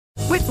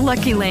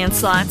Lucky Land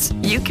Slots,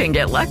 you can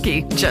get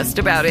lucky just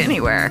about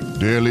anywhere.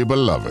 Dearly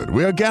beloved,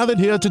 we are gathered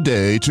here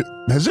today to...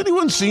 Has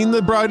anyone seen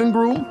the bride and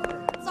groom?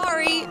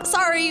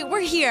 Sorry, we're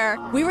here.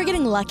 We were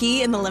getting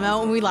lucky in the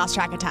limo and we lost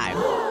track of time.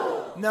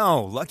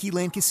 No, Lucky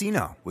Land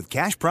Casino, with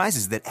cash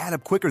prizes that add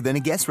up quicker than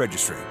a guest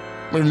registry.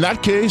 In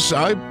that case,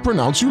 I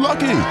pronounce you lucky.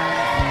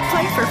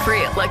 Play for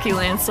free at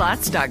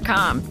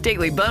LuckyLandSlots.com.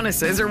 Daily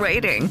bonuses are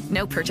waiting.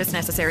 No purchase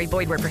necessary.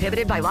 Void where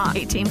prohibited by law.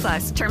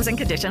 18+. Terms and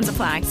conditions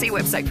apply. See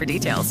website for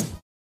details.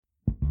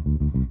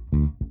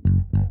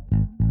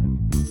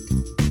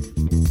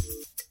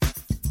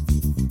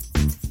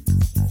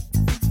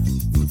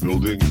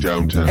 Building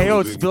downtown. Hey,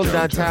 it's Building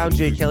Downtown.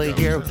 Jay Kelly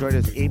here. Joined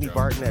us Amy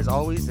Barton as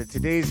always. And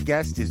today's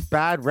guest is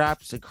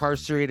wRAPs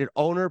INCarcerated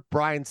owner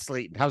Bryan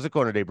Slayton. How's it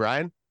going today,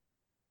 Bryan?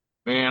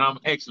 Man, I'm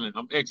excellent.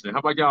 How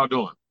about y'all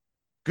doing?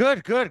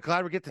 Good.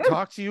 Glad we get to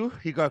talk to you.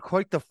 You got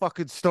quite the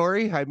fucking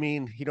story. I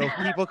mean,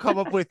 people come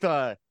up with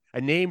a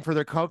name for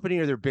their company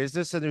or their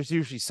business, and there's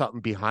usually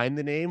something behind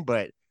the name.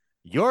 But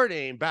your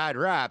name,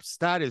 wRAPs,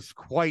 that is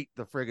quite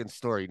the friggin'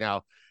 story.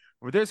 Now,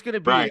 there's going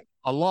to be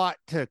a lot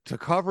to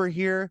cover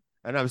here.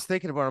 And I was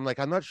thinking about it, I'm like,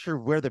 I'm not sure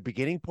where the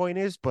beginning point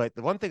is, but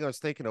the one thing I was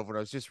thinking of when I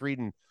was just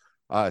reading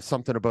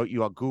something about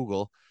you on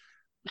Google,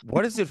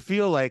 what does it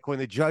feel like when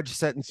the judge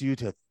sentenced you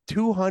to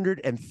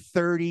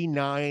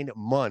 239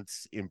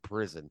 months in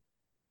prison?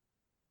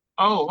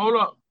 Oh, hold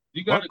up.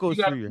 What goes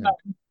through your head?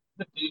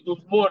 It was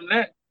more than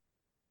that.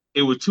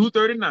 It was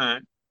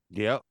 239.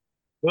 Yep.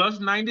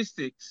 Plus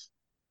 96,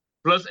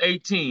 plus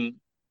 18,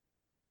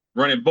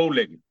 running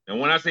bow-legged. And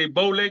when I say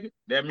bow-legged,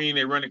 that means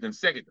they're running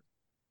consecutive.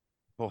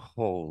 Oh,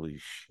 holy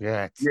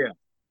shit. Yeah.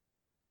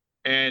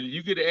 And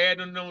you get to add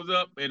them numbers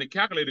up, and the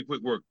calculator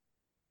quick work.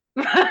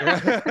 Well,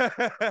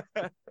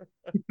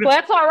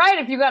 that's all right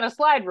if you got a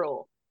slide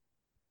rule.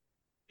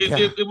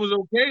 It was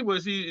okay,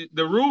 but see,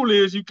 the rule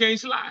is you can't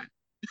slide.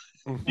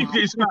 You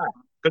can't slide.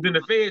 Because in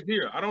the feds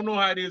here, I don't know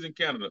how it is in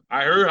Canada.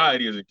 I heard how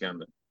it is in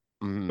Canada.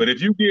 Mm-hmm. But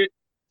if you get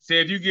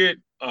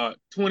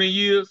 20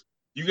 years,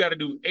 you got to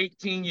do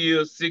 18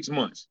 years, 6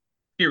 months,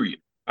 period.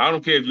 I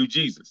don't care if you're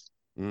Jesus.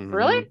 Mm-hmm.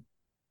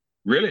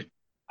 Really?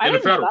 I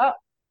didn't know that.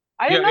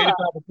 I didn't know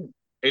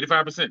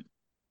 85%. that.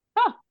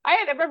 Huh. I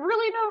had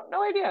really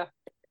no idea.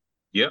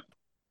 Yep.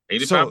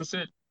 85%.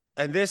 So,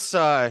 and this,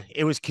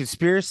 it was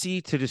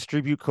conspiracy to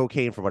distribute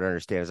cocaine, from what I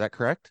understand. Is that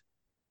correct?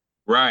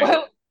 Right.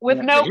 Well, with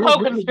no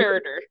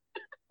co-conspirator.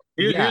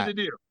 Here's the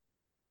deal.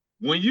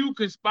 When you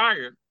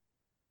conspire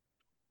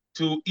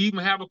to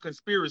even have a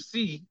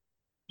conspiracy,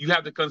 you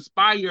have to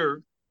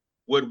conspire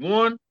with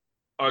one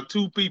or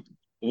two people,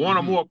 one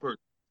or more persons.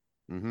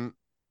 Mm-hmm.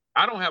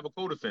 I don't have a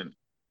co-defendant.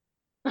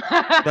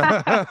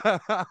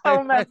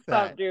 So messed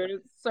up, dude.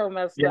 It's so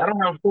messed up. Yeah, I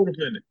don't have a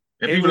co-defendant.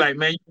 And people like,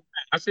 man,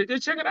 I said,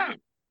 just check it out.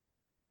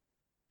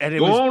 And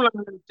Go online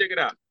and check it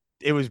out.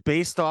 It was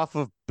based off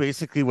of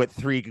basically what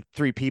three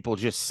people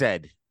just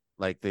said.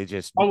 Like they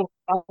just. Well,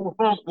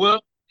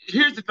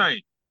 here's the thing.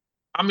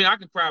 I mean, I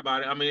can cry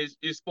about it. I mean,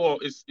 it's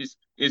spoiled. It's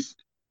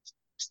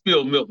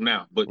spilled milk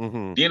now. But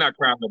then I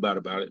cried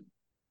about it.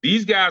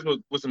 These guys were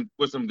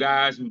some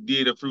guys who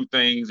did a few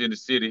things in the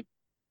city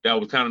that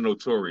was kind of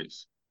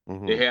notorious.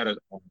 Mm-hmm. They had a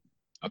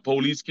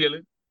police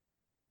killing.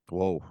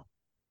 Whoa.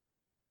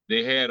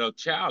 They had a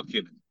child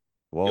killing.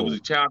 Whoa. There was a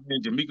child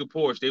named Jamaica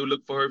Porsche. They would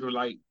look for her for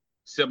like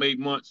 7-8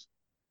 months.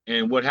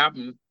 And what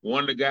happened,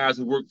 one of the guys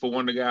who worked for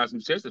one of the guys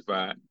who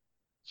testified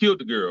killed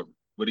the girl.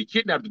 But he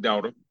kidnapped the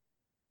daughter,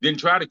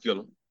 didn't try to kill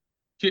her.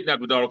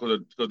 Kidnapped the daughter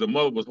because the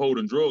mother was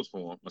holding drugs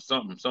for him or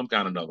something, some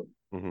kind of another.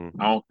 Mm-hmm.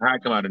 I don't know how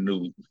it come out of the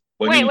news.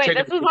 But wait,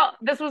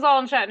 this was all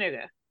in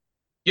Chattanooga.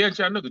 Yeah, in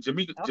Chattanooga.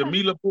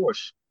 Jamila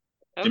Porsche.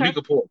 Okay.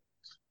 Jamaica Porsche.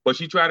 But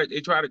they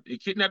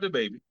kidnapped the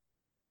baby,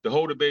 to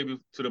hold the baby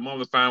to the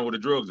mother find where the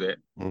drugs at.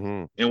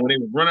 Mm-hmm. And when they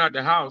run out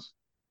the house,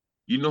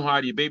 you know how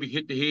your baby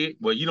hit the head?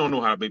 Well, you don't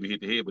know how the baby hit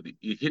the head, but it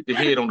hit the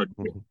head on the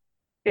neck.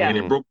 Yeah. And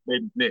it broke the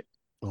baby's neck.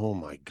 Oh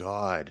my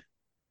God.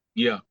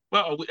 Yeah.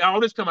 Well, all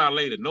this come out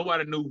later.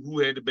 Nobody knew who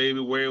had the baby,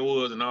 where it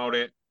was, and all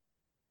that.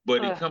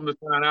 But it come to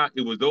find out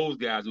it was those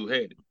guys who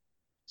had it.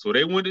 So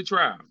they went to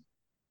trial.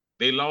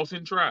 They lost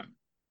in trial.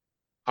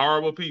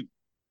 Horrible people.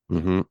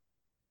 Mm-hmm.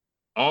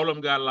 All of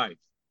them got life.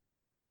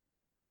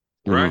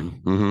 Right?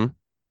 Mm-hmm.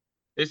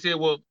 They said,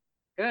 well,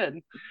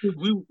 good.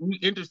 We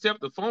intercept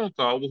the phone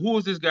call. Well, who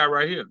is this guy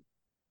right here?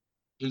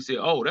 He said,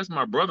 oh, that's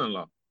my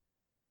brother-in-law.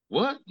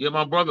 What? Yeah,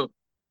 my brother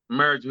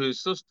married to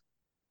his sister.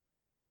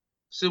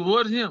 I said,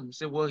 what is him? He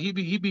said, well, he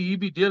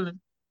be dealing. I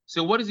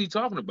said, what is he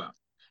talking about?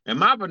 And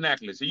my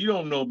vernacular, so you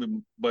don't know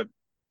me, but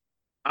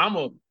I'm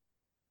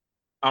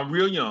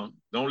real young.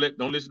 Don't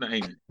listen to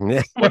Amy.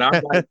 But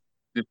I'm like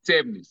the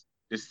 70s.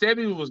 The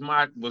 70s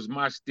was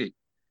my stick.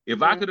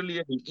 If I could have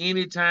lived in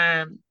any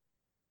time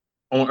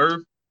on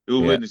earth, it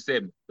would have been the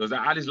 70s. Because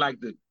I just like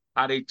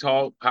how they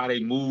talk, how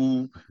they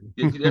move.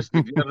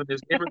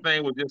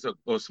 Everything was just a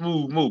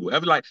smooth move. I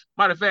was like,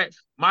 matter of fact,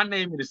 my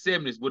name in the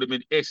 70s would have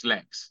been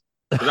X-Lax.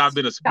 Because I've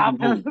been a smooth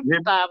move.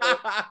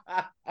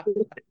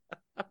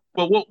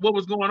 But what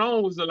was going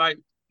on was like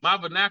my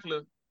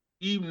vernacular,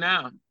 even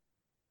now,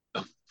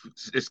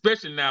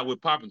 especially now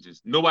with Poppinger.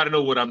 Nobody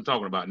know what I'm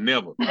talking about.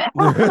 Never. I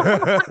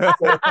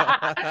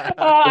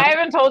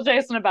haven't told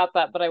Jason about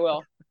that, but I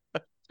will.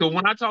 So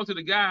when I talked to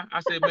the guy, I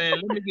said,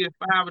 "Man, let me get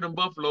 5 of them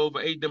buffalo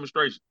for 8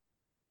 demonstrations."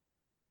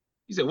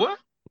 He said, "What?"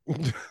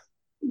 He said,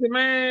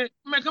 "Man,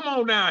 come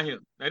on down here."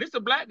 Now this is a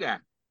black guy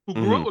who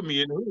grew up with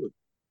me in the hood.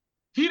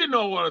 He didn't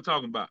know what I was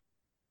talking about.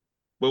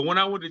 But when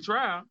I went to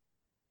trial,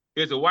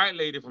 there's a white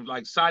lady from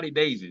like Saudi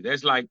Daisy.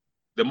 That's like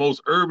the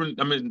most urban,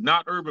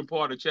 not urban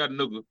part of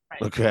Chattanooga.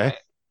 Right. Okay.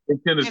 In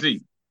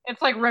Tennessee.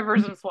 It's like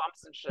rivers and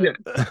swamps and shit. Yeah.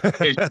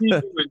 And she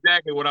knew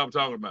exactly what I'm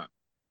talking about.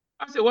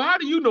 I said, "Well, how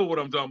do you know what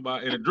I'm talking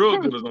about?" And the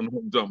drug dealers don't know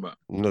what I'm talking about.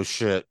 No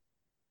shit.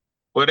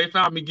 Well, they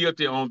found me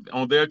guilty on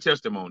their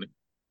testimony.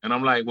 And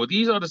I'm like, well,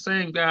 these are the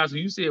same guys who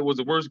you said was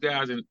the worst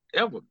guys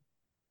ever.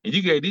 And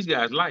you gave these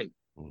guys life.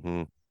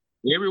 Mm-hmm.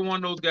 Every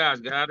one of those guys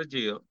got out of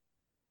jail.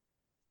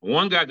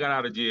 One guy got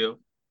out of jail,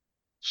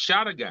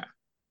 shot a guy,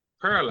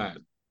 paralyzed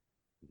him.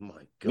 Oh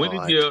my God. Went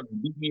to jail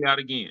and beat me out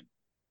again.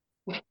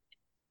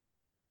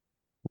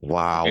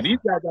 Wow. And these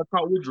guys got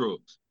caught with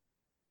drugs.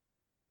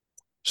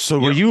 So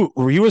were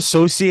you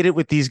associated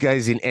with these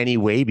guys in any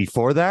way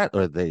before that?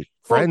 Or are they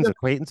friends,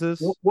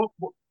 acquaintances?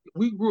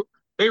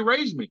 They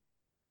raised me.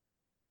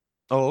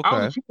 Oh, okay.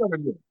 I was a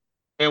kid.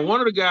 And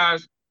one of the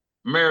guys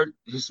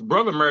his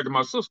brother married to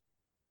my sister.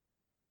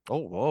 Oh,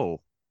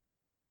 whoa.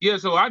 Yeah,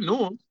 so I knew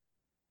him.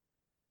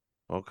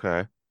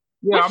 Okay.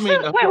 Yeah,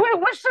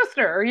 which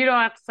sister? Or you don't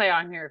have to say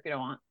on here if you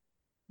don't want.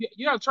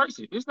 Yeah,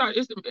 Tracy.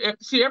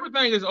 See,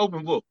 everything is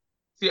open book.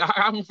 See,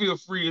 I don't feel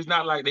free. It's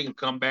not like they can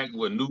come back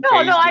with a new case.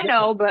 No, I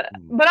know, but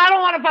I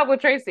don't want to fuck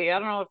with Tracy. I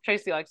don't know if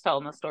Tracy likes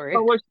telling the story.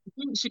 Oh,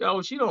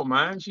 she don't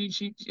mind.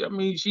 She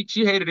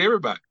hated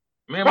everybody.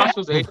 Man, my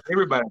sister hated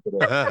everybody for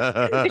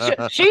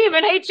that. She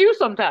even hates you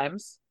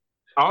sometimes.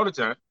 All the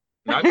time.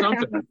 Not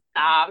sometimes.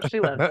 She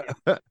loves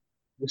you.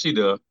 She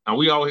does. And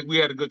we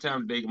had a good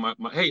time today.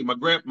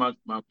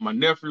 My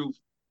nephew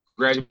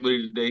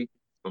graduated today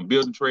from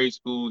building trade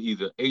school.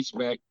 He's a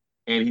HVAC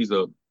and he's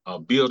a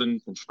building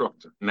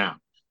constructor now.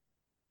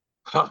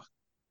 Huh.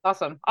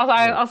 Awesome.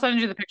 I'll send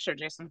you the picture,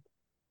 Jason.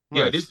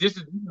 Yeah, nice. This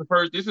is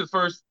the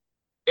first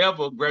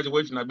ever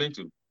graduation I've been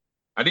to.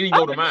 I didn't even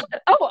go to mine.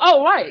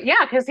 Oh, right.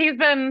 Yeah, because he's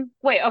been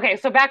okay,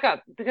 so back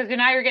up because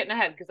now you're getting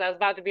ahead because I was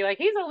about to be like,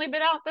 he's only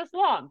been out this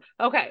long.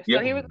 Okay, so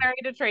he was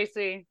married to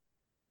Tracy.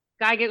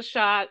 Guy gets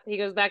shot, he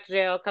goes back to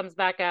jail, comes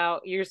back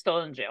out, you're still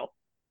in jail.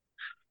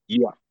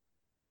 Yeah.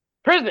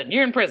 Prison.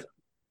 You're in prison.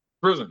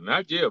 Prison,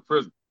 not jail,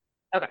 prison.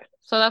 Okay.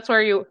 So that's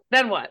where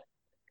then what?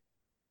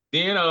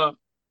 Then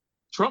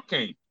Trump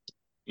came.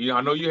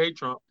 I know you hate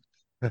Trump.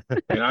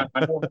 And I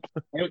know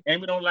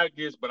Amy don't like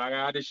this, but I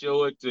gotta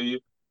show it to you.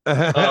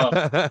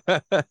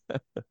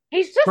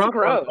 He's just Trump,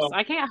 gross.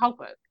 I can't help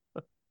it.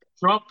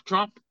 Trump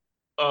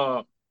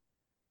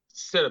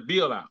set a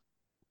bill out.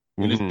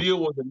 And this bill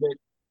was to let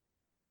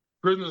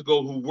prisoners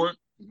go who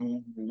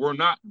were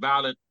not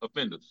violent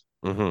offenders.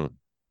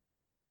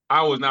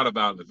 I was not a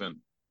violent offender.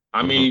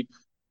 I mean,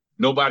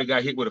 nobody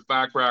got hit with a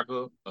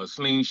firecracker, a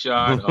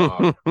slingshot,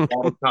 none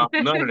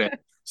of that.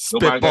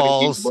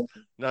 Spitballs,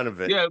 none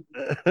of it. Yeah,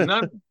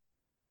 none of it.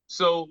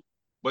 So,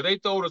 but they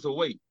throwed us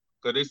away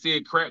because they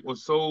said crack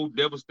was so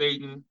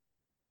devastating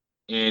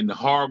and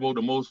horrible,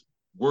 the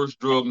worst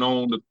drug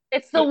known.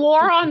 It's the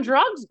war on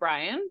drugs,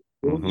 Bryan.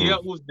 Yeah,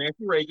 it was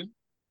Nancy Reagan.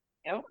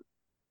 Yep.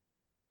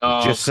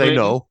 Just say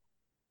no.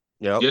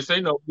 Yep. Just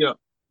say no. Yeah.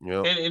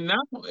 Yep. And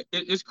now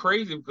it's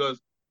crazy because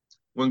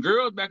when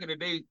girls back in the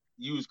day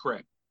used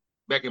crack,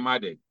 back in my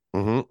day,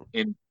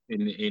 in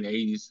the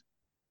 80s,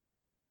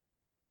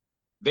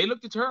 they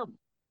looked terrible.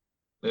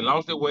 They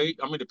lost their weight.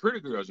 I mean, the pretty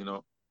girls,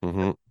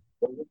 If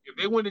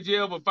they went to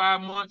jail for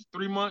 5 months,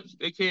 3 months,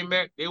 they came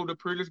back, they were the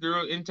prettiest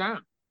girls in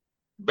town.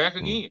 Back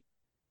again.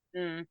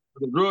 The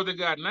girls they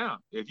got now,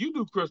 if you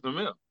do crystal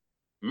meth,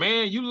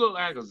 man, you look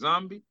like a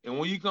zombie. And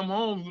when you come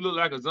home, you look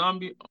like a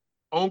zombie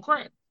on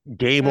crack.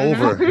 Game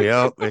over.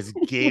 Yep, it's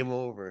game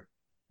over.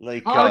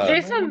 Like,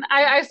 Jason,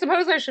 I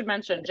suppose I should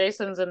mention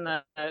Jason's in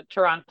the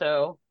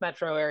Toronto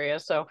metro area,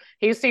 so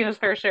he's seen his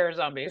fair share of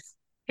zombies.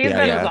 He's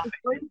been a zombie.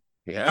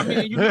 Yeah. I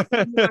mean, you're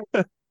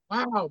like,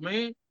 wow,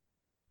 man.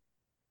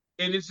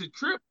 And it's a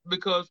trip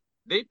because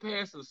they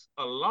passed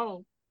a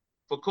law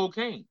for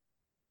cocaine.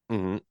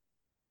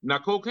 Now,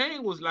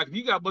 cocaine was like, if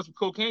you got busted with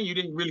cocaine, you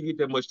didn't really get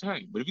that much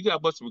time. But if you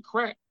got busted with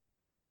crack,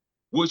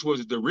 which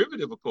was a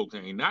derivative of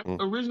cocaine, not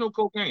original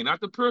cocaine,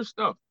 not the pure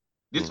stuff.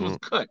 This was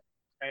cut.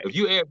 Right. If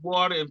you add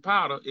water and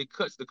powder, it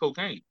cuts the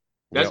cocaine.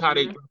 That's how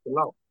they cut the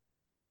law.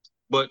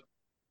 But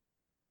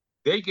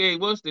they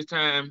gave us the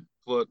time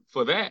for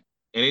that,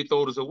 and they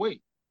throwed us away.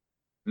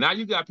 Now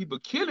you got people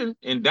killing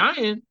and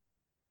dying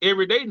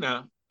every day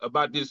now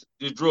about this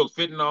drug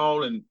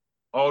fentanyl and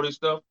all this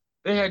stuff.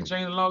 They hadn't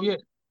changed the law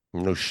yet.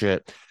 No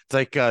shit. It's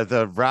like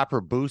the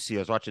rapper Boosie. I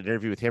was watching an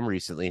interview with him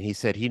recently, and he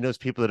said he knows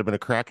people that have been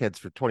crackheads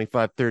for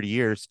 25, 30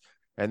 years,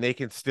 and they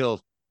can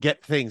still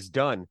get things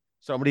done.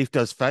 Somebody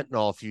does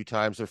fentanyl a few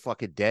times, they're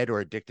fucking dead or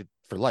addicted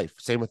for life.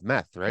 Same with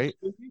meth, right?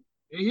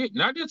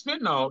 Not just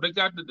fentanyl. They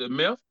got the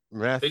meth.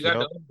 Meth, They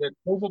got that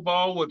Kofa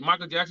ball with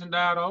Michael Jackson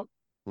died off.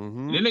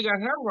 Mm-hmm. And then they got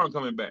heroin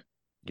coming back.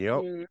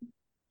 Yep.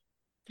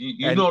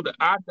 You know that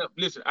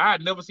listen, I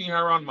had never seen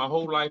heroin in my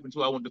whole life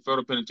until I went to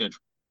federal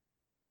penitentiary.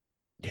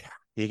 Yeah.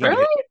 You can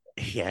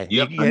Really?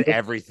 you can get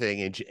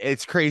everything, and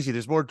it's crazy.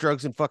 There's more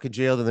drugs in fucking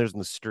jail than there's in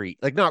the street.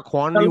 Like not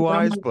quantity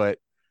wise, but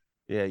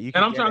yeah, you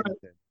can get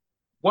anything.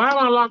 Why am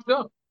I locked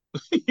up?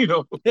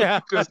 Yeah,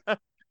 because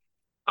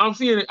I'm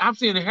seeing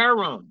the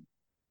heroin,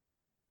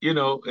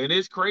 and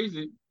it's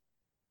crazy.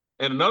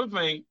 And another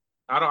thing,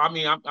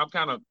 I'm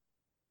kind of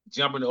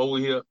jumping over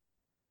here,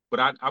 but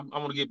I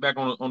want to get back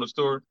on the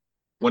story.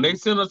 When they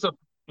sent us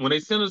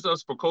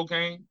for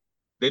cocaine,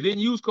 they didn't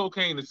use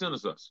cocaine to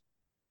sentence us.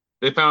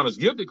 They found us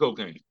guilty of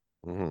cocaine.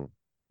 Mm-hmm.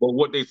 But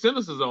what they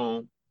sentenced us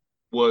on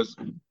was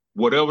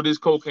whatever this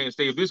cocaine,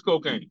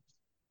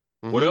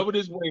 whatever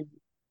this way,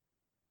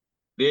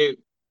 they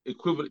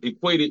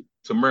equated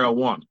to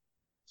marijuana.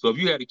 So if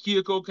you had a key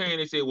of cocaine,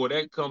 they say, well,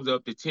 that comes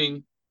up to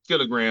 10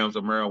 kilograms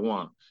of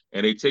marijuana.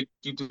 And they take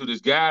you to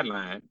this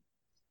guideline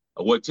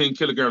of what 10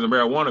 kilograms of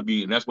marijuana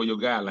be, and that's where your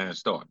guidelines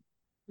start.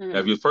 Now,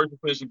 if your first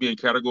offense should be in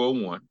category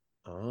 1,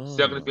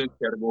 second offense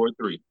category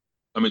 3,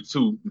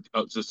 2,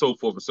 so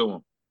forth and so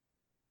on.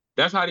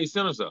 That's how they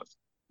sentence us.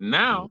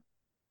 Now,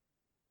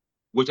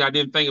 which I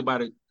didn't think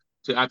about it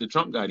till after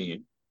Trump got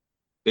in,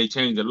 they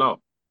changed the law.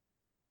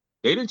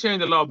 They didn't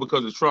change the law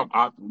because of Trump,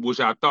 which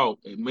I thought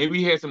maybe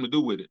he had something to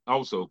do with it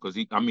also, because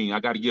I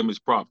got to give him his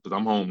props because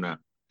I'm home now,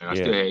 and I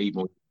still had 8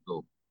 more years to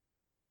go.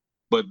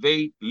 But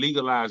they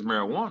legalized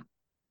marijuana.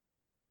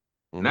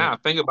 Mm-hmm. Now,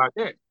 think about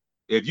that.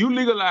 If you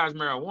legalize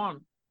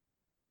marijuana,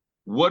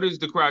 what is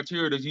the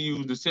criteria that you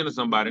use to sentence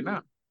somebody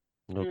now?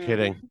 No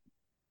kidding.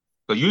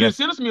 Because you didn't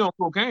sentence me on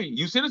cocaine.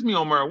 You sentenced me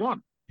on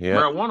marijuana. Yeah.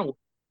 Marijuana.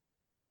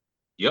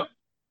 Yep.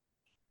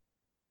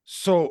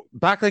 So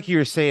back like you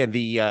were saying,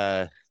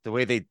 the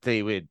way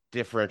they would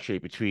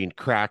differentiate between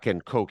crack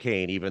and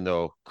cocaine, even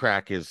though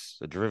crack is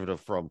a derivative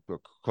from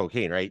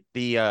cocaine, right?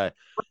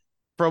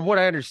 From what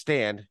I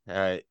understand,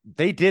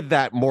 they did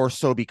that more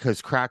so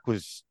because crack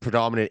was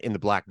predominant in the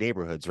black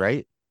neighborhoods,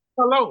 right?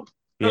 Hello.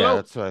 Yeah,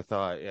 that's what I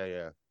thought.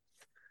 Yeah.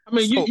 I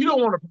mean, you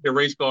don't want to play the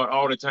race card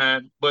all the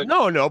time, but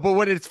no, but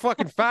when it's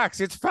fucking facts,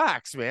 it's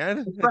facts,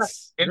 man.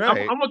 It's and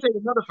right. I'm gonna tell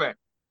you another fact.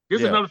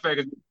 Here's another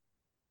fact: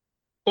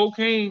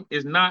 cocaine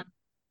is not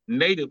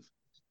native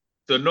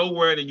to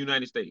nowhere in the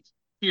United States.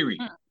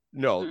 Period.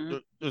 No,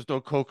 there's no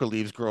coca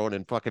leaves growing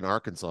in fucking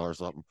Arkansas or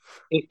something.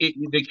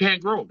 They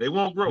can't grow. They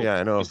won't grow. Yeah,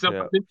 I know. It's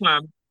something this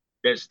climate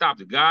that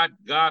stops it. God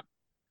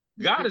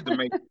is the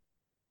maker.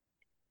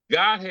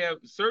 God have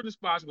certain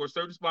spots where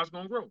certain spots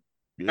gonna grow.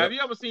 Yep. Have you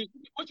ever seen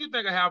what you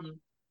think will happen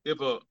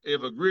if a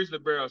grizzly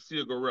bear see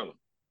a gorilla?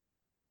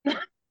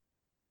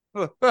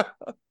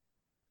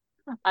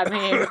 I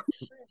mean,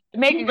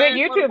 make a good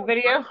YouTube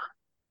video.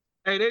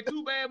 Hey, they're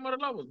two bad mother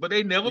lovers, but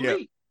they never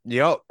meet.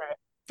 Yep.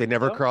 They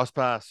never cross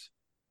paths.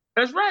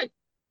 That's right.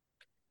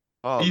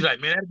 He's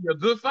like, man, that'd be a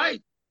good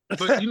fight.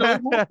 But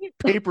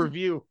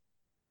pay-per-view.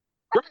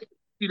 Right.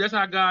 See, that's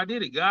how God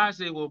did it. God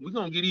said, well, we're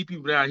gonna get these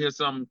people down here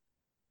something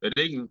that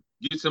they can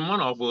get some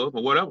money off of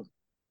or whatever.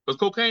 Because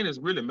cocaine is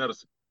really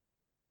medicine.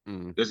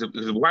 It's a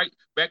white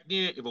back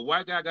then, if a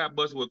white guy got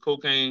busted with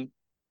cocaine,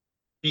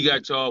 he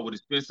got charged with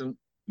dispensing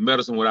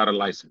medicine without a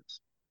license.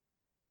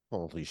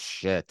 Holy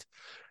shit.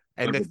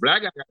 And if a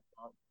black guy got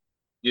charged,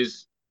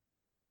 is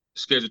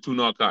Schedule 2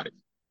 narcotic.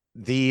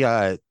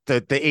 The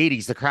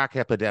 80s, the crack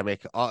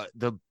epidemic,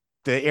 the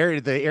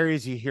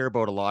areas you hear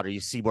about a lot or you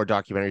see more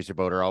documentaries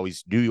about are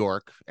always New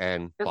York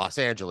and Los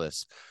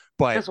Angeles.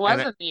 But this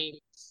wasn't the 80s.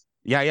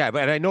 Yeah,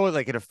 but I know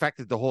like it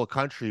affected the whole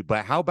country,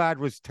 but how bad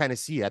was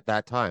Tennessee at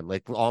that time?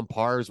 Like on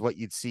par as what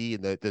you'd see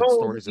in the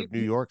stories of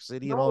New York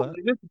City and all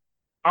that?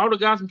 All the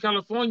guys from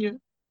California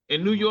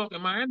and New York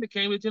and Miami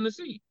came to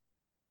Tennessee.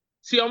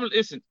 See,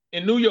 listen,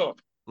 in New York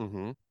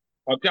or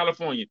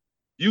California,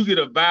 you get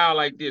a vial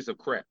like this of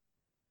crack.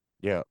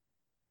 Yeah.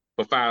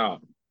 For $5.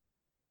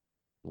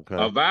 Okay.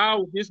 A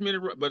vial with this many,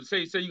 but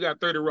say you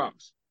got 30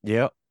 rocks.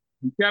 Yeah.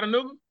 In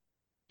Chattanooga,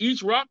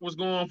 each rock was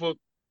going for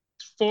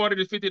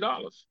 $40 to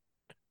 $50.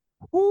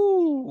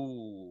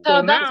 Ooh.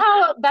 So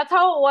that's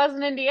how it was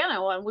in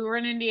Indiana. When we were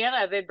in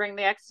Indiana, they'd bring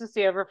the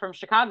ecstasy over from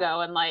Chicago,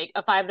 and like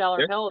a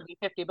 $5 pill would be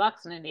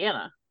 $50 in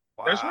Indiana.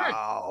 Wow. That's right.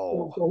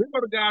 So here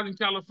are the guys in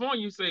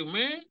California say,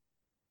 man,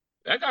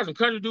 that guy's some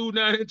country dude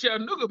down in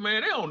Chattanooga,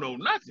 man, they don't know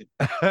nothing.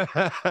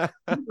 I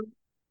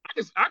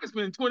can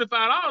spend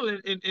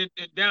 $25 in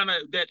down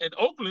at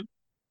Oakland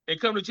and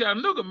come to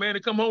Chattanooga, man,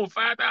 and come home with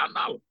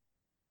 $5,000.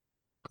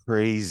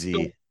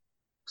 Crazy.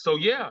 So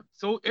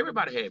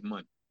everybody had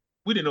money.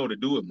 We didn't know what to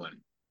do with money.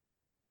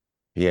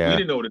 Yeah. We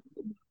didn't know what to do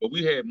with money, but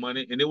we had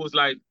money, and it was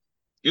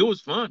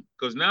fun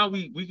because now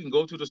we can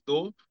go to the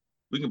store,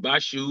 we can buy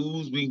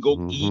shoes, we can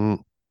go eat.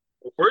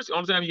 First, the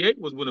only time you ate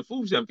was when the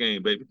food stamp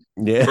came, baby.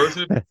 Yeah.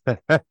 First,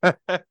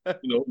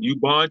 you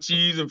bond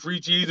cheese and free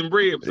cheese and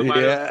bread for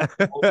somebody else.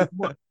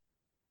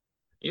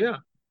 Yeah.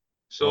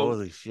 So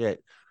holy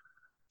shit.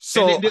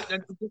 So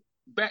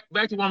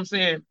back to what I'm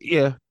saying.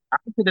 Yeah. I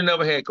could have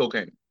never had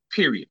cocaine.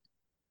 Period.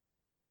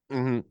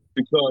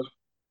 Because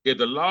if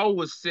the law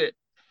was set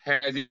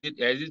as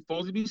it's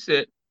supposed to be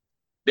set,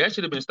 that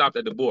should have been stopped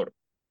at the border.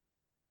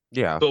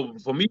 Yeah. So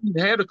for me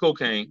to have the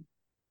cocaine,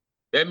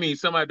 that means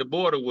somebody at the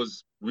border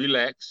was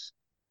relaxed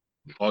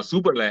or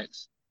super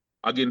lax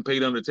are getting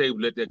paid under the table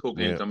to let that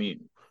cocaine come in.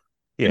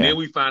 Yeah. And then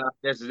we find out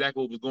that's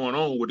exactly what was going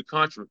on with the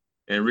Contra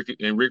and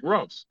Rick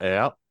Ross.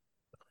 Yeah.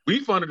 We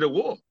funded the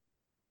war.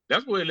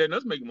 That's where they're letting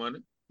us make money.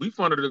 We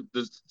funded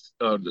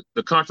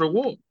the Contra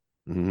war.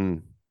 Mm-hmm.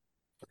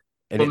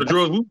 From the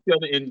drugs we were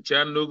selling in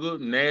Chattanooga,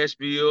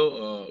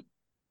 Nashville,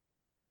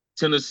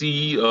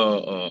 Tennessee,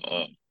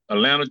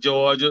 Atlanta,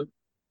 Georgia,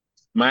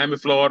 Miami,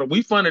 Florida.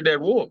 We funded that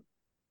war.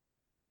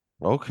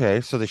 Okay,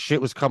 so the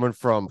shit was coming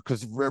from,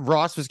 because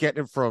Ross was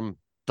getting it from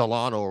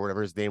Delano or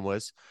whatever his name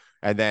was,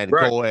 and then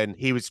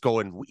he was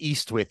going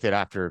east with it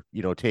after,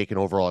 taking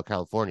over all of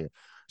California.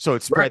 So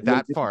it spread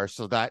that far.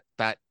 So that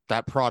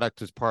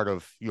product is part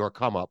of your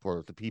come up,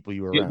 or the people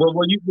you were around.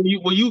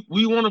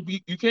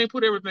 You can't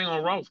put everything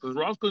on Ross, because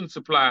Ross couldn't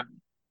supply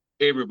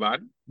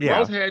everybody. Yeah.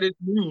 Ross had his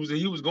moves that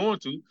he was going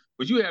to,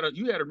 but you had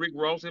a Rick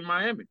Ross in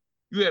Miami.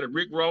 You had a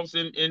Rick Ross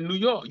in New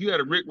York. You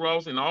had a Rick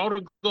Ross in all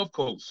the Gulf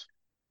Coast.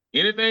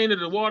 Anything that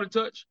the water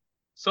touched,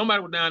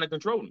 somebody was down there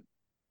controlling.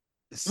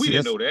 We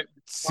didn't know that.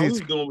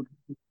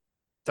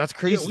 That's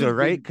crazy though,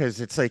 right?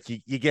 Because it's like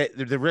you get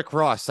the Rick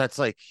Ross. That's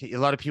like, a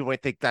lot of people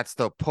might think that's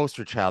the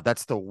poster child.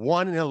 That's the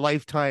one in a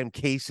lifetime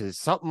cases,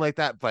 something like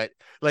that. But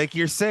like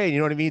you're saying, you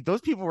know what I mean?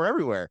 Those people were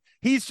everywhere.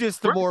 He's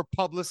just the more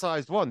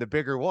publicized one, the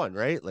bigger one,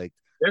 right? Like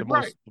that's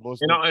right. And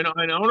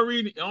the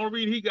only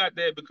reason he got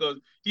that because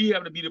he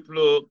happened to be the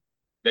plug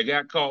that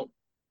got caught.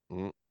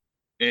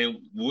 And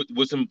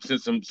with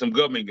some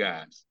government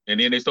guys, and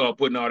then they started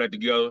putting all that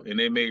together, and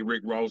they made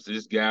Rick Ross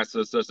this guy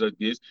such like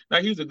this.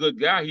 Now he's a good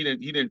guy. He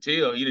didn't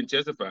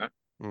testify.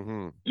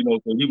 So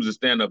he was a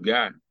stand up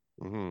guy.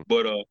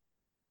 But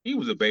he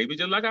was a baby,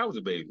 just like I was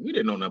a baby. We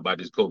didn't know nothing about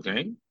this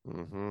cocaine.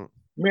 Man,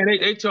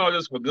 they charge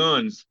us for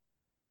guns.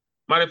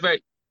 Matter of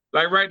fact,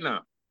 like right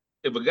now,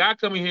 if a guy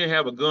come in here and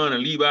have a gun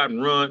and leave out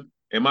and run,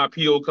 and my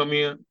PO come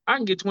in, I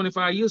can get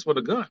 25 years for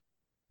the gun.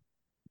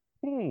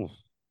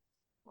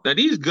 Now,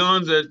 these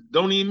guns that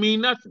don't even mean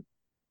nothing.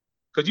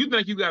 Because you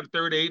think you got a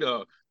 38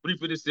 or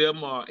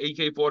 357 or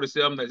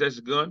AK-47, that's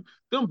a gun.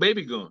 Them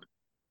baby guns.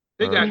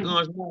 They got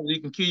guns now that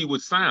can kill you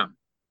with sound.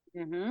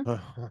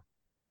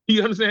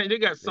 You understand? They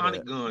got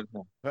sonic guns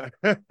now. Who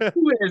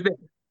has that?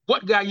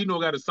 What guy you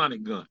know got a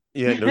sonic gun?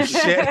 Yeah, no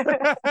shit.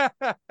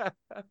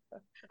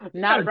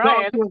 Not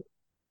Bryan.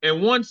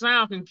 And one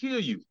sound can kill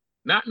you.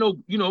 Not no,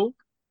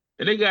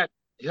 and they got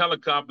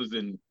helicopters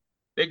and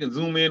they can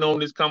zoom in on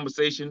this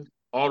conversation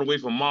all the way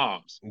from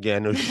Mars. Yeah,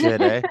 no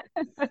shit, eh?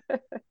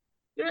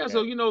 Yeah,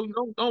 so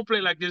don't play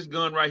like this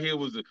gun right here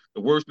was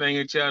the worst thing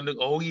in Chattanooga.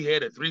 Oh, he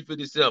had a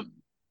 357.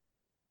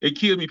 It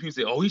killed me. People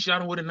say, oh, he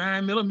shot him with a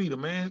 9mm,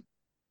 man.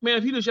 Man,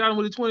 if he'd have shot him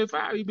with a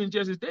 25, he'd been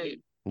just as dead.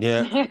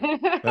 Yeah.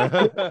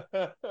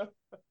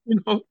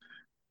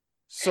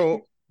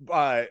 So,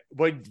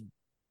 when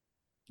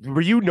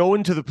were you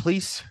known to the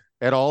police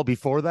at all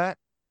before that?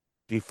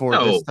 Before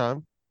this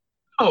time?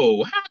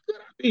 Oh, how could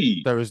I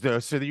be? There was no,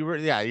 so you were,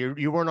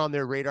 you weren't on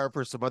their radar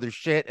for some other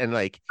shit, and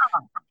like,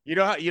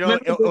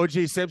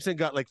 OJ Simpson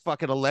got like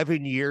fucking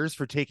 11 years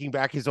for taking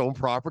back his own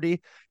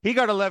property. He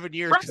got 11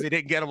 years because they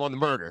didn't get him on the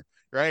murder,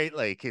 right?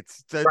 Like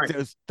that's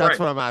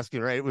what I'm asking,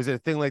 right? Was it a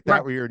thing like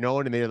that where you're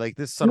known and they're like,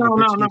 this son of a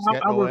bitch keeps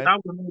getting away? I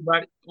was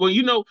nobody.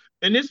 Well,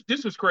 and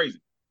this was crazy.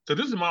 So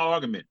this is my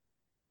argument.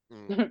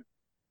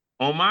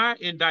 On my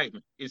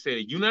indictment, it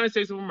said United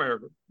States of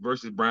America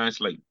versus Bryan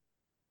Slayton.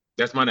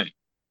 That's my name.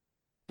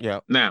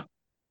 Yeah. Now,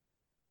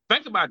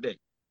 think about that.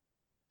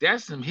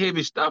 That's some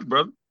heavy stuff,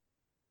 brother.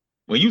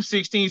 When you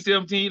 16,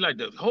 17, like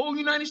the whole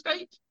United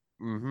States.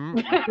 I've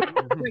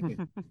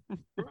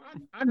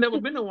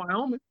never been to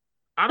Wyoming.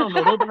 I don't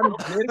know nobody.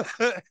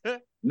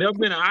 Never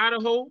been to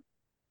Idaho.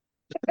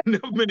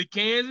 Never been to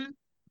Kansas,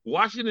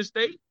 Washington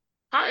State.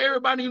 How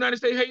everybody in the United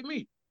States hate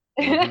me?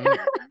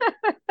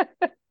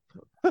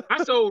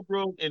 I sold,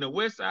 bro, in the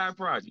West Side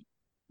Project.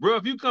 Bro,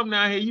 if you come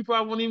down here, you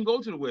probably won't even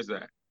go to the West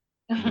Side.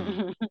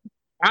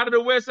 Out of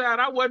the West Side,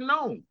 I wasn't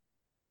known.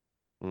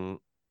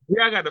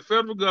 Yeah, I got the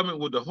federal government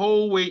with the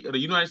whole weight of the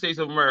United States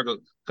of America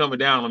coming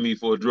down on me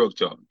for a drug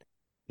charge.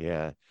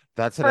 Yeah,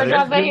 that's for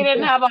drugs that he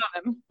didn't have on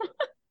him.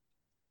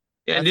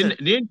 Yeah, and then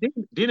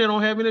they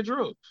don't have any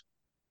drugs.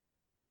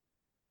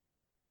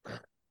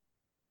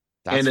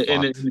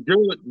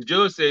 The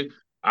judge said,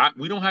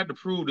 we don't have to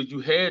prove that you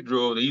had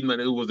drugs, even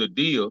though it was a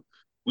deal.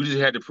 We just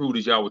had to prove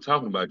that y'all were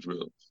talking about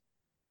drugs.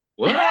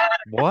 What?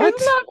 What?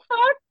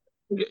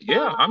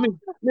 Yeah, I mean,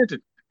 listen,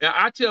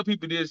 I tell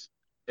people this,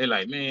 they're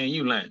like, man,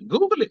 you lying.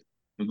 Google it.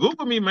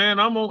 Google me, man.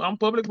 I'm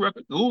public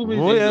record. Google me.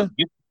 Oh, yeah.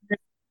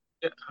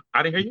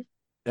 I didn't hear you.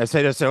 I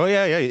say, oh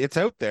yeah, it's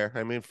out there.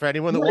 I mean, for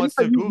anyone that wants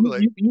to Google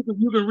it, you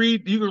can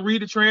read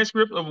the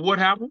transcript of what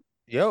happened.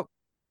 Yep.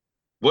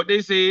 What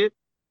they said,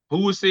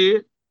 who was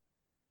said.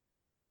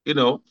 A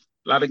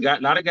lot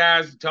of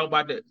guys talk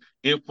about the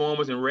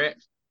informers and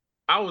rats.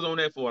 I was on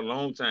that for a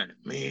long time.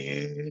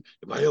 Man,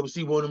 if I ever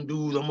see one of them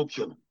dudes, I'm gonna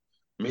kill them.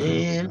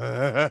 Man,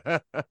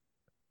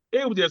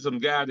 it was just some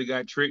guy that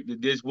got tricked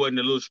that just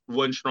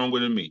wasn't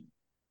stronger than me.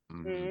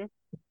 Mm-hmm.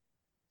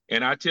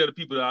 And I tell the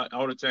people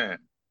all the time,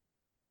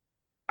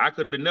 I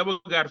could have never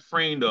got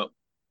framed up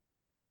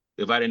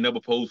if I didn't never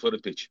pose for the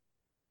picture.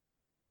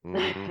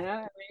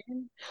 Well,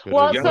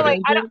 so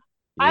like I don't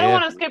Yeah.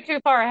 want to skip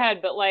too far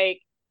ahead, but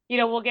like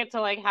we'll get to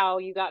like how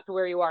you got to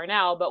where you are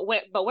now, but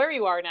where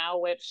you are now,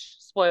 which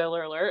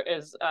spoiler alert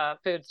is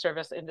food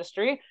service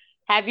industry.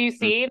 Have you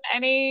seen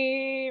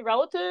any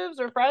relatives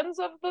or friends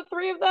of the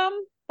three of them?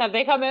 Have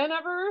they come in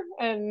ever?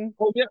 And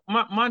oh yeah,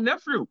 my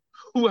nephew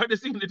who I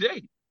just seen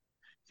today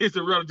is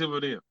a relative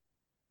of them.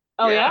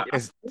 oh yeah,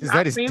 Is I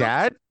that his seen him.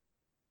 dad?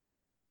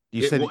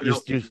 You said No, your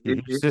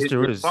sister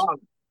was.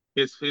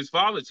 his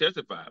father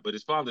testified, but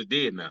his father's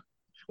dead now.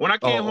 When I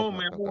came Oh, home,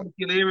 man, I okay. want to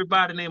kill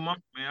everybody named Mom.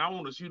 Man, I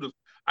want to shoot a.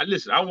 I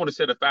want to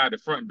set a fire at the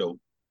front door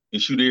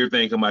and shoot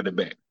everything come out the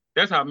back.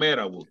 That's how mad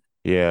I was.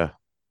 Yeah.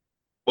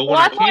 But well, when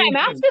I that's why came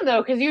I'm home, asking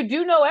though, because you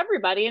do know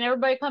everybody, and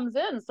everybody comes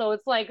in, so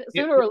it's like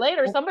sooner or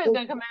later somebody's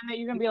gonna come in that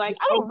you're gonna be like,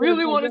 I don't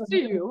really want to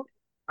see you.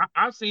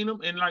 I've seen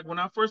them, and like when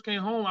I first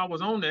came home, I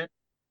was on that.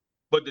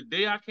 But the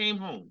day I came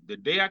home,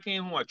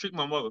 I tricked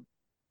my mother.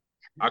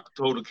 I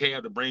told the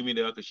cab to bring me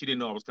there because she didn't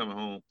know I was coming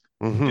home.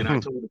 And I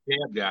told the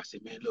cab guy, I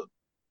said, man, look,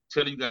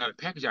 tell her you got a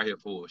package out here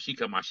for her. She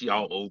come out, she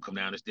all old, come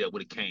down the step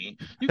with a cane.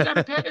 You got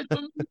a package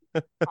for me?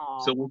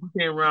 So when we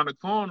came around the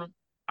corner,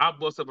 I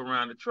bust up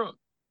around the truck.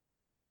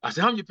 I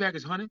said, I'm your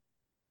package, honey.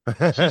 She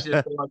just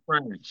started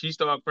crying. She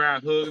started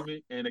crying, hugging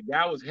me, and the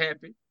guy was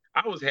happy.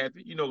 I was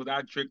happy, because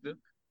I tricked her.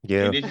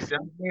 Yeah. And then she said,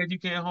 I'm glad you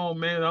came home,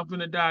 man. I'm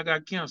finna die. I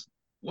got cancer.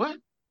 What?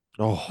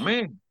 Oh.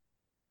 Man,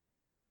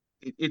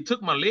 it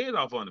took my legs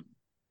off on me.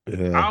 I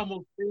Yeah.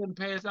 almost fell and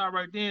passed out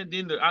right then.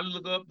 Then I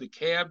look up, the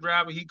cab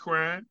driver, he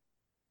crying.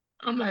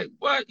 I'm like,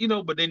 what?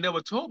 But they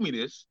never told me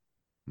this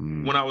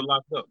when I was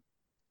locked up.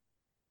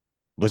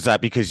 Was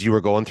that because you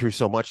were going through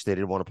so much they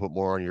didn't want to put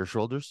more on your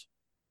shoulders?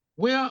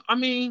 Well, I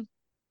mean,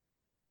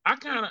 I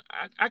kind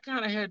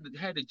of had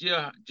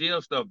the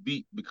jail stuff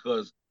beat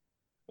because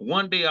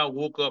one day I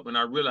woke up and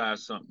I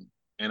realized something,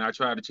 and I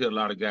tried to tell a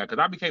lot of guys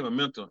because I became a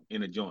mentor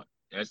in a joint.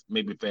 That's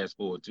maybe fast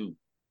forward too.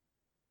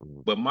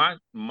 But my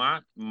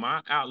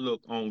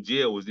outlook on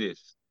jail was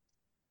this: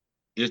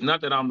 it's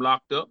not that I'm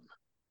locked up,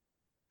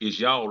 it's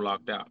y'all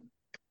locked out.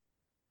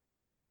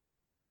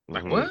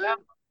 Like what?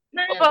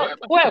 Man, But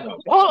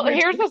well,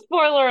 here's a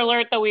spoiler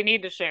alert that we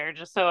need to share,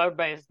 just so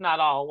everybody's not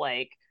all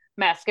like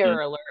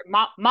mascara alert.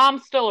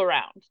 Mom's still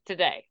around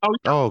today.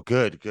 Oh,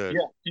 good. Yeah,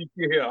 she's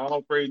still here.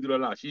 All praise to the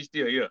Lord. She's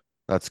still here.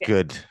 That's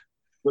good.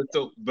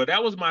 But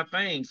that was my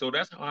thing. So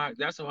that's how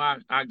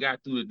I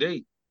got through the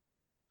day.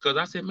 Because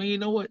I said, man, you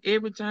know what?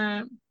 Every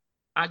time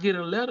I get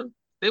a letter,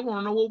 they want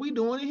to know what we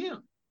doing in here.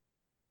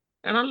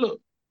 And I look,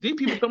 these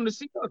people come to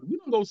see us. We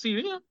don't go see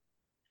them.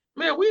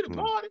 Man, we the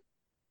party.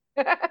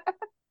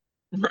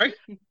 Right?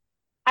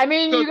 I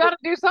mean, you got to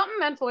do something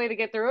mentally to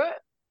get through it.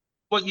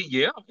 But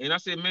yeah. And I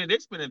said, man, they're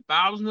spending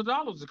thousands of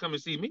dollars to come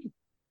and see me.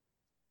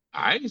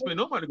 I ain't spend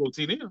nobody to go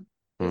see them.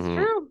 It's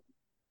true.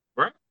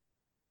 Right?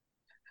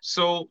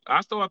 So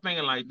I started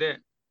thinking like that.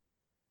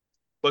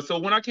 But so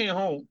when I came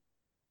home,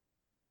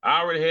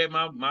 I already had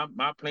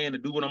my plan to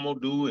do what I'm gonna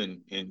do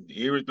and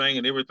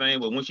everything.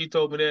 But when she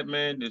told me that,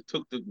 man, it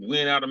took the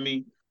wind out of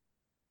me.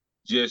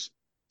 Just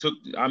took,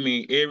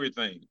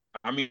 everything.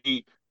 I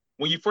mean,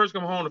 when you first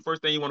come home, the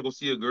first thing you want to go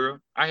see a girl.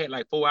 I had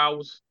like 4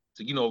 hours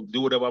to,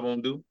 do whatever I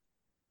want to do.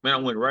 Man, I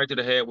went right to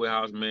the halfway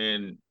house,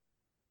 man.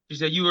 She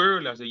said, "You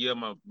early?" I said, "Yeah,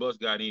 my bus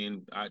got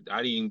in. I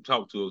didn't even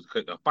talk to her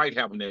because a fight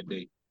happened that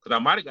day. Because I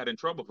might have got in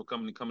trouble for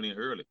coming in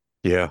early.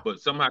 Yeah.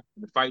 But somehow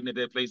fighting at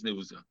that place and it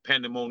was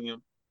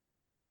pandemonium.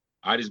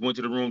 I just went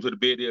to the room to the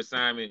bed, the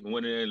assignment, and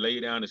went in there and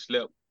laid down and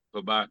slept for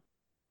about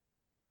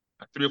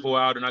 3 or 4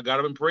 hours. And I got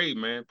up and prayed,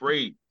 man,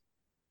 prayed.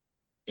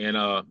 And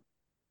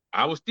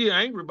I was still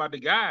angry about the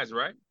guys,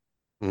 right?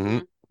 Mm-hmm.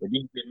 But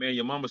he said, man,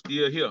 your mama's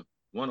still here.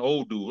 One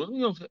old dude.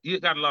 He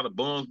got a lot of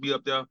bums be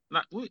up there.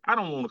 I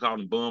don't want to call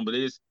them bum, but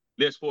it's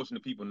less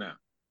fortunate people now.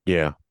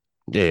 Yeah.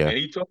 Yeah. And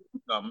he told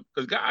me something,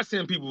 because God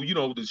send people,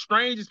 the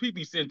strangest people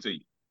he sent to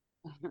you.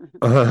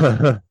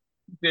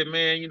 He said,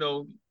 man,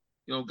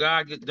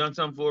 God done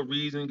something for a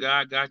reason.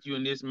 God got you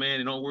in this, man,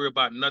 and don't worry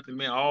about nothing,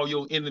 man. All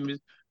your enemies,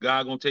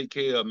 God gonna take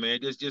care of, man.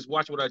 Just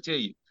watch what I tell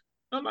you.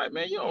 I'm like,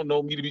 man, you don't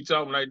know me to be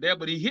talking like that,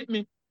 but he hit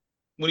me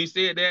when he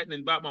said that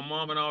and about my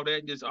mom and all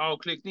that, just all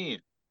clicked in.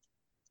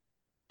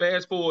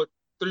 Fast forward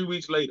 3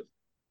 weeks later,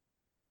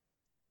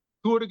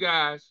 two of the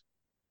guys,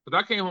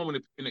 because I came home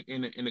in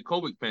the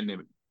COVID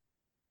pandemic.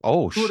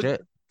 Oh, two shit. Of the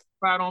guys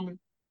fired on me,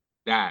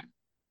 died.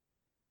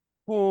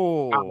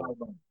 Oh.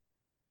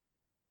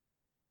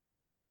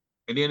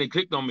 And then it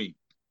clicked on me,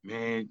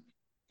 man.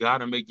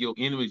 Gotta make your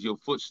enemies your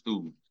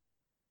footstools.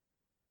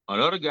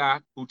 Another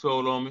guy who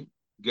told on me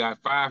got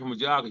fired from a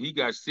job because he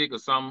got sick or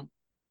something,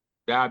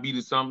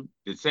 diabetes or something.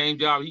 The same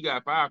job he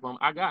got fired from,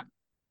 I got.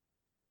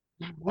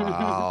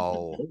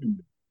 Wow.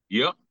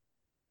 Yep.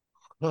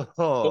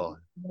 Oh.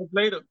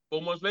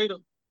 4 months later,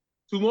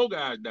 2 more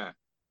guys died.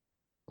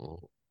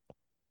 Oh.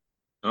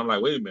 And I'm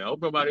like, wait a minute, I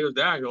hope nobody else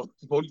died.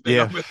 Police think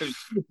Yeah.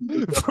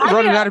 I'm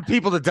Running out of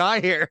people to die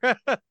here.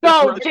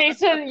 No,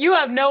 Jason, you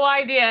have no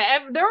idea.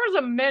 There was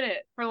a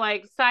minute for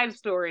like side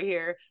story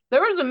here.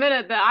 There was a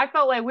minute that I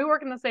felt like we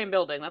work in the same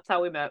building. That's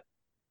how we met.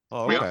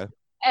 Oh, okay.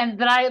 And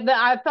that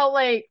I felt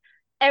like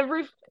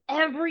every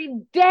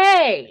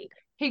day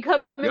he'd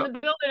come in the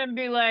building and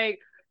be like,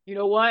 you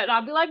know what? And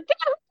I'd be like,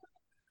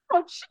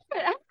 oh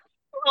shit.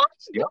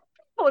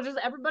 Just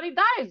everybody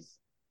dies.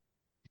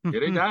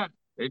 Yeah, they died.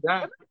 They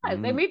died.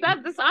 They meet that.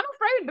 I'm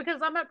afraid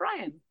because I'm at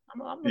Bryan. I'm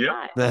gonna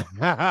die.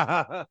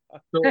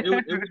 So it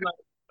was like,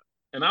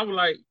 and I was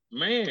like,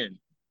 man,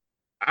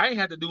 I ain't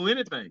had to do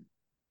anything.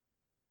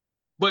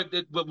 But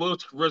what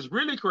was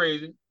really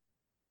crazy,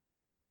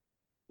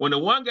 when the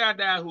one guy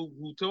died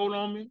who told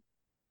on me,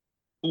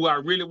 who I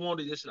really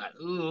wanted, just like,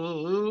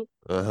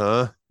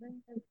 Uh-huh.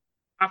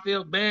 I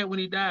felt bad when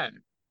he died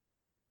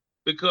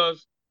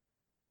because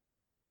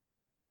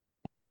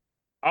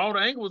all the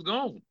anger was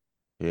gone.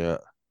 Yeah.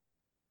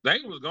 The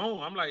anger was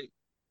gone. I'm like,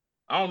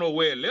 I don't know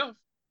where it left,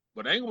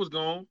 but the anger was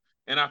gone,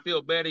 and I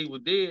feel bad he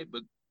was dead.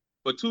 But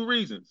for 2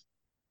 reasons,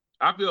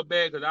 I feel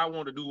bad because I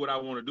want to do what I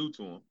want to do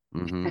to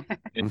him,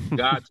 and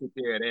God took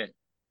care of that.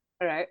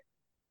 All right.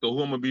 So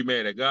who am I gonna be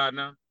mad at? God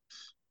now?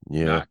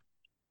 Yeah. Not.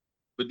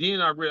 But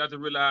then I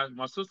realized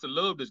my sister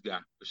loved this guy,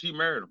 but she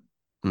married him.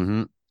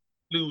 Mm-hmm.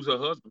 He was her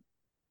husband.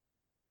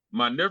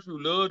 My nephew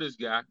loved this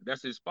guy.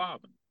 That's his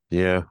father.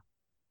 Yeah.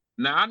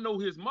 Now I know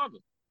his mother.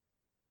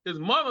 His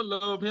mother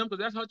loved him because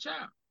that's her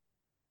child.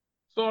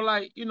 So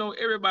like,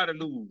 everybody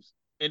lose.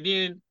 And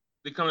then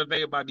they come to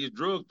think about this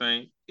drug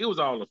thing. It was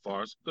all a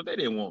farce because they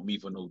didn't want me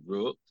for no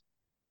drugs.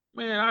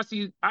 Man,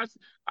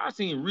 I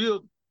seen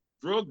real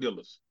drug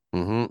dealers.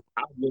 Mm-hmm.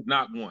 I was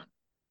not one.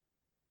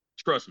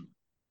 Trust me.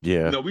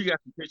 Yeah. We got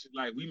some pictures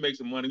like we make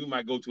some money. We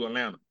might go to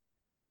Atlanta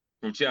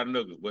from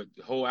Chattanooga. What,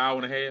 the whole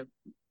hour and a half?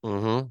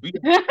 Mm-hmm. We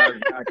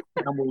got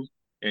camels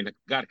and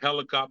got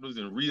helicopters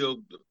and real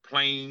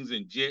planes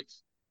and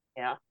jets.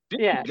 Yeah.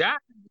 Guys,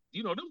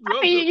 them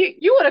drugs.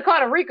 You would have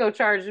caught a RICO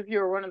charge if you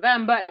were one of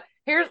them. But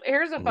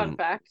here's a fun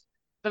fact: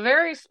 the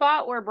very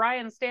spot where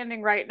Bryan's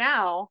standing right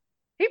now,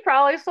 he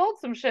probably sold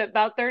some shit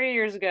about 30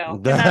 years ago.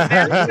 In that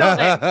very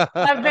building.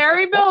 That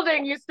very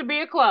building used to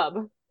be a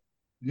club.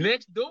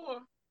 Next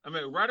door,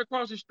 right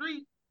across the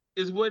street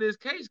is where this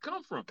case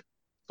come from.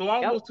 So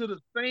almost to the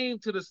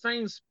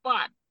same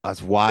spot.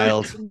 That's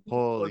wild.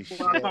 Holy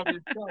shit.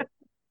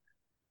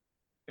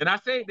 And I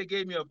say they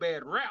gave me a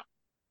bad rap.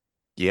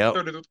 Yep.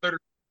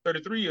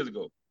 33 years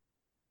ago.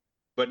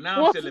 But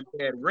now I'm selling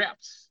bad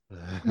wraps.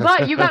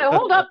 But you got to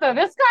hold up, though.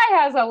 This guy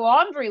has a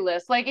laundry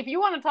list. Like, if you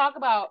want to talk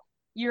about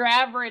your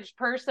average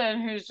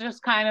person who's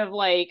just kind of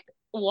like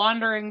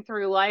wandering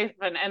through life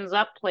and ends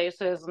up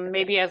places and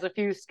maybe has a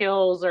few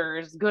skills or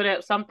is good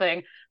at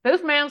something,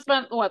 this man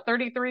spent,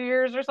 33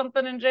 years or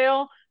something in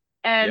jail?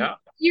 And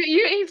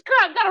he's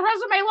got a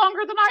resume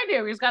longer than I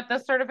do. He's got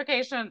this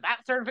certification,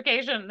 that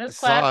certification, this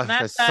class, and that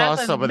class. I saw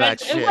some of that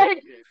shit.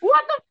 Like,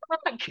 what the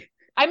fuck?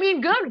 I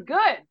mean, good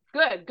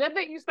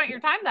that you spent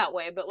your time that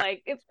way, but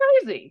like, it's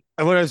crazy.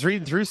 And when I was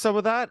reading through some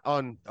of that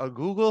on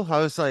Google, I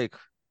was like,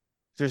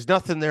 there's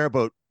nothing there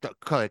about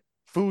like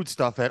food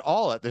stuff at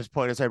all at this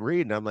point as I'm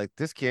reading. I'm like,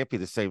 this can't be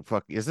the same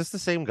is this the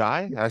same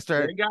guy? I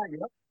started. Same guy, yep.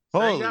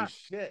 Holy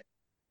shit.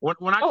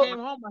 When I came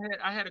home,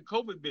 I had a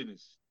COVID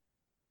business.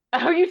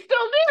 Oh, you still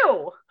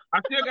do? I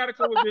still got a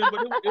COVID business,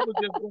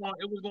 but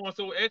it was going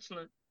so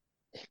excellent.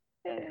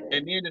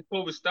 And then the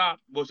COVID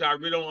stopped, which I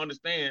really don't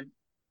understand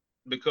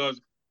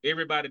because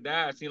everybody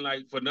died, seemed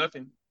like for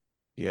nothing.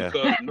 Yeah.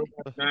 Because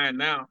nobody's dying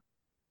now.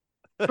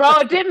 Bro,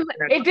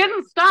 it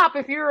didn't stop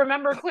if you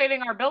remember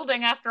cleaning our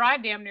building after I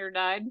damn near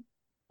died.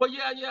 But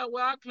yeah,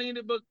 well, I cleaned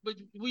it, but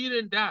we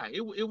didn't die.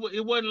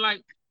 It wasn't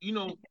like,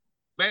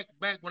 back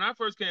when I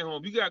first came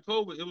home, you got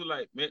COVID, it was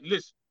like, man,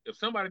 listen, if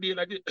somebody did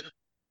like this,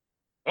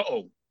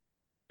 uh-oh,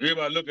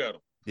 everybody look at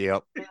them.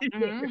 Yep. You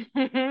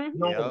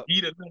don't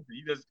eat or nothing.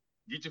 You just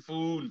get your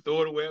food and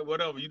throw it away,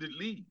 whatever. You just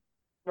leave.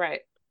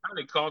 Right. Now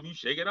they cough, you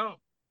shake it off.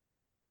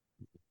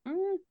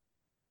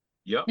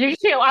 Yep. You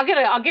see,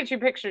 I'll get you a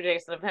picture,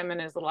 Jason, of him in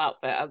his little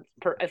outfit.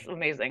 It's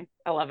amazing.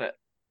 I love it.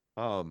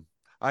 All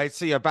right,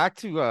 so back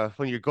to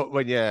when you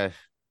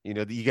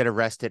get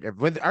arrested.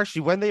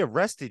 When they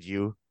arrested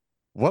you,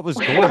 what was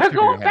going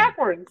through your head?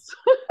 Backwards.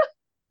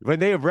 When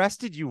they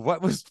arrested you,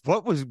 what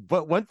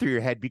went through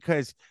your head?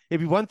 Because it'd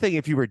be one thing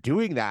if you were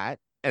doing that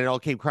and it all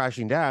came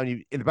crashing down.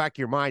 You, in the back of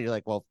your mind, you're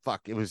like, well,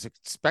 fuck, it was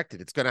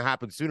expected. It's gonna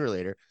happen sooner or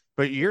later.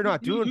 But you're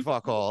not doing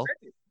fuck all.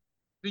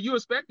 You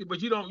expect it,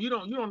 but you don't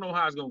know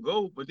how it's gonna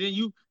go. But then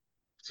you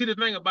see the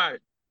thing about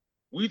it.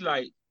 We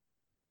like,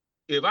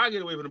 if I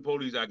get away from the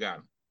police, I got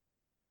them.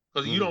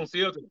 Because you don't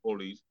sell to the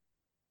police.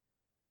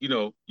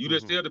 You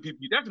just sell to people.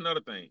 That's another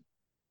thing.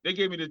 They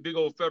gave me this big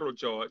old federal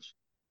charge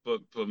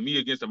for me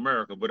against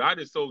America, but I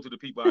just sold to the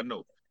people I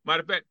know.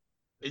 Matter of fact,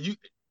 if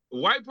a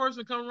white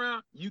person come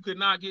around, you could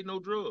not get no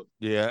drugs.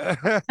 Yeah.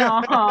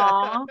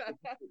 Aww.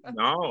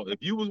 No, if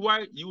you was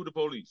white, you were the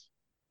police.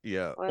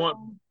 Yeah.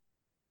 Well,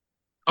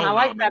 Oh, not no,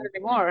 like man. that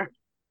anymore.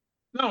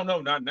 No,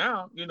 not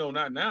now.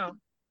 Not now.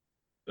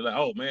 They're like,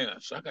 oh man,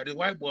 so I got this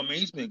white boy, man,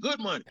 he spent good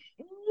money.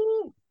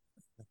 Ooh.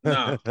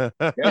 Nah.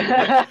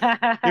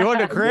 That, He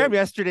won a gram that,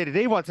 yesterday.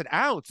 Today wants an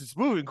ounce. It's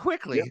moving yep,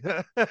 quickly.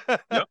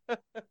 yep.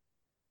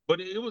 But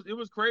it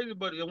was crazy.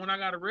 But when I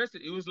got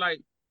arrested, it was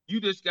like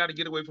you just got to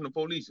get away from the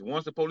police. And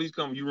once the police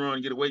come, you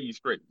run, get away, you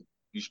straight.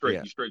 You straight,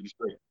 Yeah. you straight, you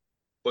straight.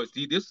 But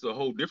see, this is a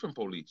whole different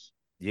police.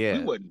 We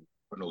Yeah. wasn't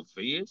for no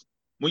feds.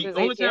 When It was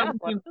only time ATF,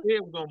 we seen wasn't it? the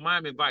fed was on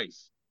Miami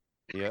Vice.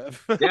 Yeah.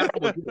 That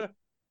was it.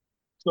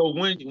 So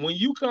when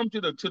you come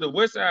to the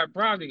West Side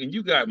Project and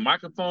you got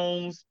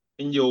microphones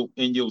in your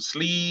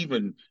sleeve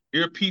and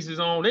earpieces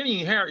on, they didn't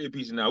even have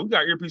earpieces now. We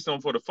got earpieces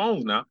on for the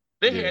phones now.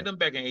 They Yeah. had them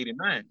back in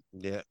 '89.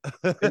 Yeah.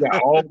 They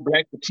got all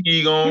black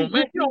fatigue on.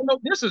 Man, you don't know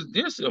this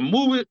is a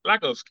movie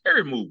like a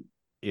scary movie.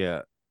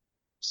 Yeah.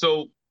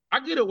 So I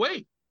get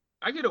away.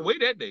 I get away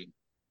that day.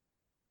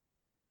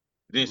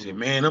 Then say,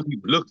 man, them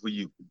people look for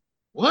you.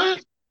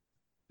 What?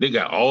 They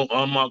got all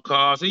unmarked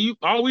cars. And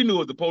all we knew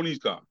was the police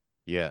car.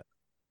 Yeah.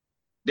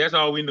 That's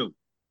all we knew.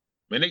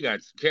 Man, they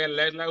got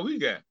Cadillacs like we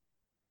got.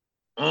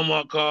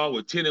 Unmarked car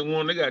with tinted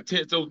one. They got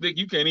tint so thick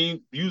you can't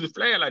even use a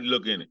flashlight to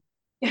look in it.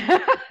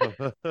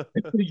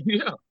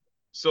 Yeah.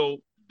 So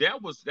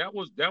that was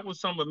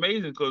something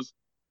amazing because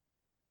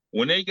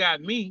when they got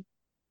me,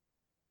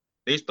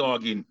 they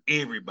started getting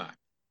everybody.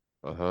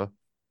 Uh-huh.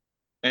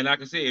 And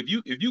like I said, if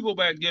you go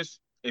back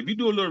if you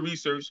do a little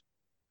research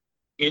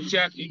in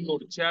you can go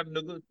to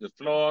Chattanooga, to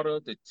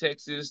Florida, to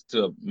Texas,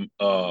 to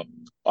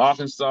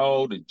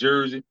Arkansas, to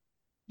Jersey,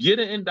 get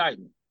an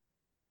indictment.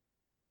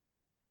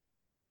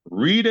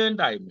 Read the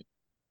indictment.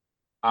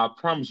 I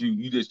promise you,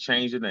 you just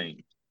change the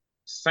name.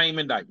 Same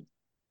indictment.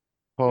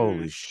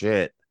 Holy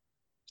shit.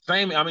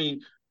 Same, I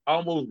mean,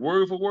 almost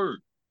word for word.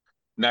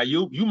 Now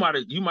you might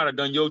have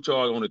done your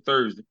charge on a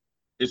Thursday.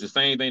 It's the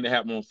same thing that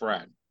happened on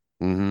Friday.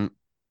 Mm-hmm.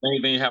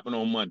 Same thing happened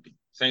on Monday.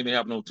 Same thing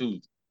happened on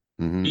Tuesday.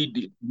 Mm-hmm. He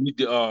did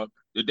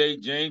the day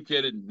James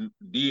Kelly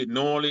did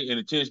knowingly and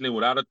intentionally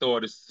without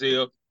authority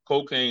sell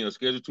cocaine or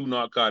Schedule II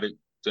narcotic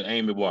to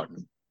Amy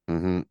Barton.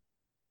 Mm-hmm.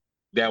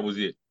 That was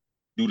it.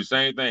 Do the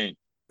same thing.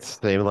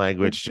 Same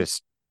language,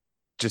 just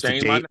a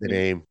Change my date, the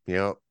name. name.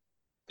 Yep.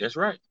 That's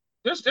right.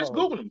 Just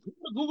Google them.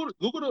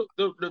 Google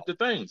the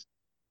things.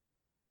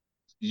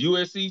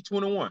 USC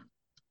 21.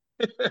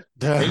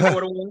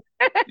 841.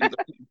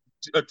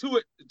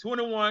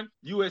 21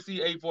 USC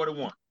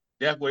 841.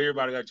 That's what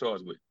everybody got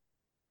charged with.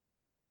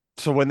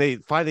 So when they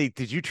finally,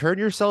 did you turn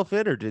yourself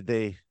in, or did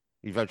they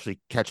eventually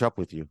catch up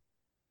with you?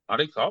 Oh,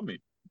 they called me.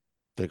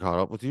 They caught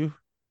up with you?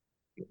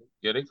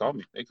 Yeah, they called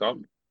me.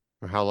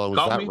 Or how long was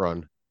Called that me.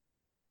 run?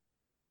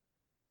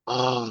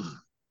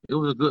 It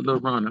was a good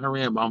little run. I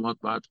ran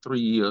about 3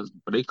 years,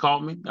 but they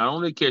called me. Not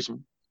only they catch me,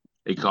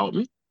 they called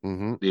me.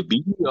 Mm-hmm. They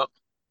beat me up.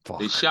 Fuck.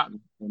 They shot me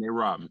and they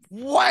robbed me.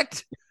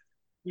 What?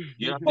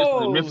 Yeah, this is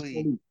the Memphis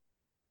police.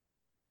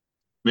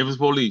 Memphis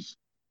police.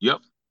 Yep.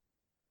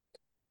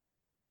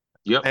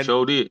 And,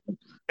 Sure did.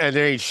 and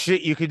there ain't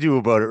shit you can do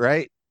about it,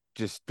 right?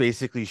 Just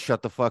basically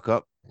shut the fuck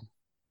up.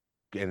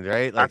 And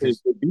right, like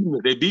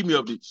They beat me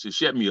up to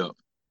shut me up.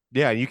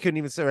 yeah, you couldn't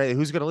even say, right,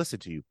 who's gonna listen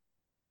to you,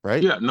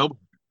 right? Yeah, no,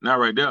 not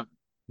right there.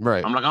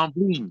 Right. I'm like, I'm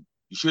bleeding.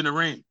 You shouldn't have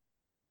ran.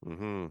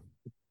 Mm-hmm.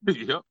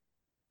 Yep.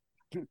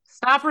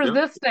 Stop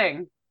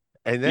resisting.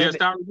 And then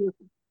stop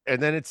resisting.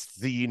 And then it's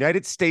the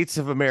United States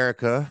of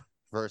America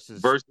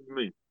versus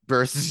me.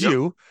 Versus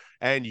you,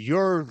 and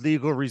your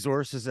legal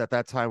resources at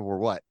that time were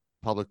what?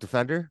 Public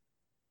defender?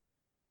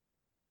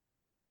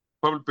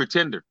 Public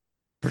pretender.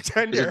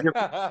 Pretender.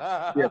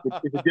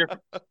 It's a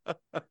difference.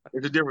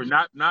 It's a difference.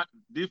 Not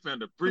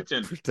defender,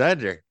 pretender.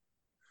 Pretender.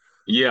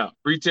 Yeah,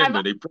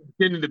 pretender. They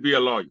pretending to be a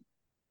lawyer.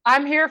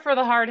 I'm here for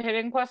the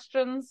hard-hitting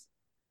questions.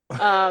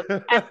 At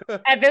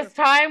this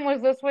time,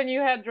 was this when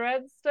you had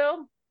dreads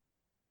still?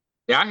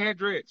 Yeah, I had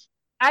dreads.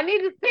 I need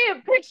to see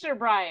a picture,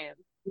 Bryan.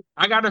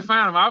 I got to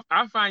find them.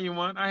 I'll find you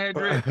one. I had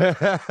dreads. I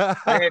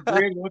had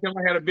dreads. One time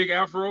I had a big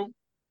afro.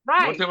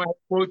 Right. One time I had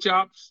pork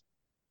chops.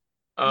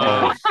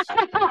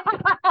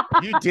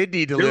 You did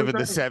need to live in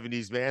the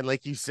 70s, man,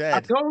 like you said.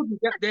 I told you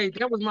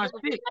that was my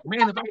stick.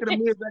 Man, if I could have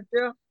lived back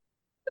there,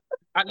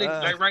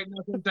 like right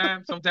now,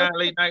 sometime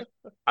late night,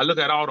 I look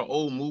at all the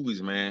old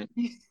movies, man.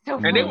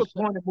 And they were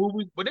corny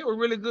movies, but they were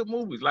really good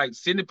movies, like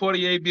Sidney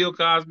Poitier, Bill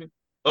Cosby,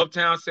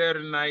 Uptown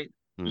Saturday Night,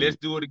 Let's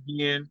Do It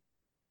Again,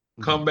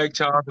 Come Back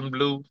Charleston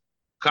Blue,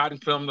 Cotton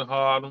Club to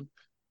Harlem,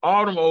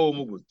 all them old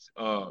movies.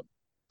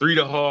 Three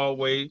the Hard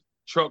Way,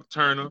 Truck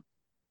Turner.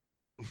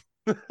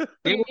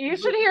 You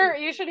should hear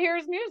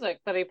his music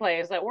that he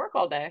plays at work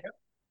all day.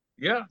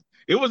 Yeah,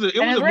 it was his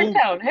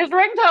ringtone. movie. His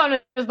ringtone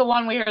is the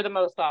one we hear the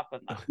most often,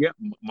 though. Yeah,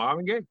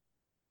 Marvin Gaye.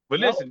 But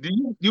listen, do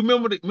you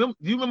remember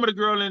the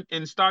girl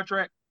in Star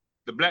Trek,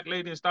 the black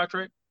lady in Star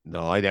Trek?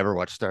 No, I never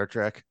watched Star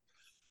Trek.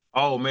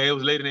 Oh man, it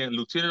was lady named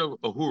Lieutenant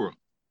Uhura.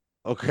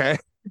 Okay.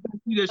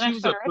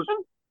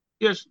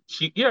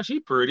 She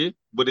pretty.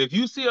 But if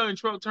you see her in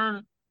Truck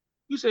Turner,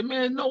 you say,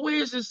 man, no way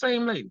it's the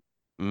same lady.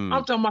 I'm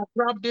talking about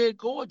drop dead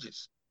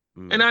gorgeous.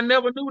 And I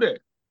never knew that.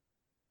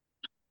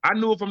 I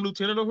knew her from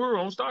Lieutenant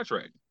Uhura on Star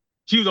Trek.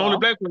 She was the only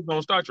black person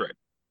on Star Trek.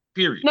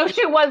 Period. No,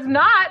 she was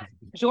not.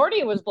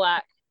 Geordi was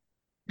black.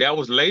 That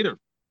was later.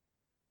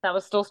 That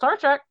was still Star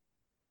Trek.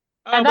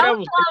 And that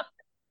was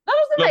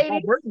the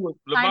 80s. LeVar Burton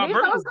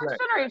that was black.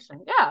 Next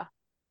Generation. Yeah.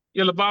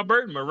 Yeah, LeVar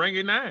Burton,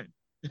 Merengue 9.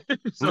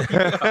 So,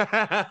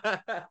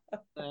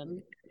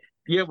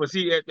 yeah, but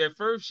see, at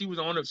first she was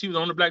on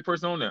the black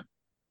person on there.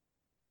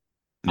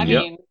 I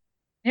mean,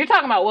 you're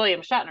talking about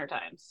William Shatner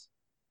times.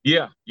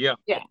 Yeah. Yeah,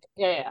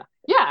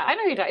 I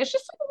know you're talking. It's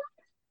just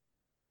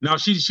no,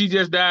 she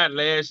just died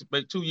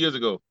like 2 years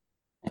ago.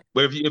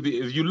 But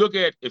if you look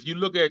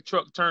at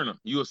Truck Turner,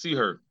 you'll see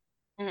her.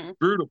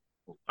 Beautiful.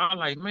 I'm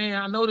like,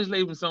 man, I know this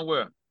lady from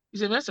somewhere. He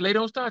said, that's the lady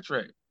on Star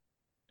Trek.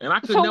 And I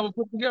could never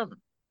put it together.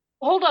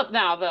 Hold up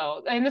now,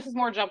 though, and this is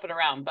more jumping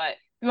around, but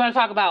we want to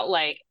talk about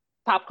like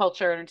pop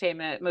culture,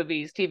 entertainment,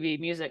 movies, TV,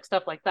 music,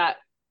 stuff like that.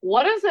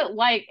 What is it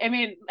like? I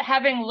mean,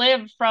 having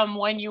lived from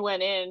when you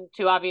went in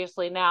to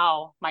obviously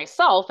now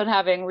myself and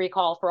having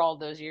recall for all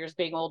those years,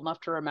 being old enough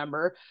to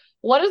remember,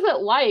 what is it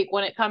like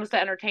when it comes to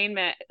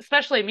entertainment,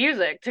 especially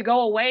music, to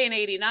go away in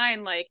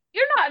 89? Like,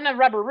 you're not in a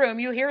rubber room,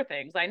 you hear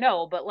things, I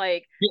know, but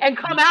like, and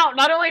come out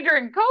not only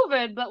during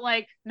COVID, but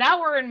like now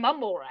we're in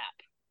mumble rap.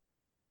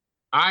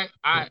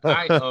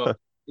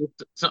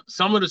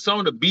 Some of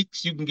the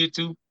beats you can get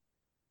to.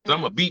 So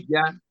I'm a beat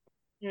guy,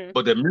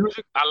 but the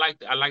music I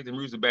like the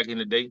music back in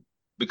the day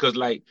because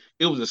like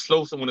it was a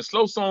slow song. When the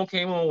slow song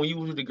came on, when you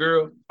was with the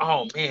girl,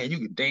 oh man, you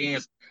could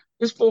dance.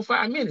 It's 4 or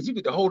 5 minutes. You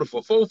get to hold it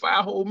for 4 or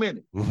 5 whole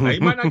minutes. Now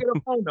you might not get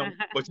a phone number,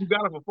 but you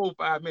got it for 4 or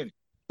 5 minutes,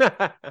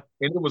 and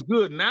it was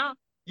good. Now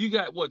you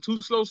got 2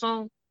 slow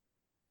songs,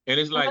 and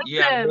it's like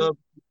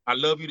I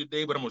love you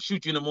today, but I'm gonna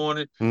shoot you in the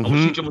morning. I'm gonna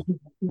shoot you.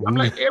 I'm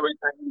like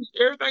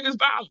everything is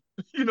violent.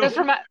 You know.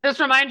 This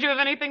remind you of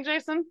anything,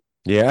 Jason?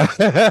 Yeah.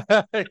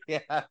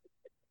 Yeah.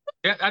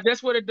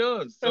 That's what it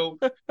does. So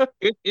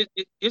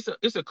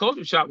it's a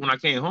culture shock when I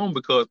came home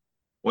because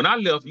when I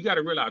left, you got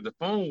to realize the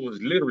phone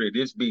was literally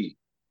this big.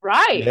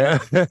 Right. Yeah.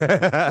 You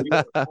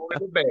had a phone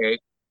in the bag,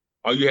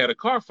 or you had a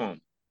car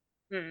phone.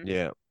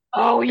 Yeah.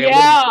 Oh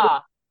yeah.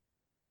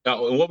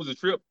 And what was the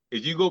trip?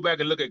 If you go back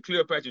and look at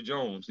Cleopatra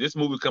Jones, this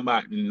movie come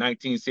out in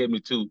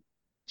 1972.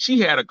 She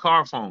had a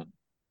car phone.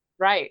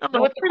 Right.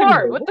 With the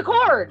cord. With the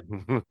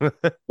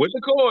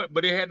cord,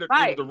 but it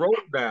was the roll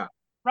dial.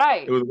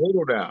 Right. It was a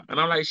roll dial. And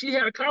I'm like, she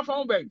had a car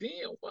phone back then.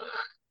 What?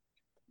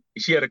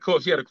 She had a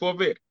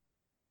Corvette.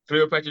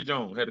 Cleopatra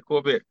Jones had a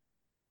Corvette.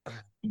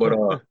 But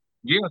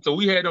so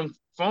we had them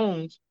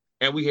phones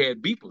and we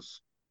had beepers.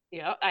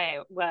 Yeah,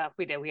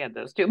 we did. We had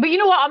those too. But you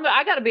know what?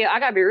 I gotta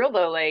be real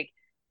though. Like,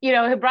 you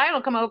know, Bryan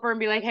will come over and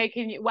be like, "Hey,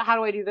 how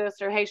do I do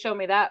this?" Or "Hey, show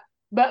me that."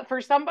 But for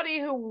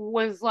somebody who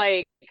was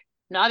like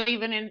not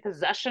even in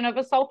possession of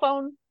a cell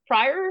phone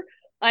prior,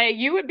 like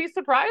you would be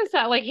surprised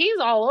how like he's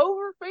all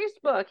over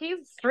Facebook.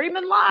 He's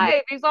streaming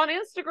live. He's on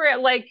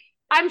Instagram. Like,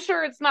 I'm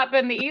sure it's not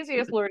been the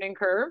easiest learning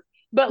curve,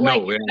 but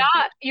like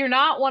you're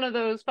not one of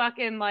those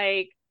fucking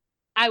like,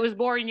 I was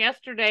born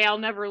yesterday, I'll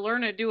never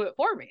learn to do it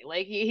for me.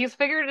 Like he's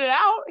figured it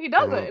out. He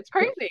does it. It's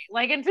crazy.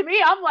 Like, and to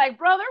me, I'm like,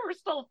 bro, there were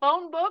still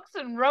phone books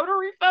and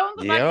rotary phones.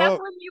 And like, that's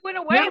when you went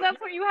away.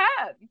 That's what you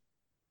had.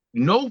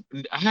 No,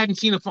 I hadn't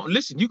seen a phone.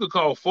 Listen, you could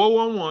call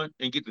 411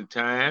 and get the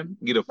time,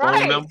 get a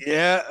phone number.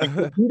 Yeah. You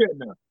can do that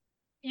now.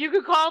 You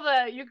could call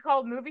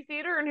the movie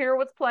theater and hear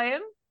what's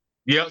playing.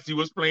 Yeah, see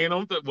what's playing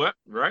on what?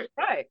 Right.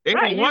 They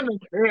had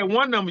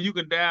one number you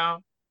can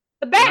dial.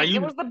 The bank. It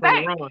was the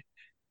bank.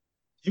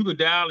 You could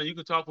dial and you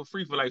could talk for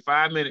free for like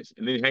 5 minutes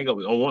and then hang up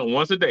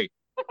once a day.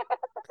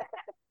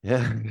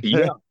 Yeah.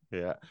 And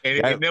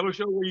it never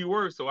showed where you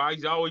were, so I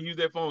used to always use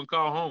that phone and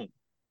call home.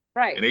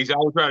 Right. And they used to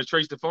always try to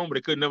trace the phone, but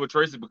they could never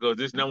trace it because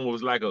this number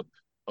was like a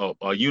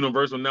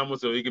universal number,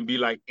 so it can be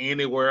like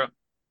anywhere.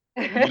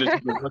 You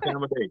just one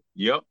time a day.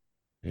 Yep.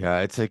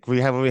 Yeah, it's like we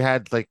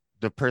had like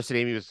the person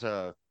Amy was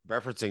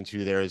referencing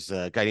to. There's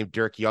a guy named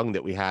Dirk Young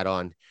that we had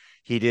on.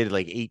 He did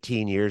like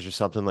 18 years or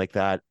something like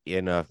that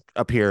in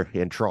up here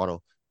in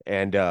Toronto.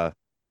 And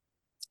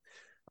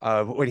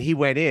when he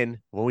went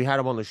in, when we had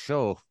him on the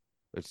show,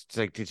 it's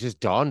like it just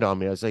dawned on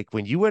me. I was like,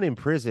 when you went in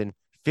prison,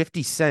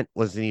 50 Cent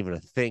wasn't even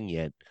a thing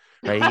yet.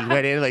 Right? He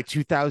went in like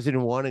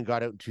 2001 and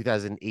got out in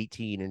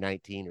 2018 or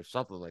 19 or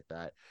something like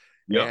that.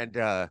 Yeah. And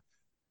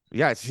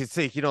it's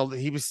like, you know,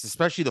 he was,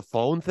 especially the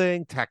phone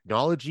thing,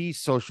 technology,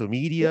 social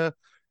media,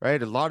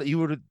 right? A lot of you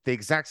would the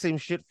exact same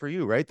shit for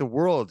you, right? The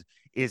world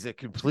is a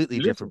completely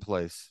different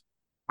place.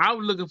 I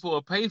was looking for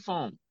a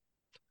payphone.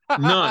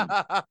 None.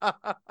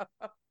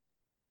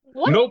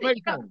 No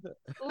payphone.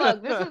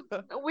 Look, this is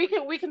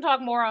we can talk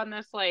more on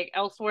this like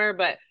elsewhere,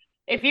 but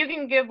if you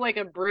can give like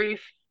a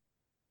brief,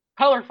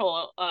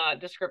 colorful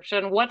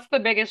description, what's the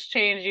biggest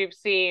change you've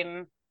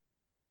seen?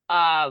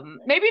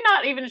 Maybe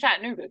not even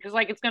Chattanooga, because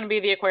like it's going to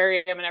be the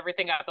aquarium and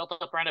everything got built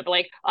up around it, but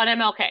like on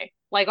MLK,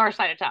 like our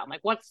side of town,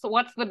 like what's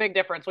the big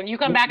difference when you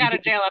come back out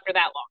of jail after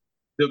that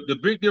long? The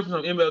big difference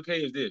on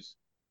MLK is this: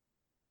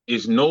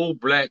 is no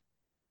black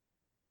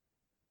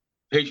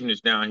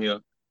patronage down here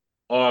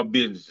are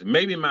businesses.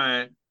 Maybe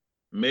mine,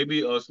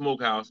 maybe a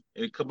smokehouse,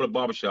 and a couple of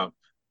barbershops.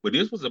 But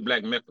this was a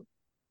black mecca.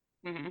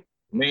 Mm-hmm.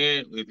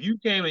 Man, if you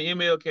came to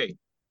MLK,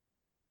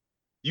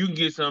 you can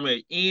get some at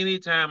any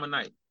time of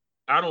night.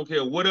 I don't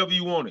care whatever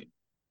you wanted.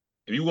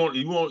 If you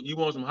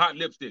want some hot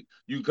lipstick,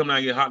 you can come down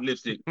and get hot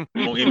lipstick on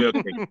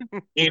MLK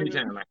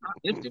anytime. Like hot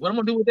lipstick, what I'm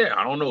gonna do with that?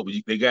 I don't know, but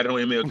they got it on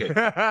MLK.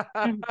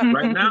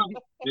 Right now,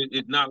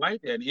 it's not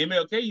like that.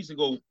 MLK used to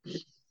go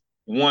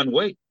one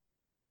way.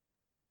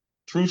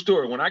 True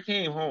story. When I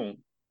came home,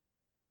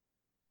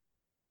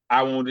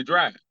 I wanted to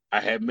drive. I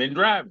hadn't been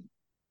driving.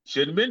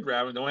 Shouldn't have been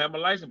driving. Don't have my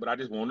license, but I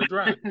just wanted to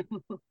drive.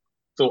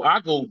 So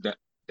I go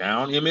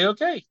down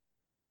MLK.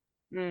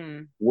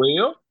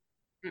 Well,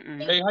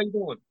 hey, how you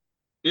doing?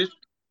 It's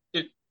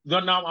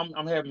now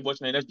I'm having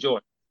what's name? That's Joy.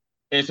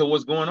 And so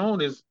what's going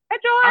on is Hey,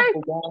 Joy.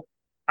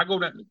 I go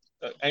down.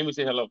 Amy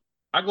say hello.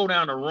 I go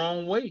down the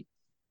wrong way,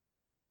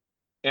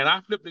 and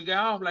I flip the guy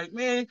off like,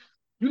 man,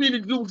 you need to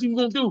do what you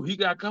gonna do. He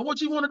got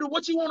what you want to do.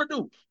 What you want to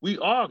do? We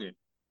arguing,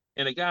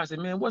 and the guy said,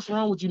 man, what's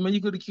wrong with you, man?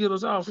 You could have killed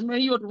us all. I said, man,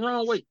 you went the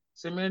wrong way. I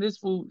said, man, this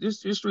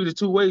street is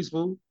two ways,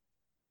 fool.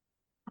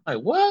 I'm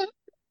like, what?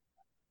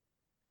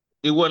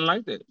 It wasn't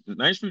like that.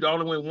 9th Street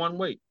only went one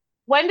way.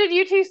 When did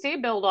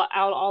UTC build out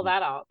all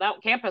that out?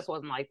 That campus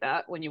wasn't like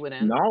that when you went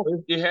in. No,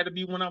 it had to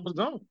be when I was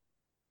gone.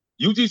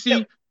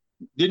 UTC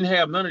didn't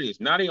have none of this.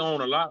 Now they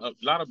own a lot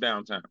of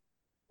downtown.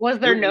 Was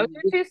there no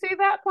UTC at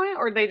that point,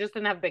 or they just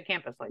didn't have a big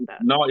campus like that?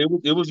 No,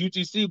 it was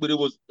UTC, but it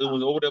was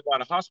over there by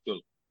the hospital.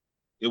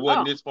 It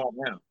wasn't this far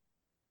down.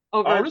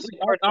 All this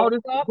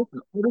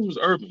was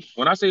urban.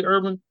 When I say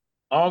urban,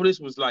 all this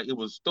was like it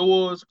was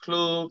stores,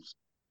 clubs,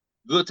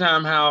 good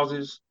time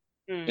houses,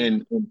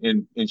 and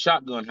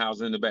shotgun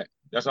houses in the back.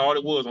 That's all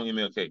it was on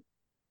MLK,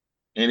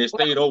 and it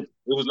stayed open.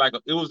 It was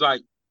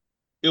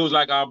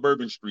like our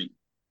Bourbon Street,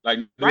 like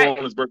New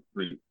Orleans Bourbon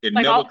Street. It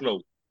like never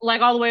closed. Like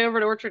all the way over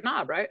to Orchard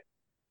Knob, right?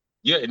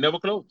 Yeah, it never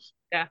closed.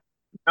 Yeah.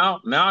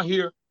 Now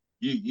here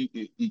you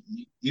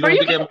don't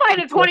you can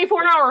find a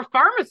 24-hour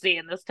pharmacy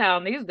in this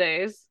town these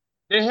days.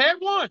 They had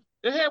one.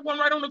 They had one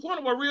right on the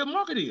corner where Real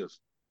Market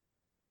is.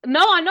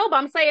 No, I know, but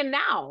I'm saying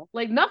now,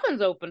 like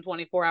nothing's open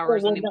 24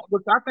 hours anymore.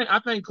 I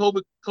think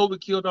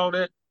COVID killed all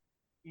that.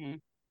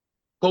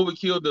 COVID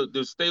killed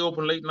the stay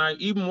open late night.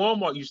 Even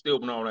Walmart used to stay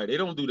open all night. They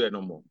don't do that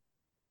no more.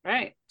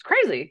 Right, it's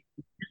crazy.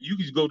 You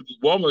could go to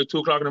Walmart at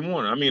 2:00 in the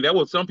morning. I mean, that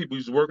was some people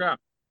used to work out.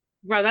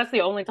 Right, that's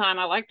the only time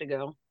I like to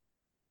go.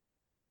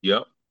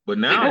 Yep, but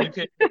now you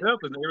can't tell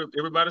because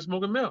everybody's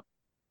smoking milk.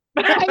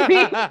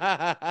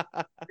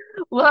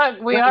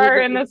 Look, we are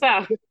in the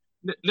South.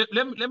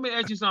 Let me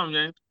ask you something,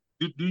 James.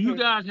 Do you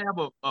guys have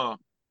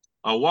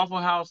a Waffle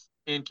House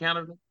in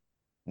Canada?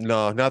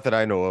 No, not that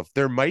I know of.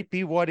 There might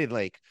be one in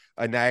like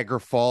a Niagara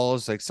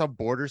Falls, like some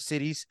border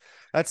cities.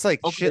 That's like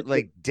shit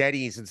like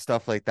Denny's and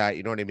stuff like that.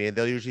 You know what I mean?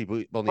 They'll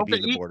usually only be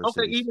in the border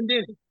cities. Even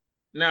Denny's.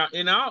 Now,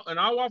 in our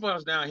Waffle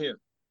House down here,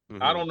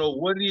 I don't know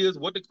what it is,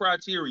 what the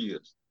criteria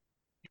is.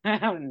 I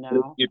don't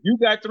know. If you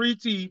got 3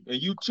 teeth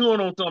and you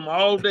chewing on something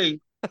all day,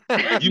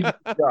 you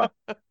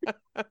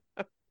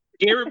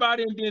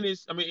everybody in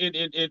Denny's, I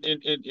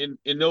mean,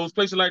 in those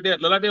places like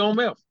that, look like their own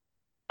mouth.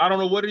 I don't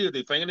know what it is.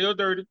 Their fingernails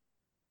dirty.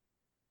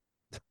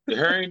 The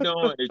hair ain't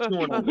done. They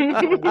chewing on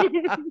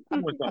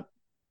it.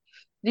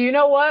 Do you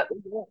know what?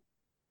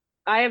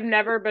 I have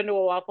never been to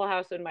a Waffle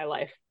House in my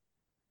life.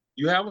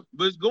 You haven't?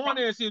 But go in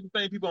there and see the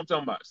same people I'm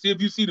talking about. See if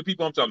you see the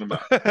people I'm talking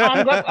about.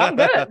 I'm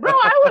good. Bro,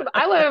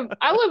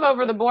 I live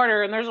over the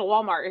border and there's a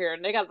Walmart here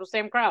and they got the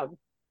same crowd.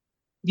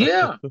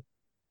 Yeah.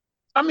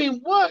 I mean,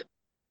 what?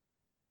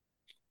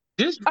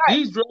 These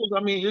drugs,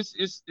 I mean, it's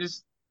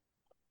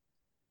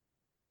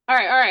all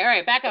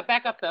right. Back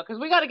up though, because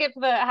we got to get to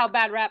how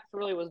bad wRAPs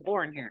really was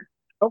born here.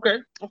 Okay,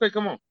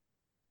 come on.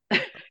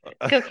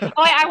 Because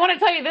I want to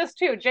tell you this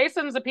too.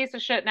 Jason's a piece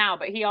of shit now,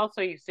 but he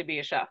also used to be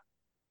a chef.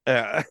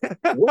 What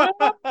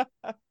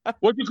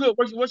you cook?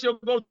 What's your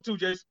go-to,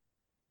 Jason?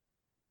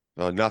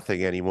 Oh,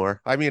 nothing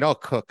anymore. I mean, I'll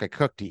cook. I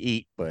cook to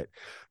eat, but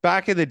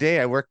back in the day,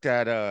 I worked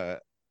at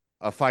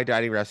a fine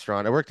dining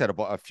restaurant. I worked at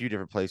a few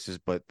different places,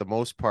 but the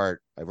most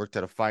part, I worked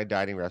at a fine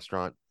dining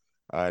restaurant.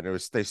 And it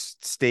was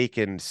steak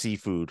and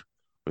seafood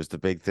was the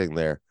big thing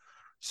there.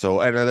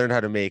 So, and I learned how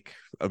to make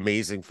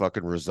amazing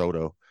fucking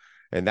risotto.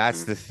 And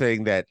that's the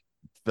thing that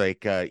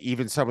like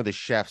even some of the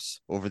chefs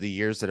over the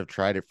years that have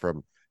tried it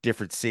from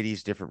different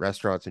cities, different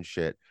restaurants and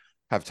shit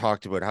have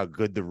talked about how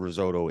good the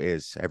risotto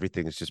is.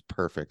 Everything is just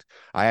perfect.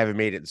 I haven't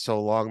made it in so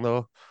long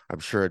though. I'm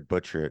sure I'd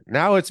butcher it.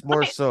 Now it's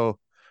more so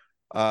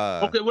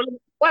okay, well,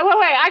 wait.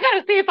 I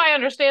gotta see if I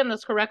understand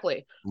this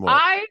correctly.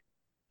 What?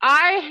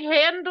 I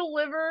hand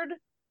delivered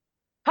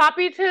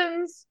Poppy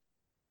Tins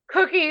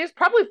cookies,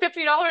 probably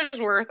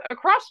 $50 worth,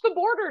 across the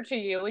border to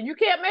you, and you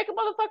can't make a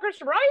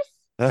motherfucker's rice?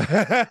 Is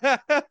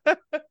that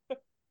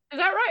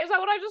right? Is that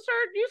what I just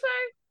heard you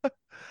say?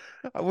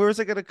 Where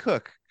was I gonna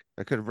cook?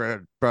 I could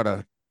have brought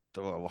a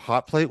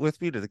hot plate with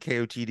me to the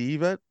KOTD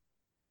event.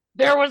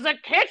 There was a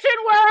kitchen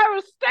where I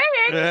was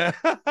staying.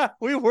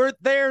 We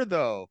weren't there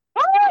though.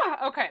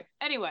 Okay.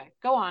 Anyway,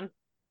 go on.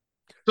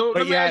 So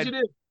let me ask you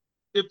this.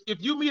 if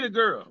you meet a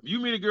girl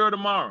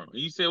tomorrow,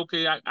 and you say,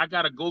 okay, I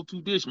got a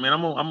go-to dish, man. I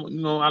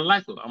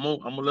like her. I'm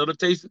gonna let her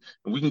taste it,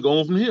 and we can go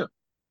on from here.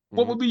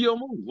 What would be your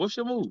move? What's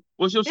your move?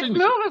 What's your His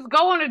signature? move is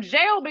going to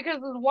jail because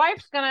his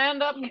wife's gonna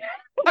end up, or his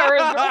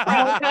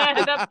girlfriend's gonna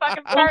end up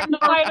fucking starting the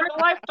fight of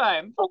a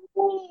lifetime. Oh,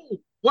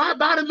 why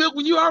buy the milk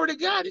when you already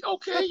got it?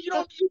 Okay, you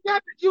got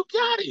it. You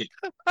got it.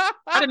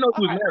 I didn't know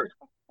you was married.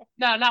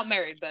 No, not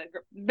married, but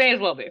may as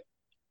well be.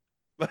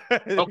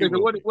 Okay, so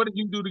what did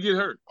you do to get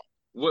her?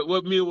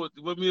 What meal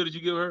did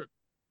you give her?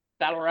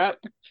 That'll wrap.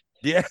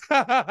 Yeah.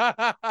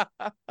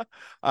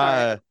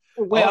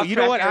 You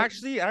know what?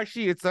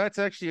 Actually, that's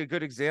actually a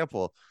good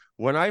example.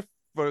 When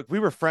we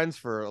were friends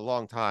for a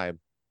long time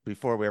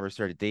before we ever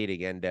started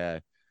dating,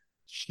 and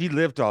she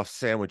lived off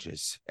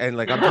sandwiches, and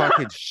like I'm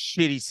talking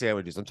shitty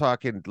sandwiches. I'm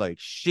talking like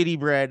shitty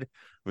bread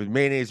with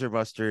mayonnaise or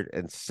mustard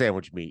and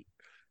sandwich meat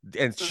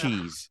and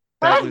cheese.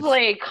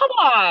 Leslie, come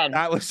on.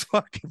 That was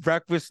fucking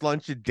breakfast,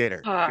 lunch, and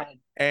dinner. God.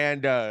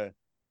 And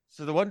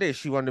so the one day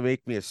she wanted to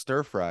make me a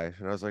stir fry,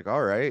 and I was like,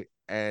 all right.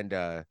 And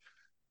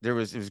it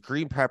was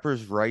green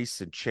peppers, rice,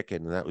 and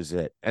chicken, and that was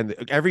it. And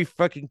every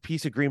fucking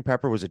piece of green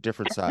pepper was a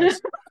different size.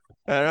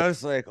 And I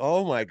was like,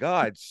 oh my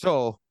God.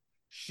 So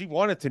she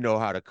wanted to know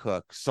how to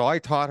cook. So I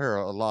taught her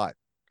a lot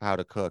how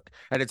to cook.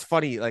 And it's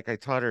funny, like I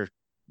taught her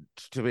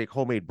to make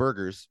homemade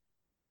burgers.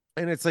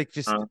 And it's like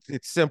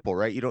it's simple,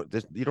 right? You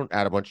don't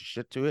add a bunch of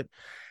shit to it.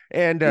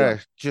 And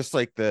just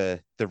like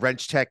the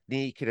wrench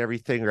technique and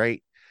everything,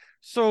 right?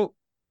 So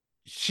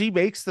she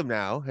makes them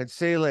now, and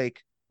say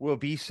like we'll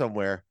be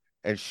somewhere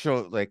and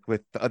show like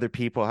with the other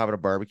people having a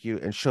barbecue,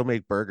 and she'll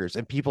make burgers,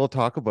 and people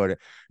talk about it,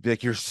 be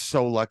like, you're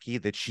so lucky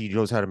that she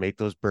knows how to make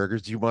those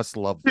burgers. You must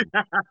love them.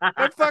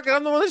 And fucking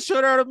I'm the one that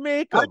showed her how to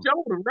make them. I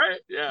told her, right?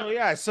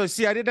 Yeah. So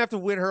see, I didn't have to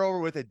win her over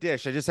with a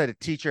dish. I just had to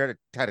teach her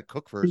how to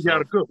cook for herself. You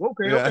gotta cook.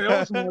 Okay. That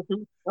was smart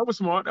too.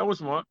 That was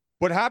smart.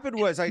 What happened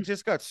was I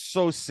just got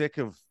so sick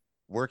of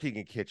working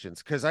in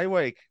kitchens, because I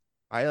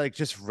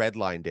just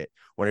redlined it.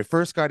 When I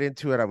first got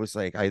into it, I was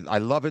like, I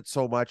love it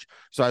so much.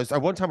 So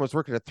one time I was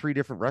working at 3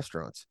 different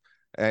restaurants.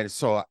 And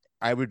so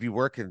I would be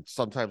working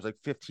sometimes like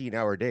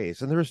 15-hour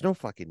days, and there was no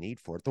fucking need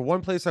for it. The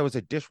one place I was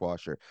a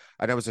dishwasher,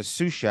 and I was a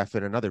sous chef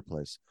in another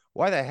place.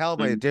 Why the hell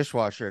am I a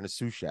dishwasher and a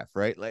sous chef,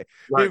 right? Like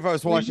maybe if I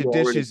was washing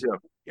dishes,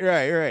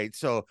 right.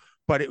 So,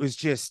 but it was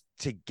just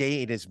to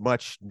gain as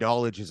much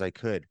knowledge as I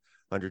could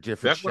under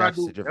different chefs.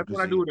 That's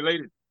what I do with the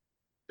ladies.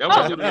 No.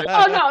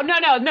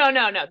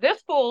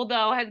 This fool,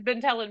 though, has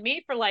been telling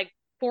me for like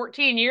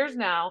 14 years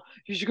now,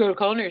 you should go to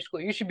culinary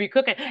school. You should be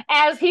cooking.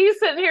 As he's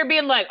sitting here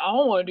being like, I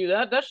don't want to do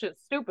that. That shit's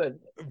stupid.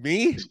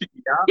 Me?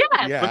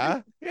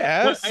 Yes.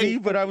 Yeah. See,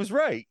 but I was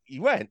right.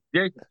 You went.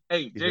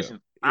 Jason,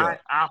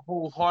 I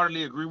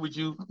wholeheartedly agree with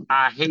you.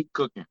 I hate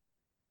cooking.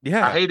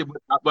 Yeah. I hate it.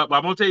 But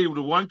I'm going to tell you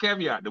the one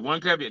caveat.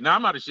 Now,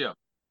 I'm not a chef,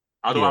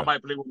 although I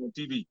might play one on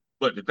TV.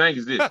 But the thing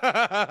is this.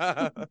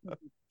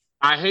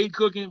 I hate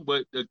cooking,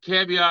 but the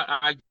caveat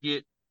I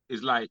get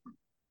is like,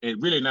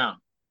 and really now,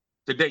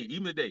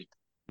 even today,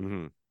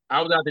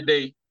 I was out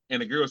today,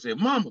 and the girl said,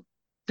 "Mama,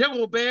 there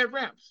were bad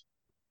raps."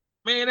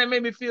 Man, that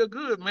made me feel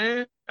good,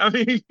 man. I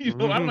mean, I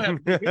don't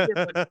have to be here,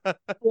 but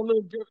for a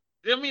little girl,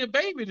 tell me a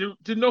baby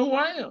to know who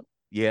I am.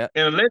 Yeah.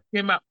 And a letter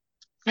came out.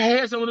 I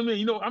had some of them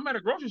in. I'm at a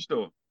grocery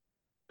store.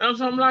 I'm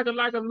like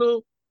a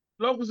little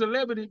local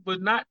celebrity, but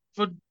not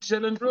for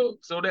selling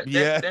drugs. So that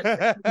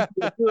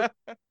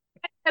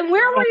And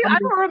where were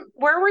you?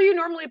 Where were you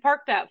normally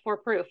parked at for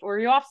proof? Were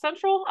you off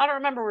Central? I don't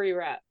remember where you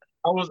were at.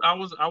 I was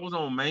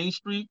on Main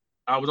Street.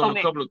 I was on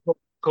a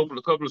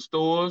couple of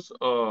stores.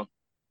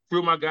 Few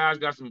of my guys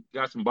got some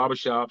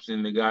barbershops,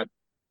 and they got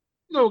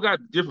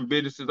different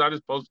businesses. I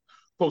just post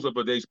up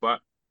a day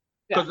spot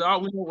because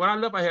when I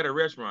left, I had a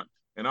restaurant,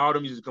 and all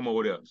them used to come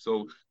over there.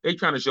 So they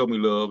trying to show me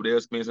love.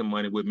 They'll spend some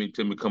money with me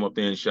to come up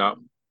there and shop.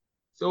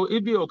 So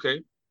it'd be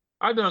okay.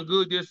 I done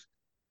good. Just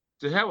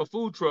to have a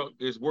food truck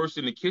is worse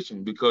than the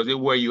kitchen because it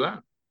wear you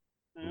out.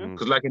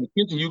 Because like in the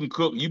kitchen, you can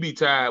cook. You be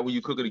tired when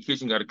you cook in the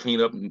kitchen. Got to clean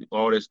up and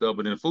all that stuff.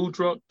 But in a food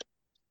truck,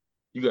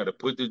 you got to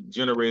put the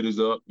generators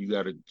up. You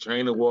got to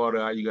drain the water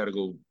out. You got to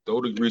go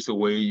throw the grease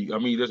away. I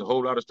mean, there's a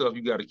whole lot of stuff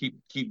you got to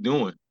keep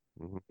doing.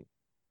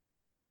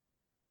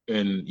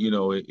 And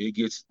it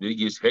gets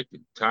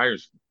hectic,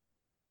 tiresome.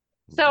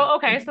 So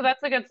so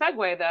that's a good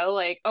segue though.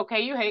 Like,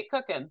 okay, you hate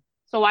cooking.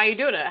 So why are you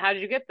doing it? How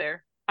did you get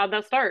there? How'd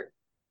that start?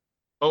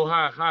 Oh,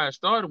 how it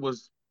started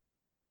was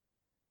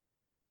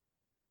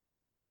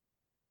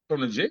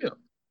from the jail.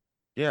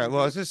 Yeah,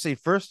 well, I was just say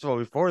first of all,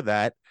 before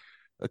that,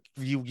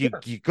 you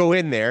go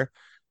in there.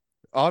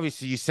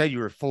 Obviously, you said you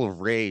were full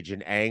of rage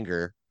and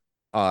anger.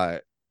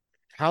 How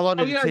long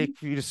did it take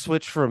for you to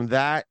switch from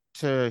that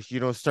to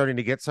starting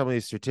to get some of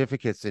these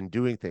certificates and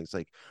doing things?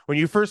 Like when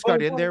you first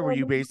got in there, were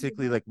you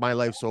basically like, my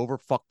life's over,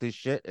 fuck this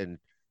shit, and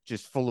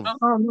just full of?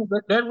 No,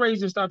 that rage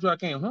didn't stop till I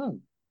came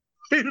home.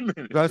 Wait a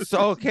minute. That's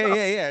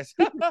okay. Yes.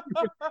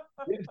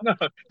 No,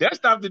 that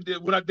stopped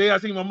when I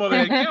seen my mother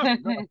at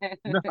camp.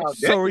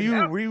 So were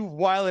you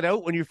wilding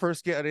out when you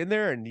first got in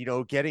there and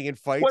getting in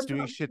fights,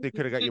 doing shit that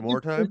could have got you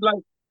more time?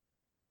 Like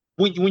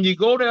when you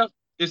go there,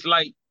 it's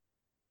like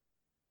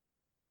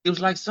it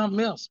was like something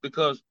else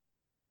because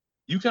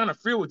you kind of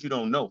fear what you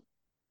don't know.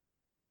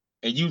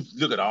 And you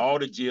look at all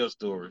the jail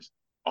stories.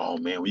 Oh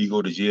man, when you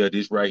go to jail,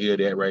 this right here,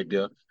 that right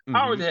there.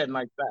 I always had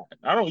nice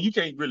size. You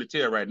can't really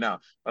tell right now,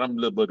 but I'm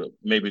a little bit of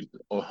maybe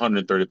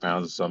 130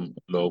 pounds or something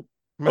low.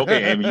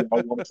 Okay, Amy, you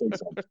always want to say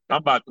something. I'm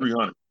about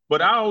 300,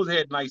 but I always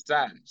had nice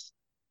size.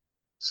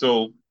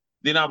 So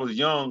then I was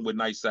young with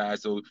nice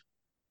size. So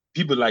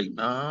people like,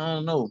 nah, I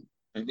don't know,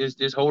 and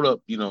just hold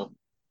up,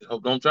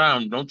 don't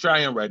try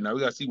him right now. We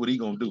gotta see what he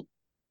gonna do.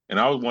 And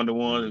I was one of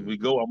the ones. If we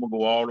go, I'm gonna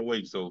go all the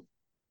way. So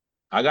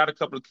I got a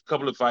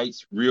couple of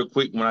fights real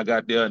quick when I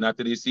got there, and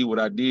after they see what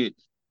I did,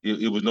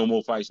 it was no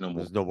more fights no more.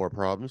 There's no more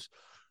problems.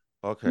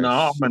 Okay.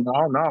 No,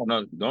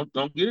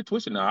 don't get it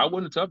twisted. Now I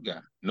wasn't a tough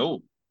guy.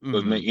 No,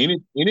 because man,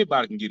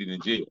 anybody can get it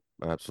in jail.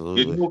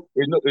 Absolutely.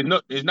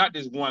 It's not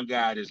this one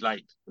guy that's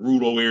like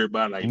rude over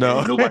everybody. Like no,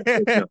 man,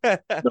 nobody.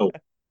 No,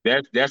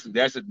 that's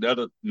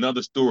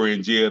another story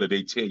in jail that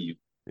they tell you.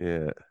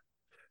 Yeah.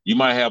 You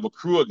might have a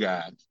crew of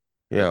guys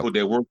that put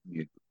their work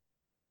in,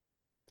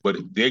 but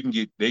they can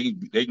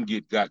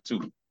get got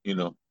too.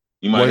 You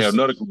might have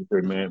another group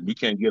say, man, we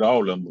can't get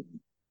all of them.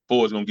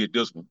 4 is gonna get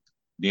this one,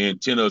 then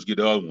 10 of us get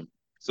the other one.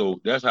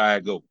 So that's how I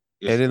go.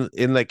 And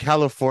in like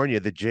California,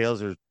 the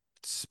jails are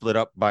split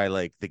up by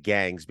like the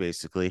gangs,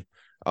 basically.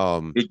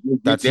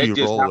 That's who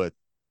you roll with.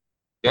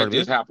 That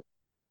just happened.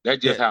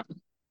 That just happened.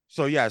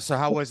 So yeah, so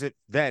how was it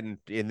then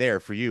in there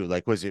for you?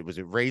 Like, was it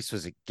race?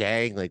 Was it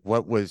gang? Like,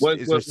 is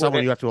there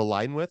someone you have to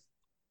align with?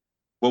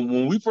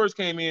 When we first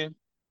came in,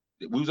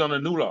 we was on a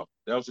new law.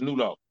 That was a new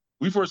law.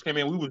 We first came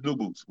in, we was new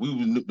boots. We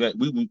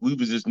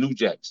was just new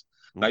jacks.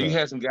 Now you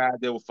had some guys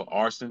that were for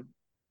arson.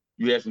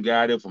 You had some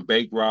guys there from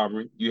bank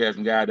robbery. You had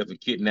some guys there for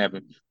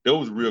kidnapping.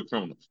 Those were real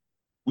criminals.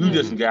 We were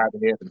just some guys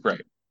that had some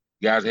crack.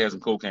 Guys that had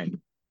some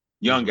cocaine.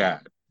 Young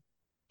guys.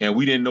 And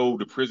we didn't know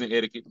the prison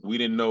etiquette. We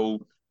didn't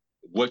know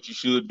what you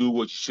should do,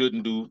 what you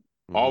shouldn't do.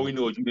 All we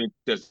know is you didn't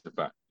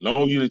testify. As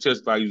long as you didn't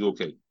testify, you was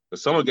okay. But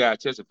some of the guys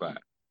testified.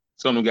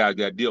 Some of the guys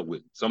got dealt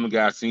with. Some of the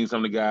guys seen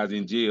some of the guys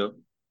in jail.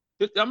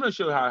 I'm going to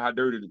show you how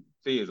dirty the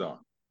feds are.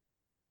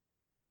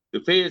 The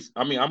feds,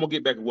 I'm going to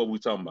get back to what we're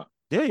talking about.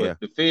 Yeah.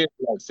 The feds,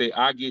 like say,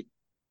 I get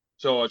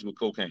charged with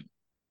cocaine.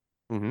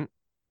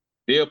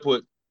 They'll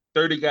put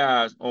 30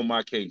 guys on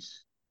my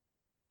case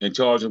and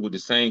charge them with the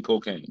same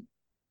cocaine.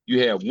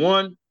 You have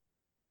one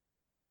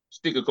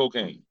stick of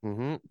cocaine.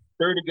 30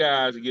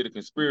 guys to get a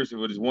conspiracy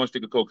with this one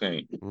stick of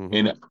cocaine.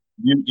 And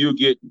you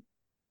get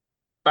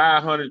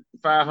 500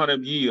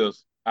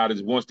 years out of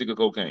this one stick of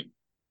cocaine.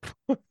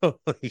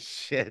 Holy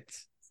shit.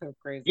 So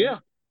crazy. Yeah.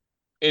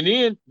 And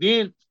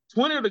then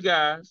 20 of the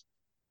guys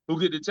who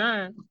get the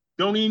time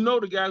don't even know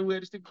the guy who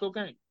had the stick of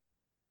cocaine.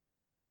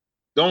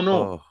 Don't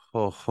know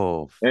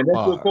him. And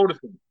that's your quota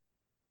thing.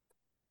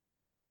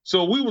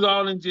 So we was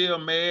all in jail,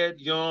 mad,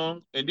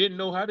 young, and didn't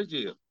know how to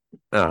jail.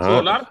 So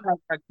a lot of guys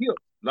got killed.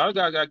 A lot of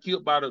guys got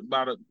killed by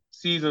the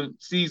season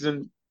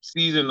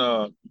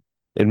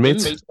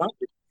inmates.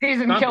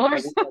 Season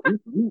killers.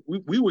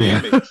 We were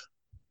inmates.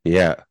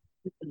 Yeah.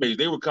 Inmates.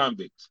 They were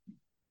convicts.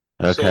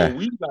 Okay. So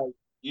we like,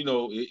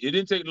 it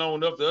didn't take long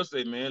enough for us to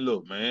say, man,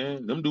 look,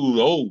 man, them dudes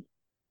old.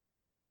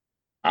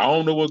 I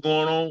don't know what's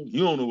going on.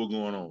 You don't know what's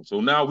going on.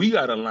 So now we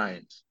got an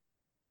alliance.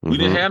 We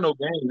didn't have no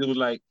gangs. It was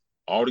like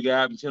all the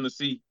guys in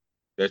Tennessee,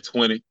 that's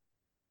 20,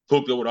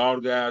 hooked up with all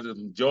the guys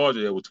in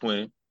Georgia that were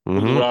 20, hooked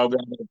up with all the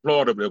guys in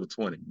Florida that were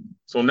 20.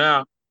 So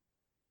now,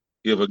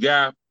 if a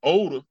guy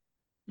older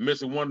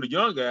missing one of the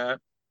young guys,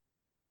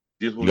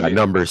 this was you got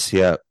numbers,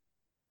 yeah.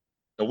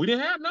 And we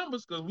didn't have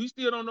numbers because we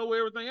still don't know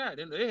where everything at.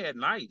 They had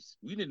knives.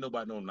 We didn't know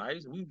about no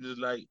knives. We was just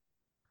like,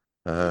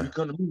 we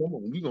come to me,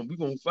 we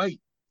gonna fight.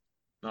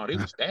 No, they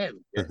were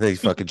stabbing. They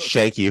fucking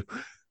shake you.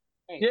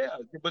 Yeah,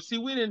 but see,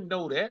 we didn't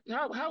know that.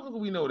 How could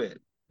we know that?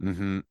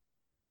 We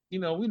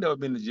never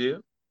been to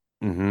jail.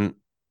 And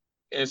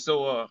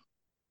so,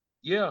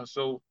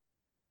 so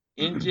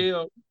in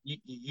jail,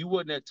 you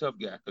wasn't that tough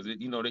guy because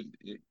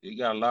they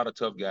got a lot of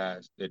tough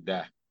guys that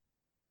die.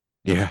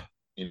 Yeah.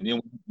 And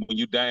then when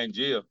you die in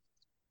jail,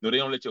 they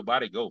don't let your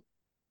body go.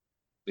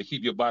 They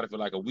keep your body for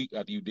like a week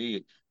after you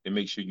dead and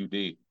make sure you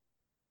dead.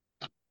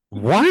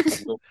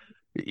 What?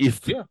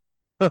 Yeah.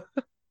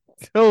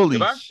 Holy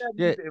if I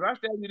shit. If I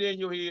stab you there in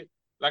your head,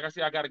 like I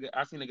said,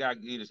 I seen a guy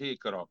get his head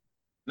cut off.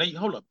 Now,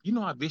 hold up. You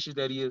know how vicious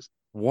that is?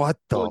 What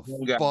the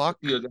fuck?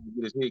 He got to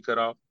get his head cut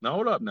off. Now,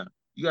 hold up now.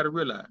 You got to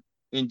realize,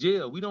 in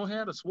jail, we don't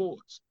have the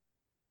swords.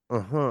 We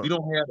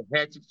don't have the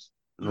hatchets.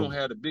 We don't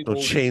have the big old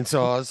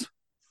chainsaws.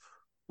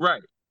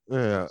 Right.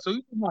 Yeah. So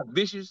you know how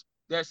vicious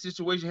that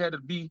situation had to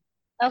be.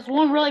 That's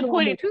one really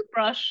pointy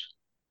toothbrush.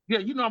 Yeah,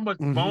 you know how much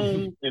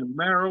bone and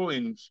marrow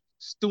and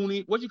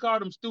stoonie, what you call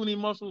them, stoonie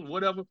muscles,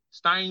 whatever,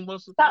 stein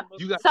muscles.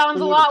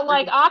 Sounds a lot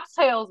like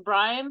oxtails,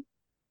 Bryan.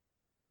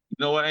 You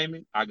know what,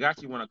 Amy? I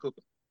got you when I cook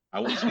them. I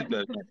won't sleep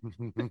that night.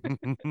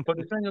 But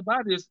the thing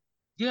about it is,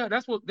 yeah,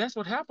 that's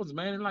what happens,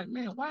 man. And like,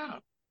 man, wow.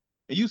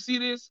 And you see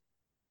this,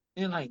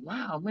 and like,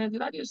 wow, man,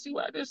 did I just see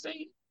what I just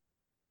seen?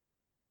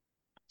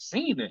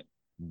 Seen that.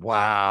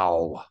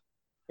 Wow.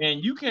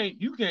 And you can't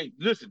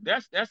listen.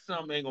 That's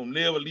something ain't gonna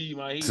never leave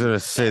my head. I was gonna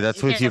say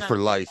that's with you for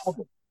life.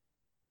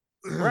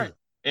 Right.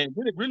 And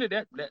really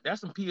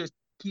that's some PTSD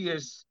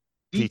type stuff.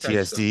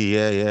 PTSD,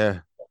 yeah.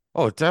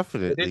 Oh,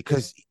 definitely.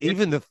 Because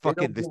even the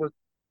fucking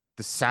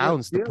the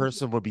sounds the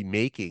person would be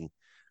making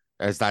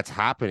as that's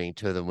happening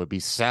to them would be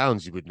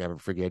sounds you would never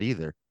forget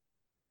either.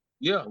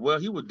 Yeah, well,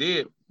 he was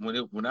dead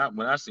when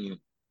I seen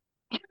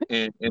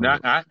it, and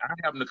I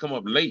happened to come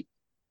up late.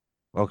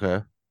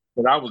 Okay.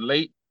 But I was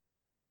late,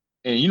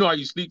 and you know how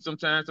you sleep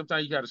sometimes.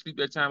 Sometimes you got to sleep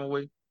that time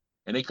away,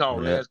 and they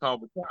call last call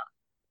for child.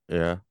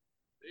 Yeah.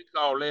 They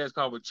called last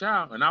call for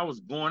child, and I was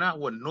going out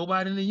with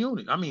nobody in the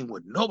unit. I mean,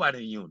 with nobody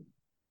in the unit.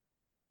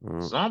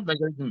 So I'm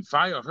thinking they can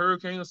fire a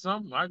hurricane or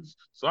something.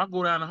 So I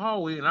go down the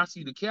hallway and I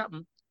see the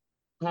captain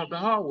come up the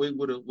hallway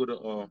with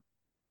a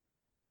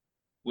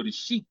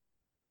sheet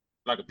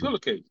like a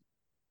pillowcase.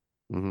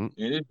 And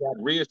it's got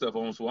red stuff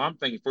on. So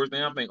first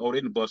thing I'm thinking, oh,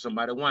 they done bust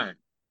somebody wine.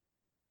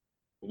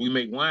 We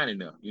make wine in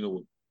there, you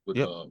know,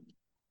 I'm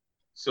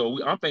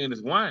thinking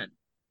it's wine.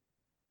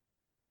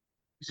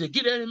 He said,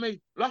 get that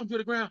inmate, lock him to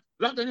the ground,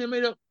 lock that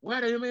inmate up,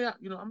 wire that inmate out.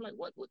 You know, I'm like,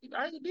 what?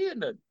 I ain't did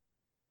nothing.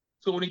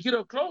 So when he get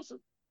up closer,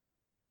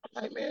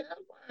 I'm like, man, that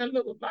wine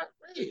look like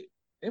red.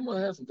 They must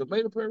have some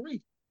tomato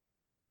puree.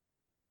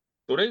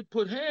 So they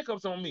put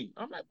handcuffs on me.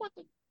 I'm like, what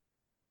the?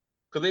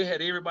 Because they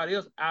had everybody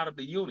else out of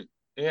the unit.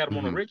 They had them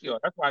on the rec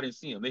yard. That's why I didn't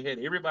see them. They had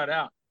everybody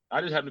out.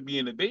 I just happened to be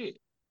in the bed.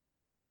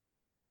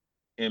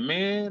 And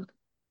man,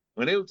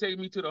 when they would take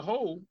me to the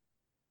hole,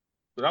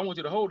 because I went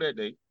to the hole that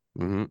day,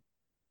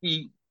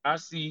 I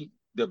see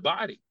the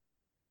body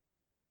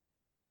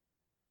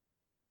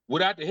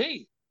without the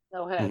head.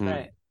 No head,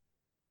 right.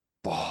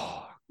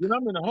 Then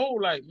I'm in the hole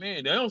like,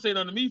 man, they don't say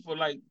nothing to me for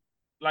like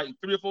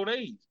 3 or 4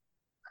 days.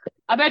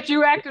 I bet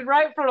you acted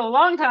right for a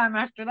long time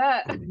after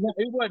that. No,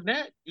 it wasn't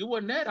that. It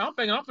wasn't that. I'm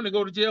thinking I'm finna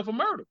go to jail for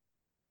murder.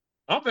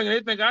 I'm thinking they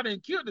think I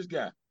didn't kill this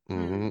guy.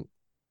 You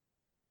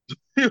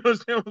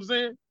understand what I'm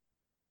saying?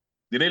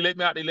 Then they let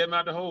me out. They let me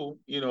out the hole,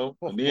 you know.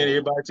 And then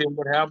everybody tell me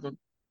what happened.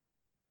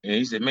 And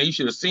he said, man, you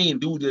should have seen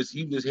dude this.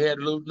 He just had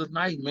a little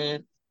knife,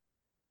 man.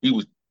 He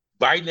was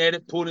biting at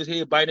it, pulling his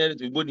head, biting at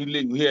it. He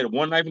had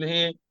one knife in the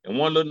hand and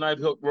one little knife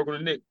hook working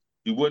on the neck.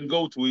 He wouldn't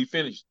go till he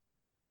finished.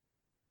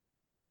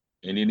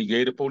 And then he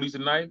gave the police a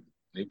knife.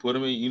 They put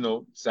him in, you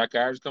know,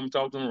 psychiatrists come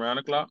talk to him around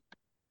the clock.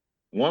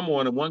 One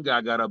morning, one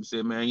guy got up and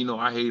said, man, you know,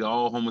 I hate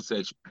all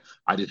homosexuals.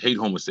 I just hate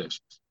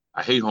homosexuals.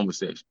 I hate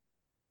homosexuals.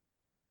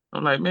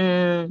 I'm like,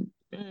 man,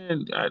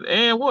 and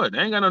what?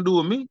 That ain't got nothing to do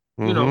with me,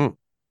 you know.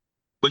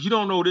 But you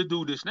don't know this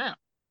dude that snapped.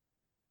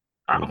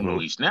 I don't know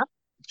he snapped.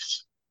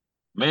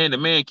 Man, the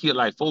man killed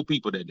like 4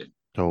 people that day.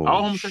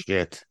 Holy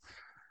shit.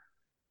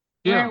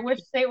 Yeah. Which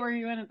state were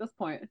you in at this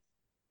point?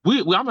 I'm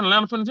in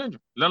Atlanta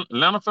Penitentiary.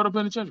 Atlanta Federal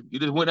Penitentiary. You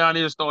just went down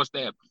there and started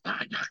stabbing.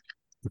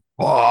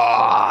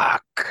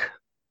 Fuck.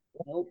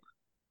 Nope.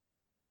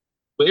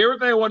 But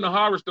everything wasn't a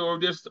horror story.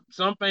 Just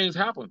some things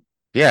happen.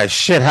 Yeah,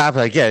 shit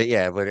happen. I get it.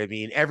 Yeah, but I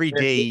mean, every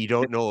day you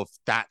don't know if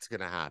that's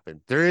gonna happen.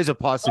 There is a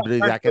possibility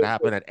that could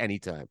happen at any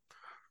time.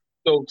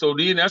 So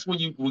then that's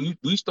when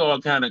we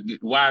start kind of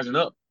wising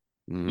up.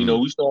 You know,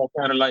 we start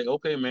kind of like,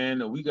 okay,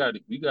 man, we got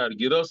to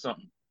get us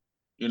something.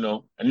 You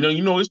know, and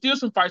you know, it's still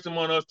some fights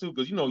among us too,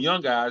 because you know,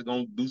 young guys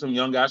gonna do some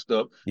young guy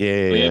stuff.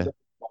 Playing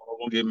basketball,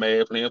 gonna get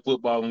mad. Playing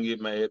football, gonna get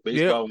mad.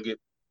 Baseball, gonna get.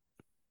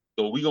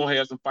 So we gonna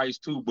have some fights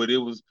too, but it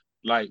was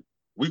like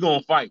we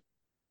gonna fight,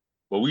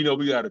 but we know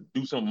we got to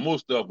do some more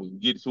stuff when we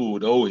get to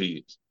with the old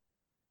heads.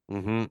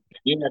 And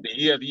then after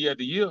year,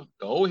 the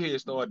old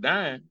heads started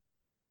dying,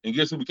 and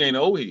guess who became the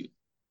old head?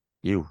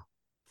 You.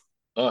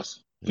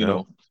 Us. You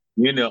know.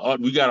 Then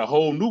we got a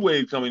whole new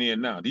wave coming in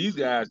now. These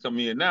guys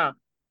coming in now.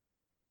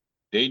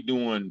 They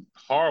doing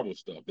horrible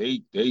stuff.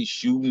 They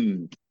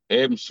shooting,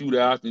 having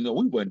shootouts. You know,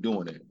 we wasn't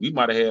doing that. We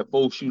might have had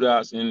 4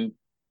 shootouts in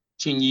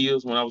 10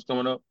 years when I was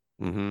coming up.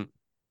 We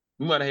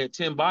might have had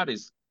 10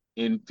 bodies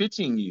in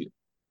 15 years.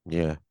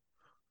 Yeah.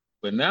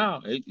 But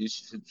now,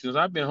 since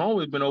I've been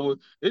home, it's been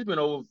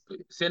over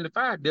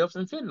 75 deaths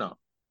in fentanyl.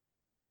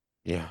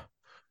 Yeah.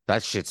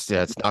 That's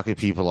knocking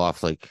people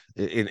off like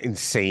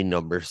insane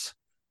numbers.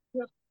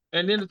 Yeah.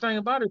 And then the thing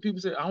about it,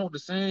 people say, I want the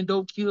same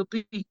dope kill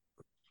Pete.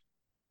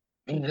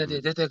 Man,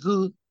 that's that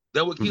good.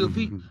 That would kill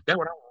Pete. That's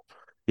what I want.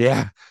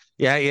 Yeah.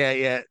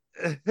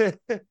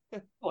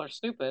 People are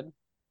stupid.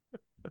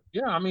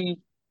 Yeah, I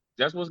mean,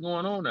 that's what's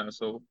going on now.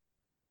 So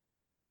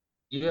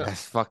yeah.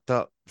 That's fucked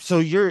up. So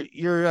you're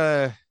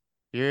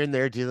in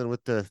there dealing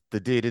with the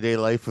day-to-day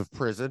life of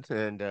prison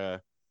and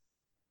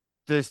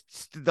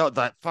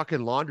that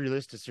fucking laundry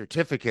list of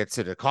certificates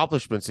and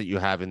accomplishments that you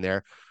have in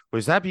there.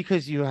 Was that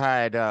because you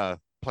had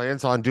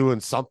plans on doing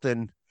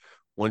something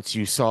once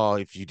you saw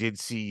if you did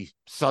see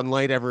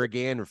sunlight ever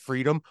again or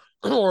freedom,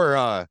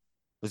 or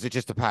was it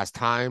just a past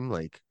time?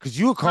 Like, because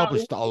you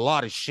accomplished a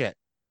lot of shit.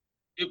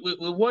 It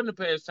wasn't a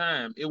past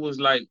time. It was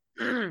like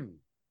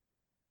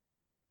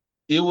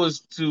it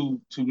was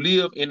to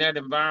live in that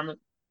environment.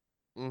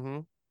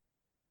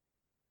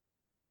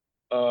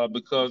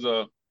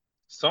 Because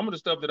some of the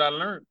stuff that I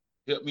learned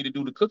helped me to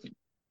do the cooking.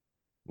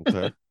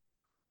 Okay.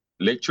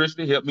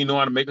 Electricity helped me know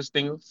how to make a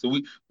stinger. So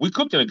we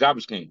cooked in a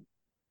garbage can.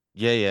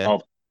 Yeah.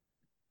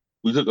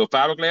 We took a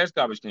fiberglass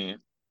garbage can,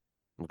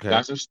 Okay.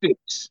 got some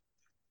sticks,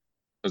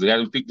 because they had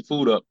to pick the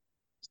food up,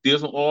 steal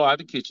some oil out of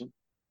the kitchen,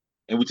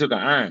 and we took an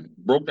iron,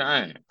 broke the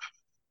iron.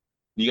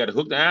 You got to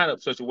hook the iron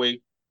up such a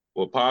way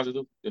for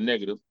positive and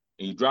negative,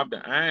 and you drop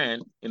the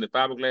iron in the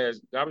fiberglass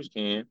garbage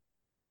can,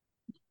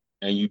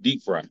 and you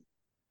deep fry.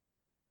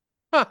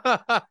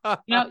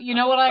 You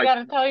know what I Like, got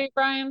to tell you,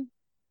 Bryan?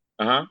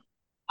 uh-huh.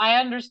 I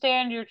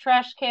understand your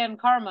trash can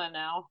karma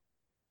now.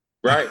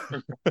 Right.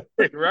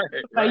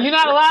 right. You're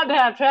not allowed to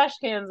have trash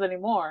cans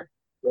anymore.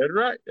 That's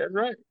right. That's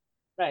right.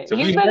 Right. So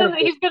he's been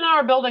in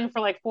our building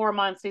for like 4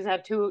 months. He's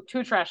had two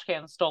trash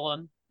cans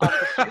stolen off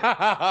the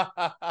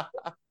street.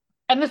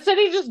 And the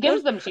city just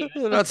gives them to you.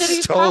 They're not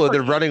stolen. Property.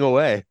 They're running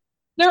away.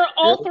 They're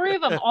all three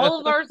of them.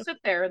 All of ours sit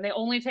there, and they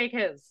only take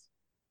his.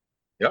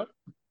 Yep.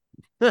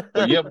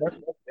 So yeah,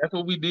 that's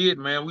what we did,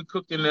 man. We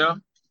cooked in there,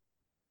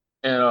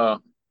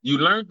 and you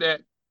learned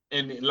that,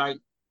 and like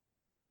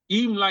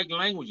even like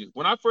languages.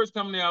 When I first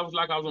come there, I was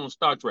like I was on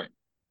Star Trek.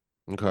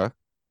 Okay.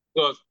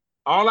 Because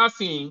all I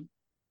seen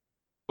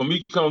for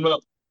me coming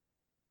up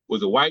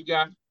was a white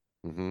guy,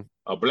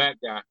 a black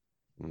guy.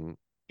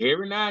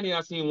 Every now and then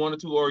I seen 1 or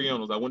 2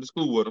 Orientals. I went to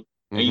school with them,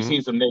 and you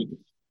seen some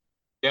natives.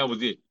 That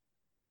was it.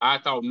 I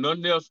thought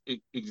nothing else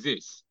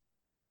exists.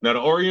 Now the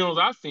Orientals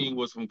I seen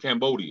was from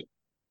Cambodia.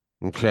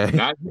 Okay.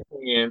 Not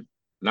Japan,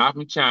 not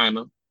from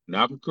China,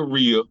 not from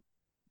Korea,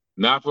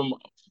 not from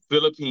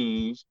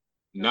Philippines,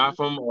 not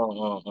from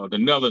the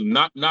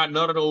Netherlands, not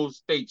none of those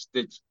states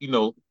that you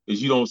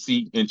don't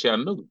see in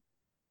Chattanooga.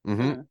 So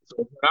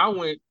when I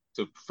went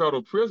to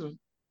federal prison,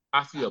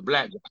 I see a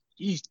black guy.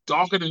 He's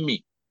darker than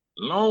me,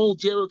 long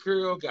Jerry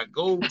curl, got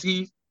gold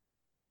teeth,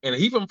 and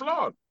he from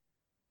Florida.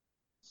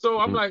 So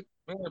I'm like,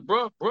 man,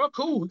 bro,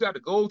 cool. He got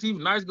the gold teeth,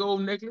 nice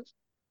gold necklace,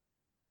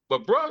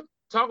 but bro,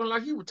 talking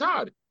like he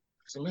retarded.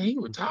 I said, man, he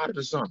retarded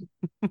or something,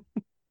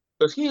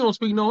 because he don't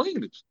speak no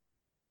English.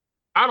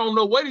 I don't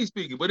know what he's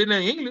speaking, but it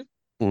ain't English.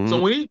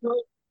 So when he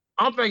talk,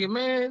 I'm thinking,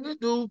 man, this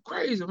dude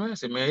crazy, man. I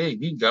said, man, hey,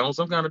 he got on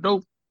some kind of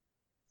dope.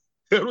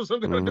 But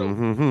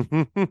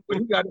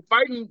he got to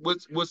fighting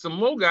with some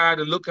more guys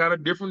that look kind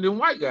of different than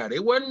white guys. They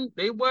wasn't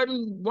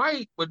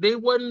white, but they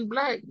wasn't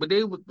black, but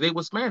they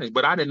were Spanish.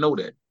 But I didn't know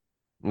that.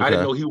 Okay. I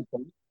didn't know he was,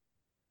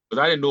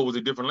 because I didn't know it was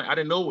a different. I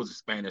didn't know it was a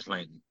Spanish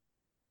language.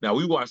 Now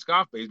we watched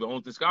Scarface, but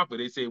on the Scarface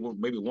they say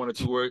maybe 1 or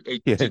 2 words.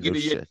 Hey,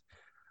 shit.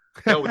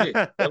 That was it.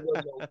 That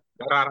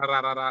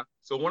was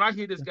so when I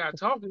hear this guy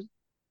talking,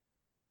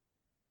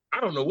 I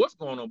don't know what's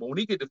going on. But when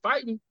he get to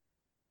fighting,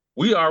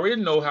 we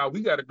already know how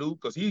we got to do,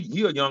 because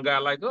he a young guy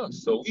like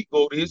us. So we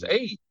go to his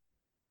aid.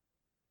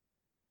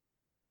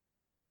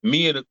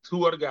 Me and the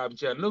 2 other guys in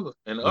Chattanooga,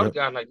 and the other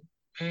guy like,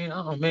 man,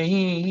 oh man,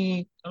 he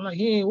ain't. I'm like,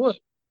 he ain't what?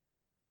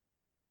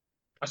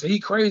 I said, he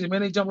crazy,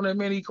 man. They jumping that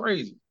man, he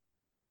crazy.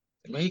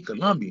 Said, man, he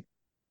Colombian.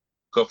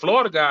 Because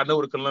Florida guy know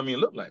what a Colombian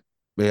look like.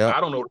 Yeah.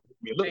 I don't know what a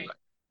Colombian look like.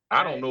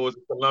 I don't know it's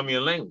a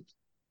Colombian language.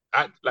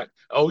 I like,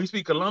 oh, he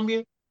speak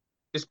Colombian?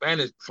 This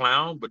Spanish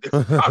clown, but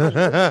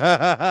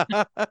I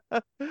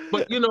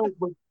don't know.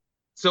 But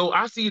so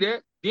I see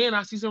that. Then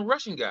I see some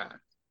Russian guys.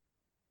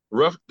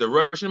 The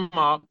Russian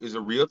mob is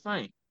a real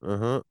thing.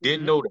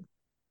 Didn't know that.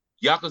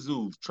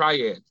 Yakuza,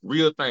 triads,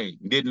 real thing.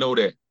 Didn't know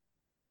that.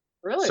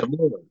 Really?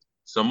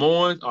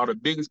 Samoans are the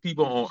biggest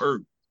people on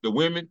earth. The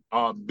women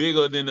are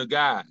bigger than the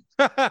guys.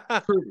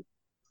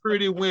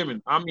 Pretty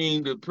women. I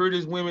mean, the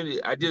prettiest women.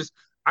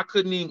 I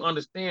couldn't even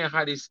understand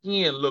how their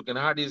skin looked and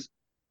how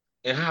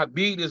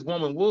big this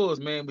woman was,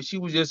 man. But she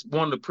was just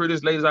one of the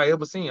prettiest ladies I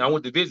ever seen. I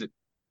went to visit,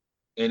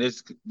 and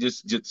it's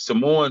just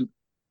Samoan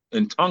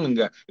and Tongan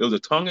guy. It was a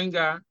Tongan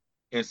guy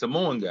and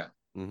Samoan guy.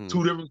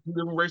 Two different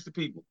races of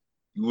people.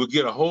 You would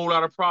get a whole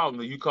lot of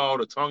problems if you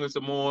called a Tongan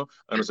Samoan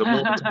and a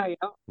Samoan.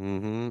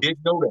 Didn't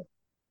know that.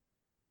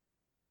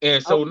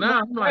 And so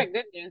now I'm like,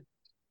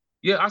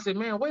 yeah, I said,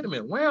 man, wait a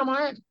minute, where am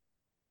I at?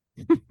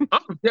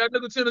 I'm from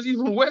Chattanooga, Tennessee,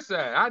 from the West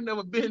Side. I've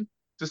never been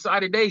to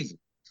Sighted Daisy.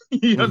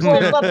 You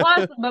understand?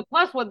 But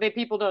plus, what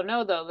people don't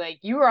know though, like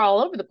you were all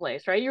over the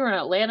place, right? You were in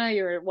Atlanta.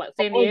 You were what,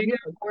 San Diego?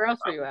 Yeah. Where else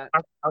were you at?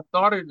 I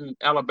started in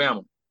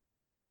Alabama,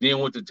 then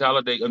went to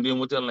Talladega, and then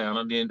went to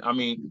Atlanta. Then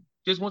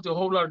just went to a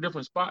whole lot of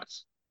different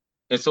spots.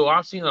 And so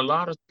I've seen a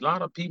lot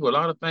of people, a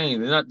lot of things.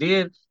 And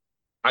then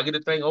I get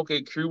to think,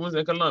 okay, Cubans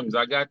and Colombians,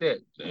 I got that.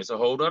 It's a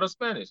whole lot of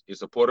Spanish.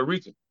 It's a Puerto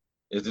Rican.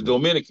 It's a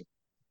Dominican.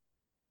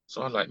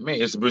 So I'm like,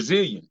 man, it's a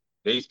Brazilian.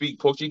 They speak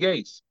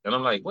Portuguese. And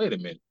I'm like, wait a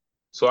minute.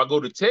 So I go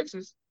to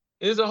Texas.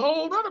 There's a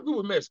whole other group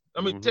of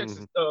Mexicans.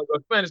 Texas,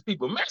 Spanish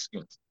people,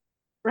 Mexicans.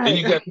 Right. Then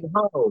you got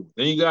Tejanos.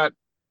 Then you got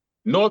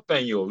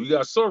Norteño. You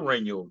got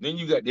Soreño.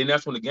 Then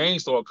that's when the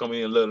gangs started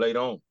coming in a little later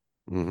on.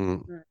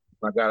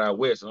 I got out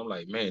west, and I'm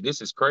like, man,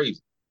 this is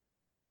crazy.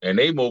 And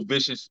they more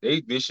vicious.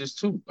 They vicious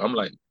too. I'm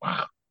like,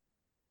 wow.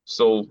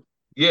 So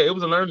yeah, it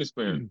was a learning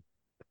experience.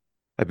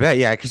 I bet,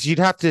 yeah, because you'd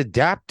have to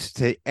adapt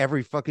to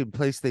every fucking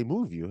place they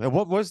move you. And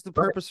what was the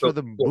Right. purpose for So,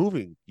 them so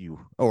moving you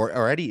or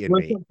any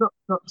well, inmate?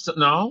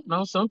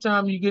 no.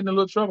 Sometimes you get in a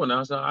little trouble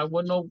now. So I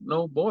wasn't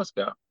no Boy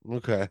Scout.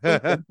 Okay. So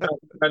sometimes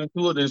I got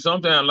into it, and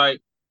sometimes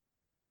like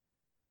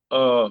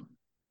uh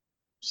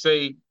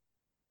say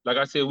like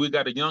I said, we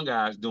got the young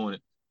guys doing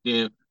it.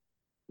 Then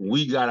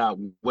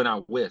went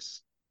out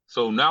west.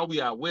 So now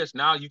we out west.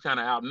 Now you kind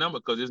of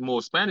outnumbered because there's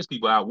more Spanish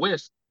people out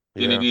west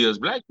than it Yeah. is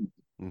black people.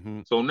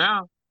 Hmm. So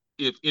now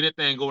if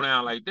anything go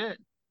down like that,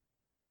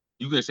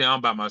 you can say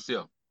I'm by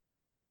myself.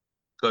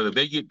 Because if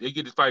they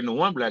get to fighting the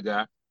one black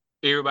guy,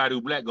 everybody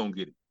who black gonna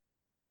get it.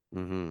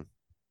 Hmm.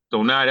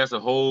 So now that's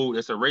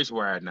a race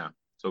ride now.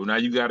 So now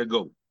you gotta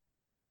go.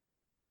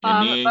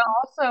 And then But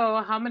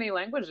also, how many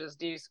languages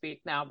do you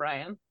speak now,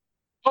 Bryan?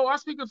 oh, I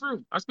speak it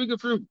through. I speak it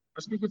through.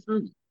 I speak it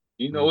through.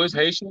 You know, it's Hmm.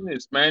 Haitian,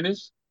 it's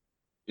Spanish.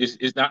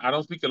 It's not I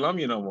don't speak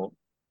Colombian no more.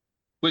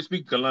 Quit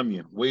speaking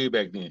Colombian way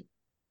back then.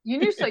 You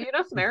know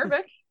some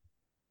Arabic?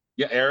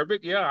 Yeah,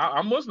 Arabic. Yeah,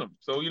 I'm Muslim.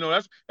 So you know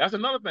that's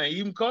another thing.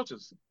 Even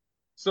cultures. Yep.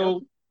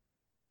 So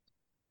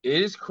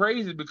it is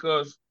crazy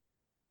because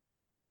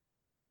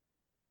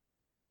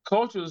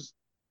cultures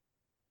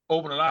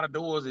open a lot of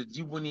doors that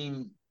you wouldn't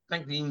even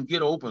think to even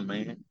get open,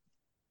 man.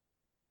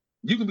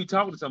 You can be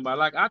talking to somebody.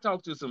 Like I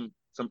talked to some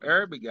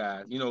Arabic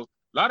guys. You know, a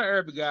lot of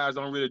Arabic guys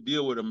don't really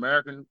deal with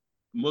American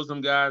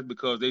Muslim guys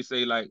because they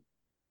say like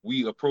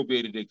we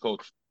appropriated their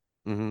culture.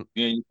 Hmm.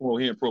 Then you come over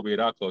here and appropriate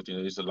our culture.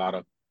 And it's a lot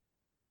of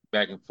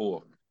back and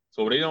forth.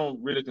 So they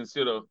don't really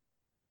consider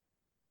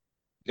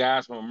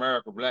guys from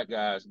America, black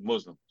guys,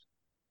 Muslims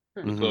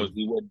Hmm. because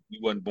we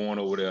wasn't born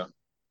over there.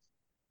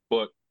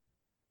 But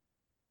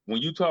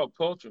when you talk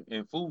culture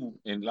and food,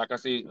 and like I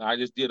said, I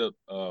just did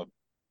a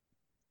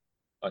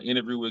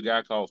interview with a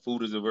guy called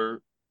Food is a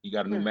Verb. He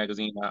got a new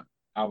magazine out.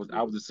 I was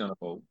a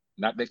centerfold,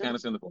 not that kind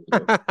of centerfold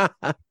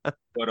though.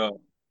 But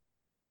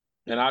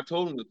and I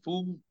told him that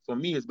food for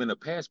me has been a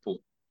passport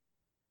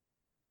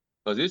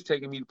because it's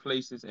taking me to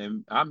places,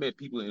 and I met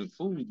people in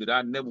food that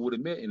I never would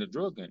have met in a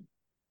drug game.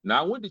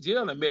 Now I went to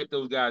jail and met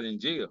those guys in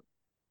jail,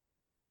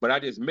 but I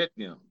just met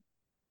them.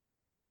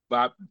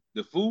 But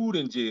the food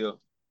in jail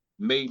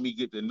made me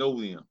get to know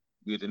them,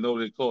 get to know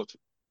their culture.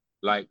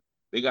 Like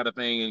they got a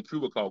thing in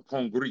Cuba called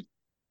congri,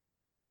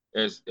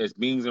 as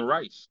beans and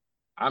rice.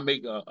 I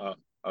make a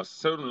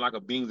certain like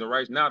a beans and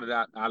rice now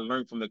that I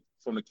learned from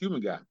the Cuban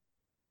guy.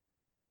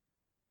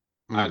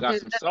 I Mm. got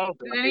Did, some sauce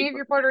that did I any make. of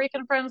your Puerto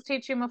Rican friends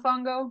teach you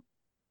mofongo?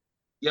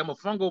 Yeah,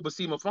 mofongo, but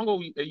see,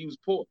 mofongo they use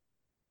pork.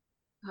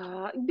 You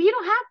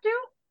don't have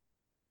to.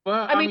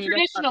 Well, I I mean, mean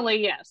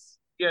traditionally, yes.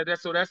 yeah,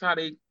 that's how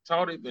they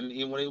taught it.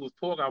 And when it was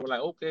pork, I was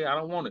like, okay, I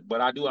don't want it, but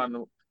I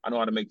know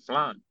how to make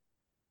flan.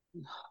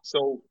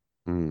 So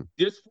Mm.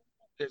 this food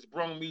has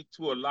brought me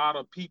to a lot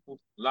of people,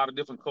 a lot of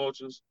different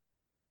cultures.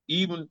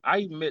 Even I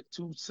even met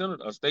two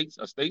senators,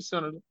 a state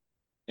senator,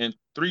 and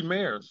three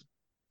mayors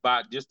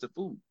by just the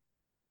food.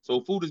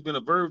 So food has been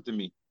a verb to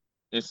me.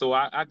 And so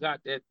I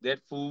got that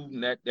food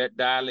and that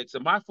dialect. So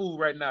my food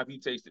right now, if you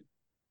taste it,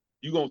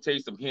 you're gonna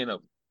taste some hint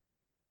of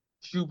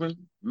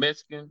Cuban,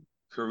 Mexican,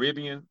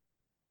 Caribbean,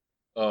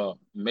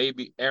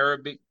 maybe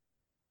Arabic,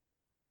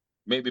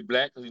 maybe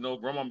black, because you know,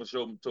 grandmama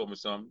told me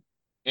something.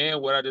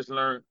 And what I just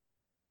learned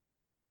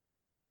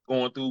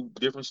going through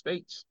different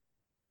states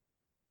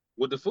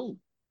with the food.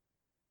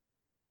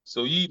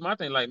 So you eat my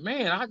thing like,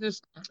 man,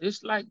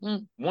 it's like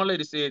one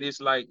lady said it's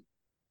like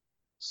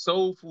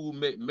soul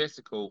food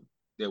Mexico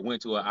that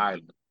went to an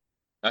island.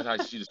 That's how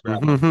she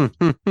described my food.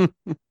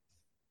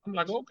 I'm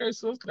like, okay,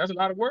 so that's a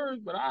lot of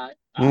words, but I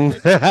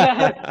take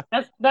it.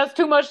 That's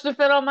too much to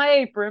fit on my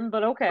apron,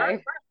 but Right, okay.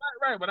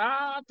 right, but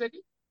I take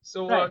it.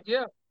 So Right.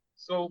 yeah.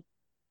 So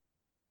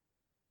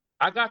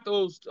I got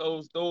those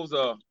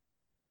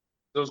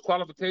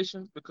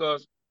qualifications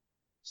because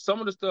some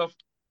of the stuff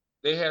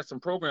they had some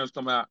programs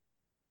come out.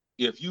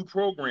 If you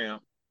program,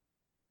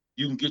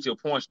 you can get your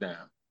points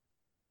down.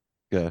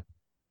 Yeah.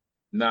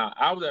 Now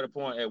I was at a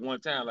point at one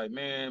time like,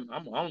 man,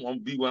 I'm gonna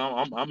be where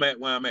I'm at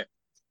where I'm at,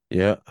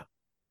 Yeah.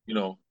 you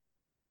know.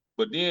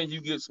 But then you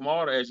get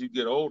smarter as you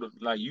get older.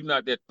 Like you're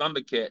not that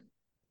Thundercat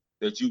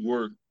that you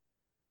were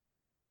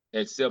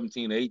at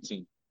 17,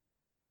 18.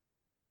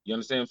 You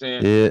understand what I'm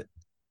saying? Yeah. The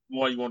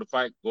more you want to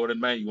fight, go to the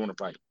man you want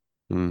to fight.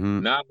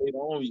 Hmm. Now later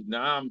on,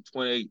 now I'm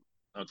 28,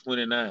 I'm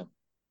 29,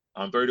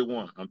 I'm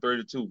 31, I'm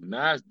 32.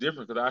 Now it's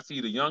different because I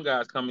see the young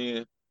guys come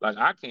in like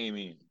I came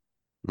in.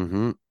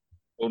 Hmm.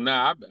 So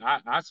now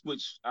I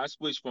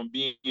switched from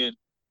being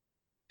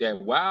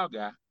that wild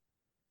guy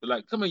to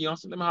like, come here,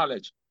 youngster, let me holler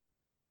at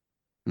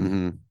you.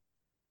 Hmm. You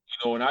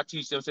know, and I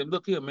teach them, say,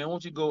 look here, man,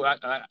 won't you go?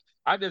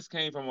 I just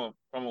came from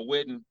a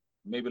wedding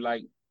maybe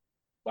like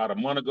about a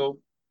month ago.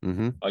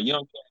 Hmm. A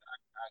young cat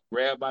I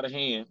grabbed by the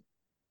hand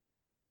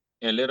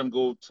and let him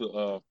go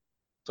to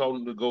told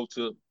him to go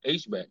to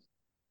HVAC.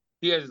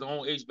 He has his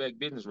own HVAC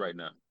business right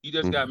now. He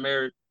just got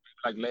married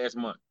like last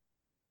month.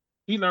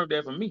 He learned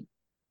that from me.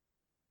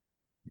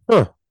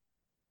 Huh.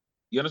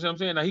 You understand what I'm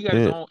saying? Now he got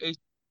his Yeah. own HVAC.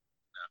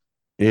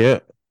 Yeah.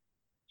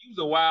 He was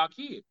a wild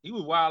kid. He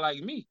was wild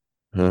like me.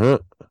 Uh-huh.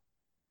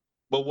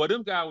 But what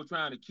them guys were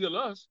trying to kill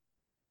us,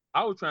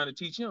 I was trying to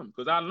teach him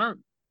because I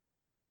learned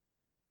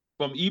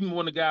from even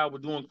when the guy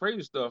was doing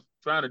crazy stuff,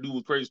 trying to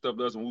do crazy stuff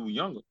to us when we were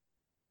younger.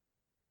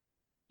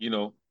 You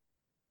know,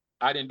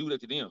 I didn't do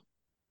that to them.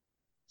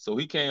 So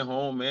he came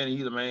home, man, and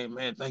he's like,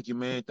 man, thank you,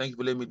 man. Thank you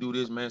for letting me do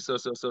this, man.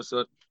 Such.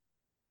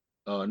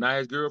 Now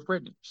his girl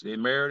pregnant. They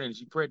married and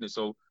she pregnant.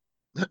 So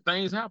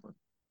things happen.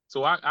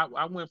 So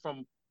I went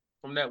from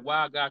that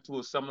wild guy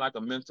to something like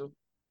a mentor.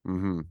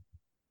 Mm-hmm.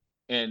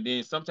 And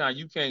then sometimes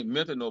you can't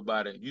mentor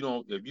nobody. If you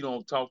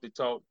don't talk the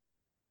talk,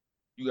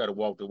 you got to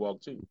walk the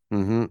walk too.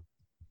 Mm-hmm.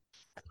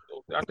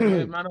 So I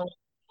said, man,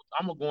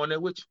 I'm gonna go in there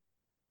with you.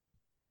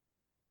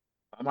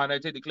 I might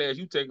not take the class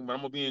you taking, but I'm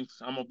gonna be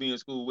in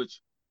school with you.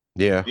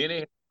 Yeah. Then they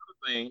have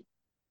another thing.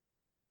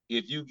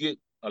 If you get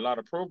a lot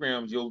of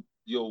programs, your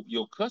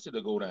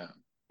custody go down.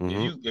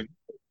 Mm-hmm. If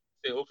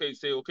you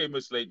say okay,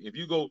 Miss Slayton, if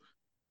you go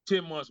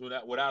 10 months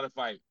without a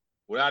fight,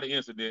 without an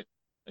incident,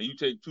 and you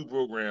take 2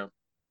 programs,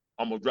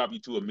 I'm gonna drop you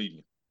to a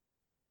medium.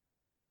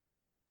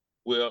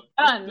 Well,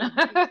 Done.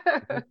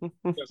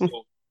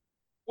 so,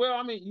 well,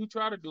 I mean, you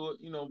try to do it,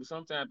 but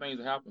sometimes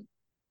things happen.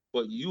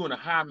 But you in a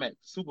high max,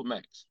 super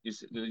max.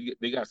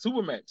 They got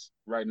super max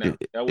right now.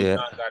 That was Yeah.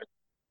 John got it.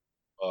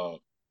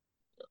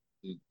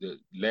 The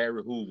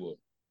Larry Hoover,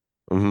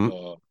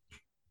 Mm-hmm.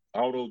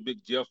 all those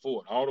big Jeff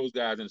Ford, all those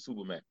guys in the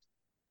super max.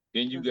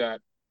 Then you got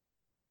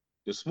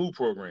the smooth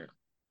program.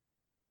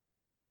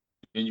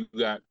 Then you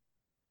got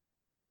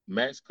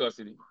max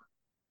custody,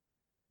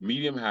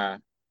 medium high,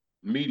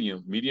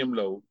 medium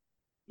low,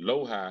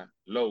 low high,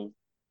 low,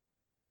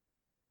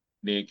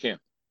 then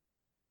camp.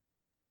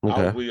 I was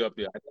Okay. way up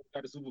there. I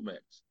got the super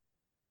max,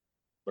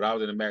 but I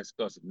was in the max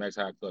custody, max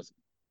high custody.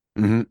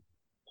 Mm-hmm. Max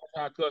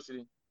high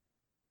custody.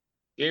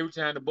 Every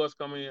time the bus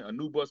come in, a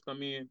new bus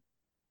come in,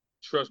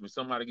 trust me,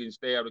 somebody getting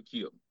stabbed or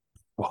killed.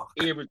 Fuck.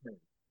 Every time.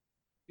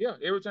 Yeah,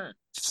 every time.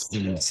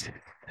 Jeez.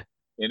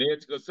 And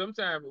it's because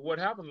sometimes what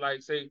happened,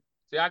 like say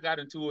I got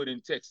into it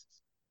in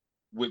Texas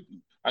with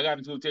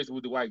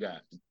the white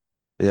guys.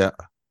 Yeah.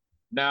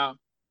 Now,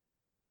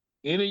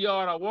 any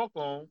yard I walk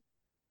on,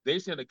 they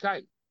send a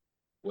kite.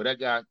 Well, that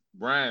guy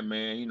Bryan,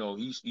 man, he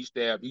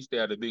stabbed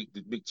the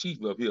big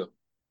chief up here.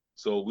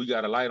 So we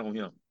got a light on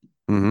him.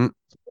 Mm-hmm.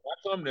 So when I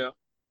come there,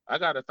 I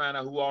gotta find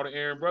out who all the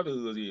Aaron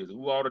Brotherhoods is,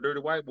 who all the dirty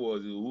white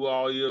boys is, who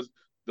all is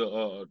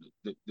the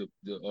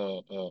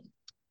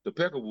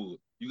Peckerwood.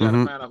 You gotta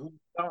Mm-hmm. find out who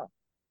they are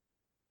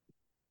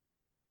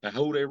and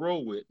who they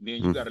roll with.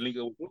 Then you gotta link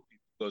up with people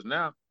because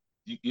now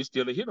it's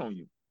still a hit on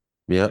you.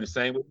 Yeah. And the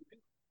same way.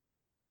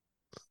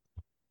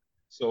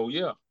 So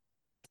yeah.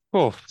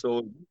 Oh.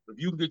 So if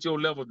you can get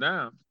your levels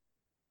down,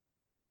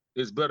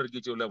 it's better to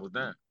get your levels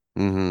down.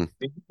 Mm-hmm. Then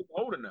you get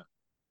older now.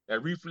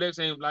 That reflex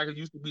ain't like it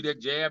used to be. That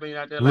jab ain't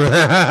out there like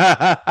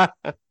that.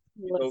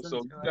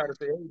 So you gotta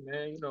say,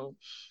 hey man,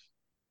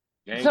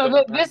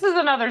 So this is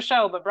another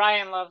show, but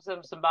Bryan loves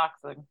him some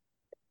boxing.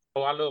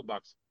 Oh, I love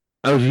boxing.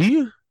 Oh, do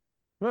you?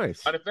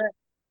 Nice. Matter of fact,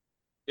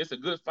 it's a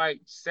good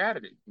fight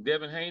Saturday.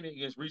 Devin Haney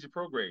against Regis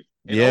Prograis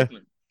in Yeah.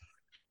 Oakland.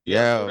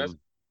 Yeah. So that's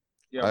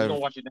we're gonna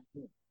watch it next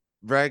week.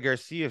 Bryan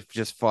Garcia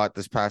just fought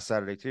this past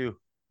Saturday too.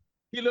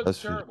 He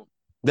looks terrible.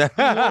 He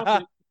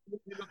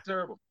looks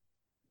terrible.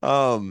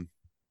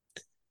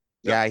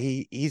 Yeah,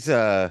 he's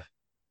I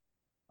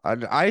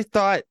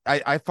thought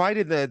I find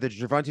in the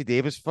Gervonta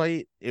Davis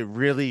fight, it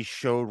really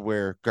showed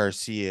where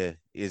Garcia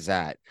is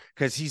at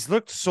because he's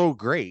looked so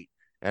great.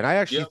 And I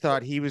actually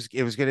thought it was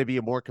going to be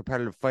a more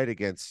competitive fight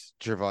against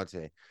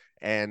Gervonta.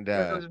 And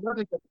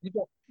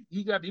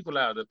he got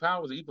equalized. The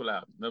power was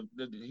equalized.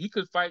 He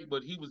could fight,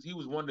 but he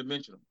was one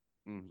dimensional.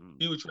 Mm-hmm.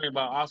 He was trained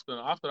by Oscar,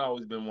 and Oscar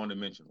always been one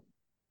dimensional.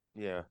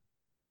 Yeah.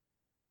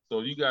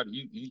 So you gotta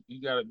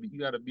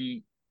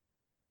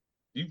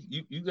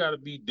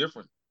be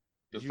different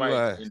to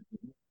fight in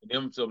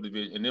them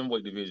subdivision in them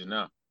weight division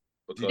now.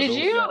 Did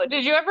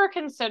you ever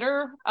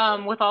consider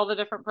with all the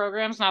different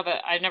programs? Now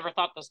that I never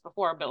thought this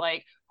before, but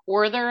like,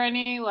 were there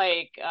any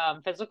like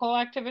physical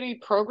activity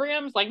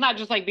programs, like not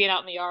just like being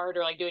out in the yard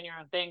or like doing your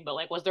own thing, but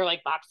like was there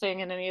like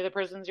boxing in any of the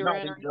prisons you were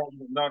in?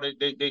 No,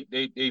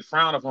 they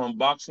frown upon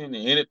boxing and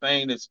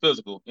anything that's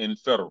physical in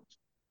federal.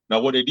 Now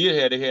what they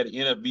had an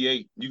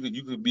NFBA.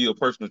 You could be a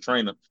personal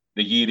trainer.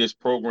 They give you this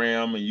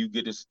program and you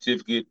get the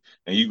certificate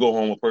and you go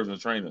home a personal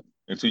trainer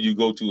until you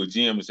go to a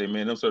gym and say,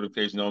 man, them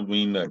certifications don't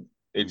mean nothing.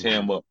 They tear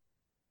them up.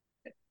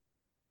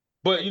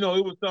 But, it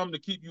was something to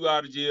keep you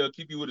out of jail,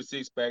 keep you with a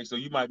six-pack. So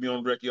you might be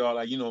on record, y'all,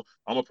 like,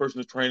 I'm a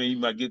personal trainer. You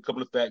might get a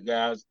couple of fat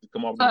guys to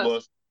come off the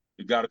bus.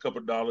 You got a couple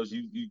of dollars.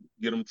 You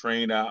get them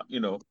trained out,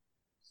 So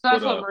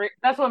that's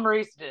what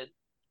Maurice did.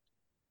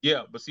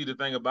 Yeah, but see, the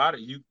thing about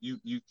it,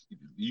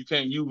 you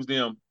can't use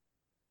them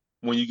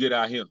when you get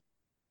out here.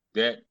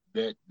 That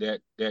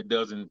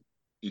doesn't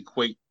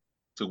equate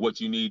to what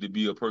you need to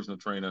be a personal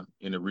trainer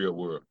in the real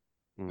world.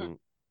 Mm-hmm.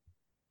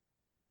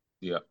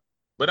 Yeah.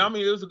 But I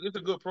mean, it's a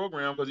good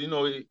program because it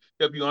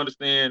help you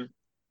understand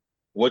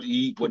what to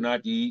eat, what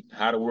not to eat,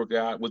 how to work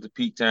out, what the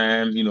peak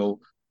times. It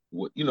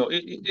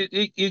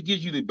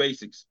gives you the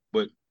basics.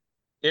 But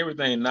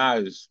everything now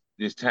is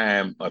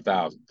time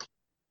 1,000.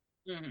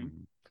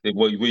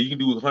 Where you can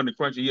do 100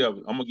 crunches, yeah,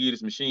 I'm gonna give you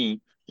this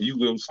machine and you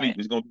go to sleep. Right.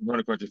 It's gonna do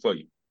 100 crunches for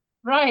you.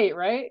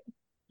 Right.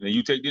 Then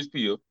you take this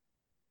pill,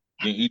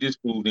 then eat this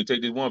food, then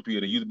take this one pill,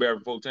 then use the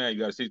bathroom 4 times.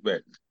 You got a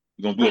 6-pack.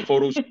 You're gonna do a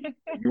photo shoot.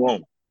 You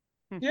own.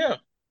 Yeah,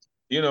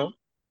 you know.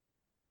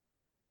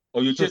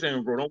 Oh, your chest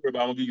ain't grow. Don't worry about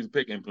it. I'm gonna give you some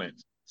pec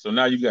implants. So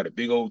now you got a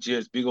big old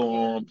chest, big old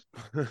arms.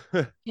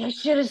 That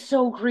shit is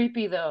so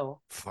creepy, though.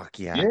 Fuck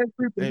yeah. Yeah, it's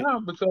creepy now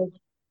because.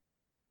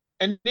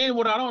 And then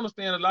what I don't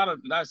understand,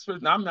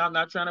 I'm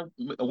not trying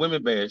to a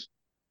women bash,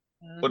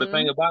 but the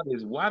thing about it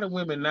is, why do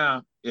women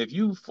now, if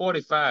you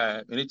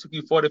 45 and it took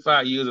you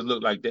 45 years to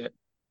look like that,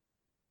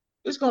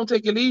 it's gonna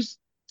take at least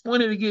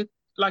 20 to get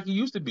like you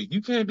used to be.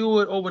 You can't do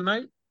it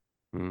overnight.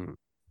 Because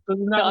it's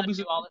not gonna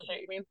be all the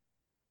shit, you mean?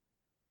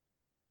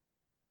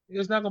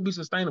 It's not gonna be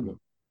sustainable.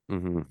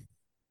 Mm-hmm.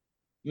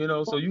 You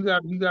know, so you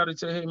got to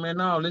say, hey man,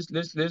 no, let's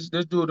do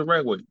it the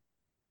right way.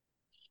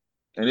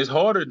 And it's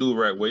harder to do the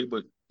right way,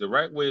 but the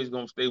right way is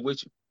gonna stay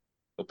with you,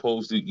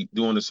 opposed to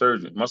doing the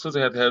surgery. My sister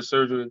had to have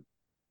surgery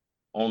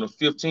on the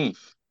 15th,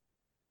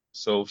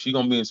 so she's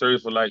gonna be in surgery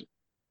for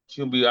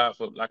she'll be out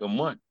for like a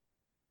month.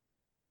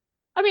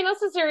 I mean,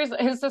 that's a serious.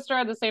 His sister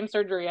had the same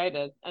surgery I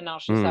did, and now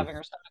she's having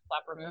her stomach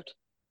flap removed.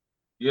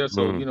 Yeah,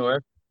 so you know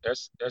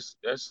that's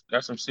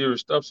some serious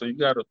stuff. So you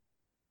gotta,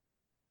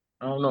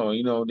 I don't know,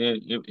 you know,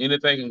 then if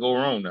anything can go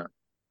wrong now.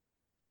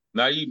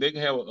 Now they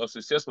can have a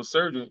successful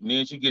surgery, and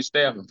then she gets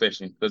staph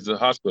infection because the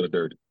hospital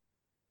dirty.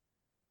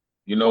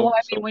 You know, well,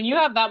 I mean, when you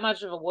have that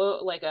much of a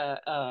wound, like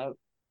a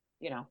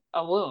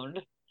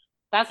wound,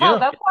 that's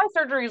why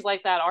surgeries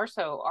like that are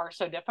so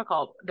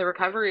difficult. The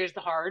recovery is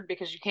hard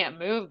because you can't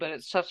move, but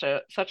it's such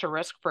a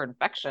risk for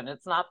infection.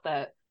 It's not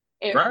that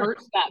it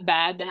hurts that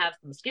bad to have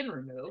some skin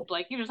removed.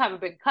 Like you just have a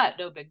big cut,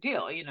 no big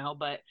deal, you know.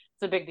 But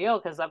it's a big deal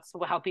because that's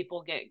how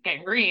people get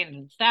gangrene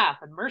and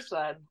staph and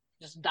MRSA and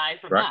just die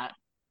from that.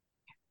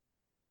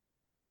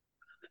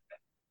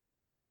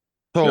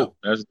 So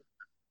that's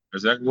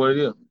exactly what it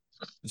is.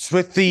 It's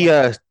with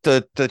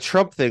the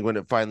Trump thing when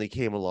it finally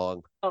came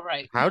along. Oh,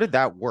 right. How did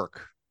that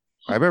work?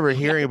 I remember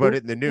hearing about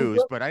it in the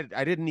news, but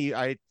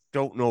I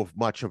don't know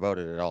much about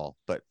it at all.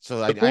 But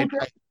so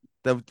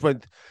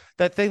when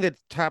that thing that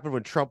happened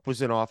when Trump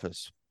was in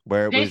office,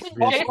 where it Jason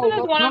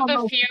is one of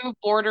the few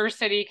border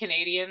city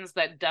Canadians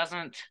that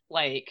doesn't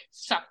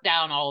suck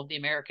down all of the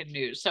American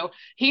news. So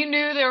he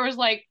knew there was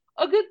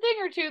a good thing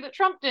or two that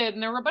Trump did,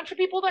 and there were a bunch of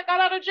people that got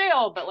out of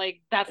jail, but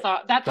that's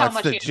how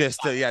much the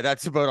gist.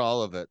 That's about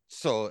all of it.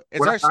 So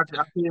it's I'll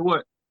tell you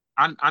what,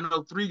 I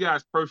know 3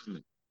 guys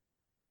personally.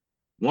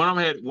 One of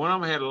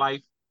them had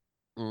life.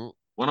 One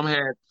of them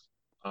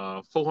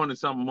had 400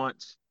 something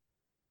months.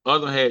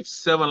 Other had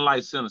 7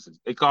 life sentences.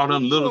 They called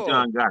him Little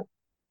John Gotti.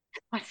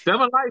 7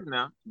 life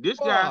now. This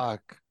guy.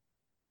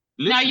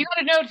 Listen. Now you got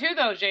to know too,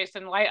 though,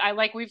 Jason.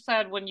 Like we've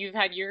said when you've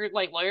had your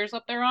lawyers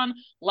up there on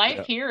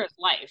life here is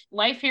life.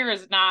 Life here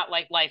is not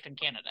like life in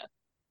Canada.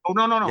 Oh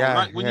no.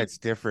 Yeah, it's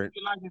different.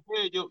 Like you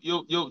said,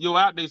 you're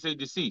out. They say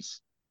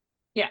deceased.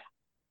 Yeah.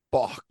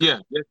 Fuck. Yeah.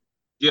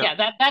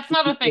 That's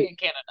not a thing in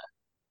Canada.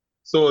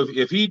 So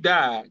if he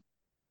died,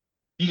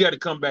 he got to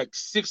come back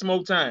 6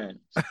 more times.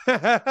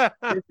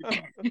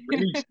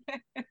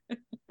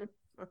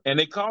 And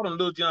they called him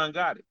Little John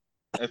Gotti.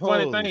 And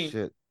funny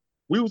thing,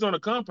 we was on a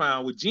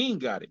compound with Gene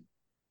Gotti.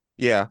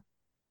 Yeah.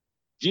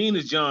 Gene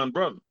is John's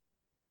brother.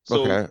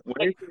 So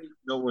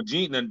when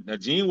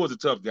Gene was a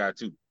tough guy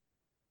too.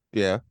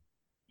 Yeah.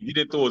 He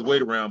didn't throw his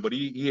weight around, but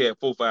he had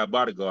 4 or 5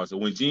 bodyguards. So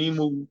when Gene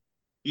moved,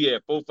 he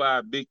had 4 or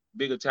 5 big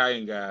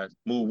Italian guys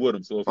move with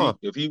him. So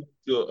if he went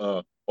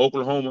to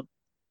Oklahoma,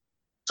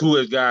 2 of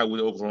his guys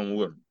went to Oklahoma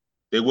with him.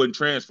 They wouldn't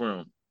transfer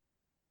him.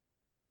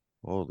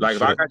 Holy shit.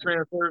 If I got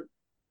transferred,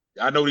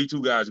 I know these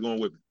 2 guys are going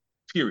with me.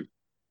 Period.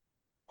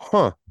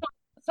 Huh.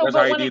 So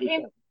but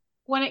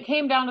when it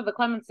came down to the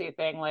clemency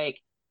thing,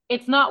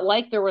 it's not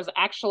like there was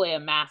actually a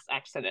mass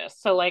exodus.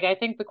 So I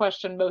think the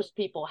question most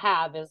people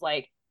have is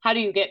how do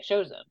you get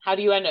chosen? How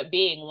do you end up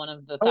being one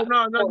of the? Oh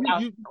no,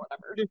 you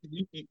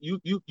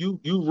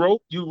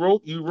wrote.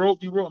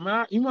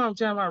 Man, you know how much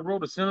time I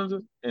wrote to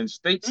senators and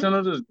state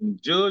senators and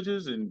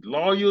judges and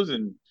lawyers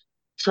and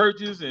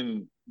churches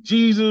and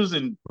Jesus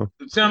and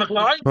Santa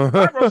Claus.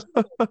 I wrote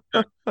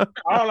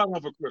all I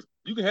want for Christmas.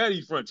 You can have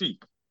these front teeth.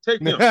 Take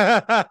them.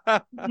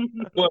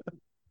 But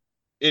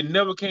it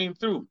never came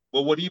through.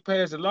 But what he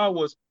passed the law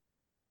was,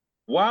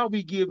 why are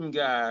we giving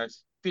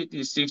guys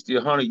 50, 60,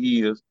 100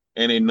 years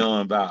and they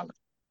non-violent?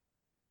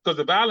 Because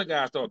the violent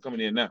guys start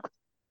coming in now.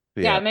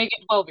 Yeah, and they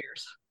get 12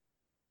 years.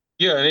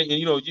 Yeah,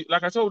 and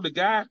like I told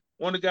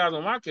one of the guys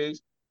on my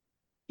case,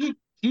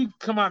 he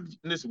come out,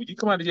 listen, when you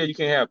come out of jail, you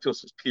can't have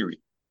pistols, period.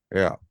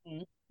 Yeah.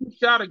 He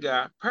shot a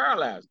guy,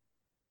 paralyzed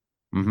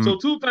him. Mm-hmm. So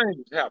 2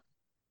 things happened.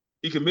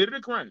 He committed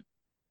a crime,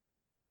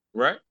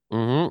 right?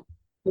 Mm-hmm.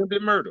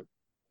 Attempted murder.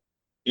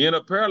 He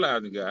ended up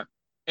paralyzing the guy,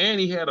 and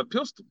he had a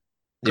pistol.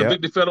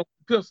 Convicted fellow with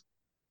a pistol.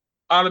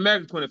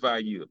 Automatically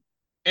 25 years.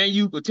 And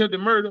you attempted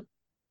murder,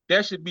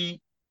 that should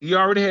be, he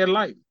already had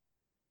life.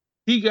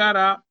 He got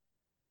out,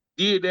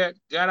 did that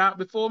got out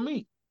before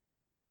me.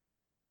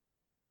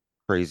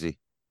 Crazy.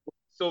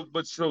 So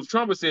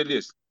Trump has said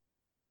this: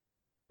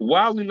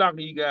 why are we locking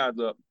you guys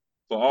up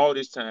for all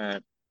this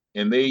time,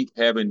 and they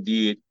haven't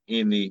did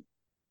any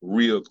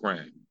real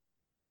crime,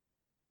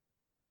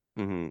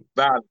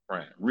 violent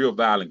crime, real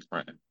violent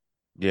crime?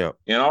 Yeah.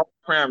 And all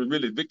crime is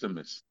really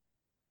victimless,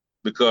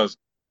 because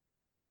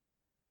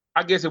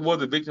I guess it was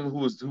the victim who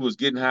was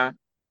getting high,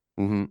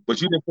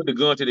 but you didn't put the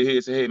gun to the head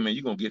and say, "Hey man,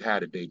 you're gonna get high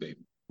today, baby.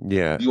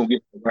 Yeah. You're gonna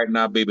get right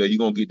now, baby. You're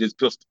gonna get this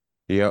pistol."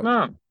 Yep.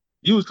 No,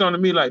 you was coming to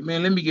me like,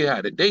 "Man, let me get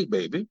high today,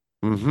 baby.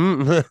 I'm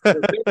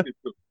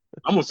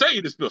gonna sell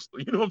you this pistol."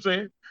 You know what I'm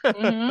saying?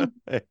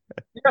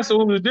 Yeah.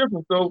 So it was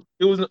different. So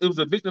it was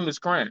a victimless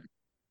crime.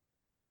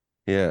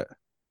 Yeah.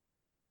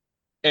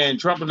 And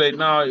Trump was like,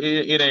 "No,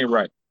 it ain't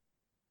right."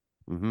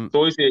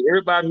 So he said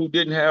everybody who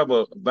didn't have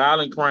a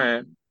violent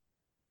crime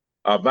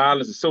or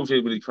violence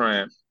associated with the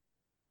crime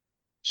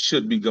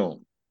should be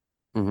gone.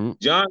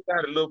 John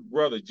got a little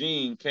brother,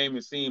 Gene, came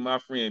and seen my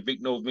friend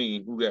Vic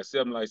Novine, who got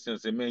 7 life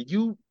sentences. Said, "Man,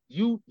 you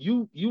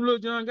little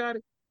John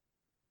Gotti?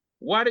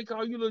 Why they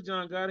call you little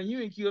John Gotti?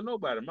 You ain't killed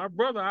nobody. My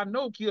brother, I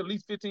know, killed at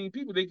least 15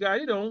 people. They got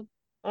it on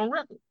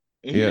record,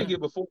 and he didn't get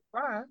but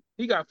 45.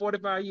 He got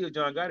 45 years.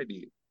 John Gotti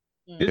did.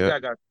 This guy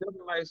got 7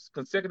 life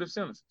consecutive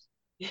sentences.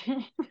 He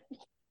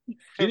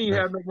didn't even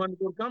have no money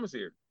to go to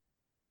commissary.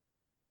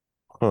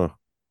 Huh.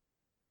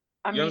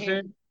 You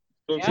understand?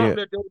 So Trump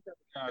let those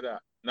guys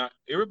out. Now,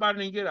 everybody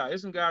didn't get out.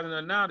 There's some guys in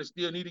there now that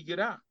still need to get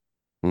out.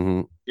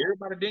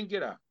 Everybody didn't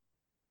get out.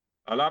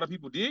 A lot of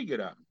people did get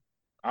out.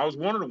 I was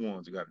one of the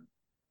ones who got out.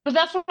 But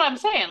that's what I'm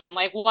saying.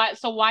 Like, why?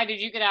 So why did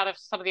you get out if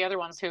some of the other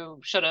ones who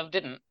should have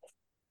didn't?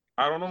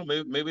 I don't know.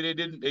 Maybe they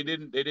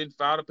didn't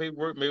file the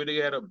paperwork. Maybe they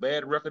had a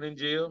bad record in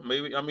jail.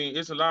 Maybe, I mean,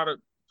 it's a lot of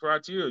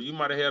criteria. You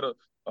might have had a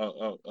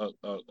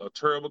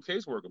terrible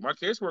caseworker. My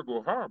caseworker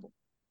was horrible.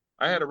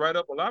 I had to write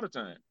up a lot of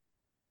time.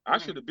 I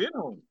should have been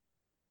home.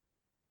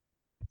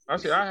 I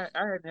said I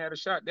hadn't had a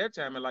shot that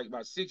time in like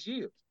about 6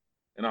 years.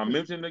 And I'm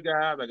mentoring the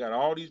guys. I got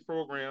all these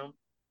programs.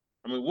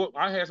 I mean,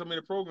 I had so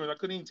many programs I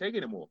couldn't even take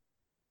anymore.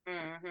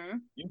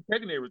 You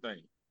taking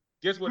everything.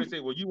 Guess what they say?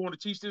 Well, you want to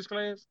teach this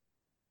class?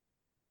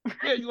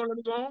 Yeah, you gonna let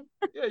me go on?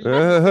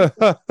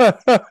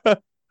 Yeah.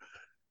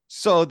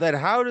 So then,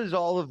 how does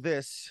all of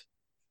this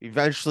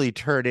eventually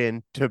turn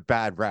into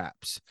bad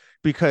raps?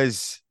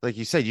 Because, like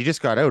you said, you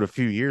just got out a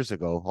few years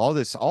ago. All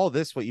this,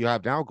 what you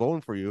have now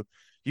going for you,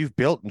 you've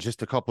built in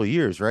just a couple of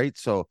years, right?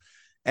 So,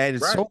 and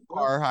so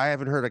far, I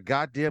haven't heard a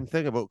goddamn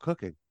thing about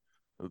cooking.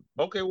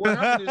 Okay, what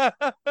happened is,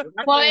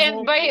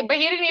 but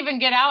he didn't even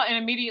get out and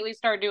immediately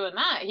start doing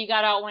that. He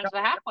got out, went to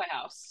the halfway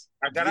house.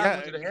 I got out,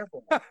 went to the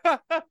halfway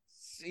house.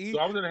 So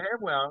I was in the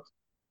halfway house,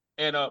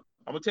 and I'm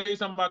gonna tell you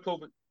something about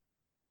COVID.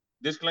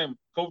 Disclaimer,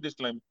 COVID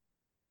disclaimer.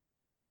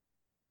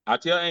 I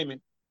tell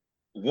Amy,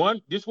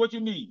 this is what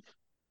you need.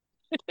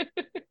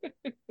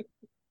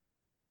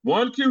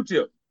 One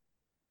Q-tip,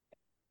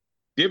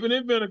 dip it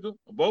in vinegar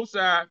on both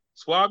sides,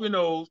 swab your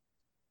nose,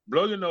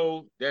 blow your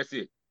nose. That's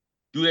it.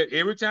 Do that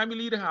every time you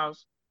leave the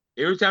house.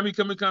 Every time you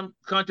come in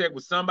contact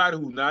with somebody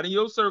who's not in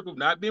your circle,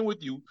 not been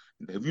with you,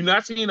 have you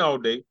not seen all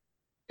day,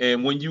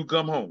 and when you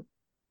come home,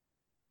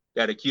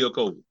 that'll kill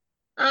COVID.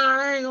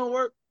 That ain't gonna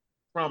work.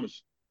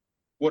 Promise you.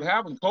 What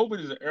happened?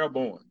 COVID is an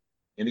airborne,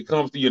 and it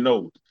comes to your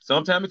nose.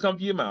 Sometimes it comes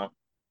to your mouth,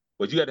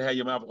 but you have to have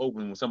your mouth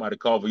open when somebody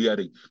calls, or you have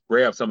to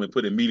grab something and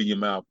put a meat in your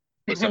mouth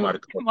for somebody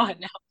to call. Come on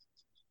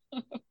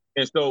now.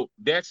 And so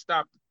that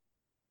stopped.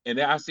 And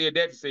I said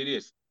that to say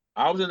this.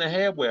 I was in the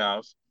halfway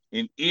house,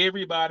 and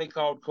everybody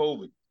called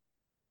COVID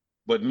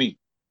but me.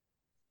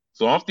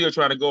 So I'm still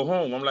trying to go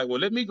home. I'm like, well,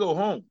 let me go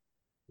home.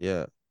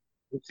 Yeah.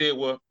 They said,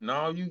 well,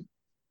 no, you.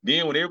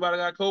 Then when everybody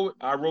got COVID,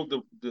 I wrote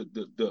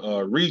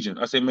the region.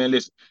 I said, man,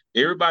 listen,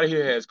 everybody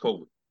here has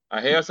COVID. I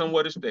have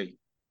somewhere to stay.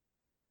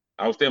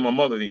 I was staying with my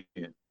mother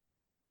then.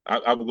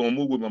 I was gonna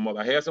move with my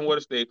mother. I had somewhere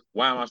to stay.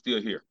 Why am I still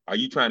here? Are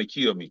you trying to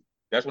kill me?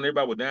 That's when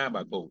everybody was dying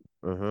by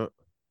COVID.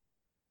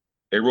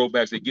 They wrote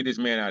back, said, get this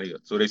man out of here.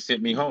 So they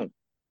sent me home.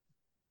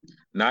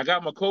 Now I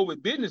got my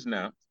COVID business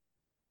now,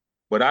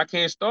 but I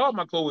can't start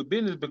my COVID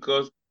business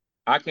because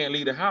I can't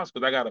leave the house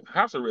because I got a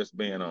house arrest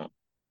ban on.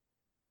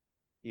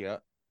 Yeah.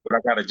 But I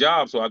got a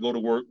job, so I go to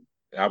work.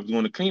 I was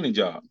doing a cleaning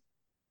job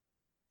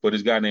for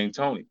this guy named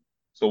Tony.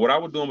 So what I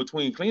was doing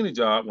between cleaning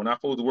job, when I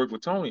supposed to work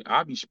with Tony,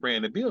 I'd be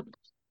spraying the buildings.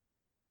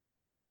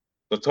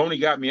 But Tony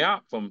got me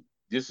out from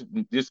this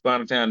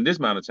amount of time, this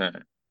amount of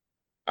time.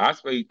 I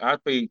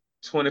paid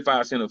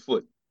 25 cents a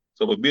foot.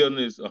 So if a building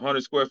is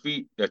 100 square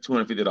feet, that's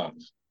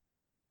 $250.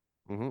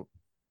 And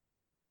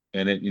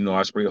then,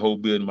 I spray the whole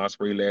building. My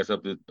spray lasts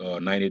up to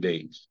 90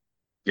 days,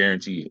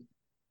 guaranteed.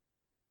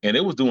 And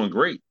it was doing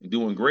great.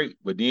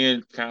 But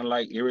then kind of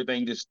like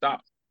everything just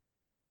stopped.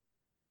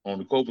 On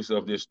the COVID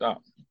stuff just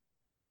stopped.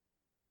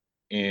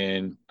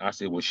 And I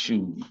said, well,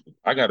 shoot,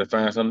 I got to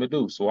find something to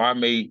do. So I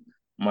made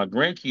my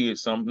grandkids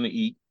something to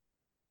eat.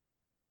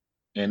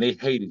 And they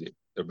hated it,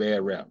 the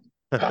bad rap.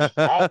 We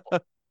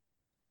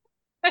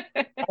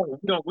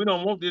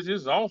don't want this.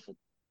 This is awful.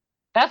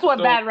 That's what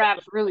bad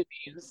raps really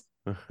means.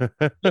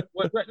 But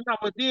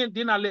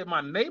then I let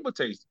my neighbor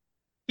taste it.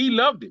 He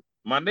loved it.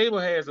 My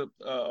neighbor has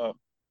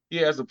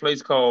a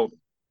place called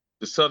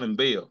the Southern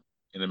Belle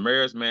in the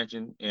Mayor's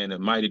Mansion and the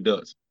Mighty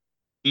Ducks.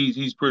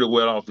 He's pretty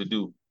well off to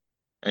do,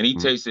 and he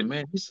tasted,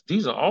 man,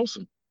 these are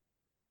awesome.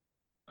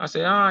 I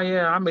said,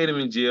 yeah, I made him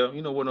in jail.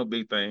 What no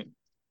big thing.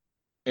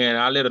 And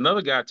I let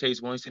another guy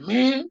taste one. He said,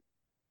 man,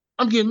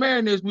 I'm getting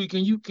married next week.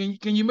 Can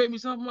you make me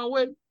something for my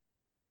wedding?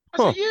 I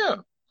said, yeah.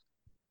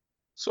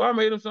 So I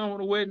made him something for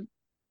the wedding.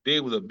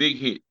 It was a big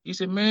hit. He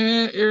said,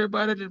 man,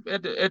 everybody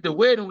at the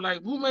wedding,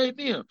 like, who made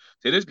them?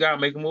 Said, this guy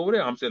make them over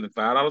there. I'm selling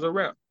 $5 a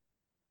wrap.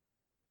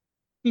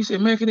 He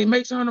said, man, can they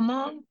make something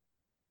tomorrow?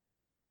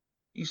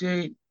 He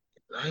said,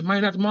 I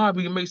might not tomorrow, but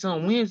we can make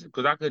something Wednesday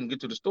because I couldn't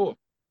get to the store.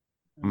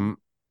 Mm.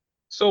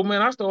 So,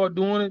 man, I started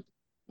doing it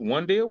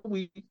one day a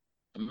week.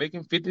 I'm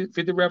making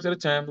 50 wraps at a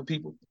time for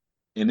people.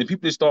 And then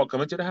people just start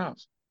coming to the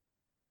house.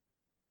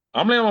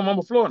 I'm laying on my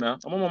mama's floor now.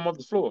 I'm on my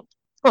mother's floor.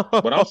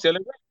 But I'm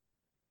selling wraps.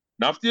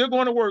 Now, I'm still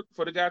going to work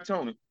for the guy,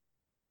 Tony.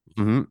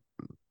 Mm-hmm.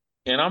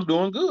 And I'm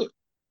doing good.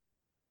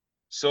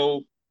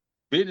 So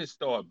business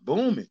started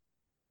booming.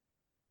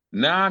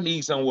 Now I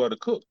need somewhere to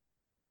cook.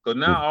 Because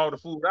now all the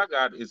food I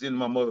got is in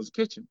my mother's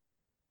kitchen,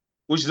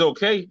 which is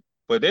okay,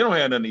 but they don't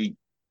have nothing to eat.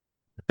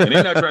 And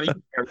they're not trying to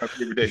eat bad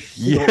wraps every day.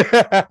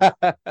 Yeah.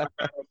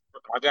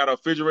 I got a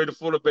refrigerator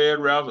full of bad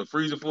wraps, a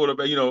freezer full of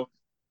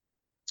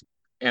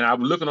and I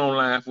was looking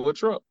online for a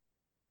truck.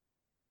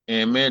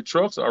 And man,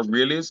 trucks are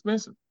really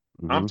expensive.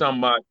 Mm-hmm. I'm talking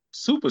about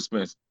super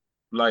expensive.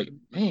 Like,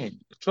 man,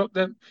 the truck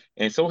that,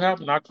 and so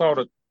happened I called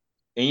a,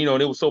 and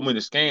there was so many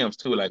scams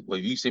too. Like, well,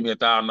 if you send me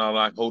 $1,000,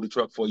 I hold the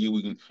truck for you.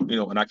 We can,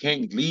 and I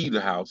can't leave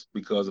the house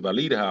because if I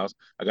leave the house,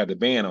 I got the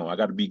band on. I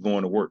got to be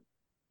going to work.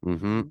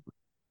 Mm-hmm.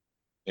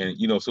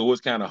 And so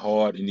it's kind of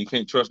hard, and you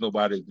can't trust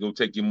nobody to go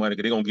take your money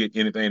because they're gonna get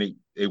anything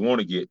they want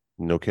to get.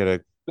 No kidding.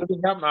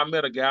 Something happened. I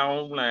met a guy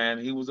online.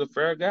 He was a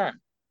fair guy,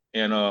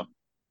 and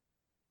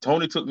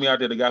Tony took me out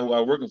there. The guy who I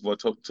was working for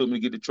took me to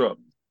get the truck.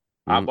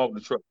 Mm-hmm. I bought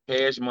the truck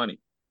cash money.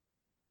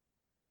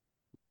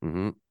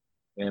 Mm-hmm.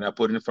 And I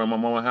put it in front of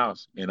my mama's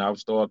house, and I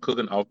started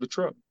cooking off the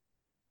truck.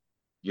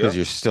 Because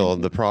you're still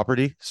on the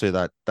property, so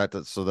that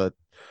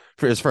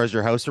for as far as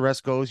your house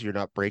arrest goes, you're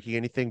not breaking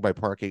anything by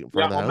parking in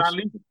front of the I'm house. not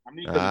leaving. I'm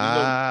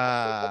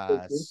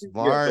leaving.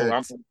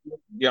 Smart. So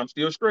I'm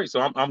still straight. So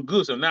I'm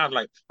good. So now it's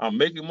like I'm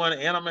making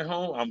money and I'm at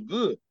home. I'm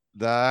good.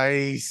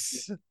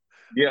 Nice.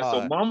 Yeah.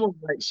 So mama was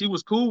like, she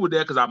was cool with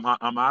that because I'm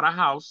out of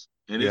house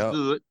and it's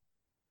good.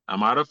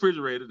 I'm out of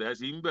refrigerator.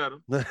 That's even better.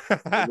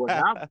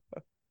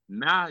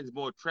 Now it's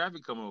more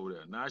traffic coming over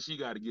there. Now she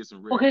got to get some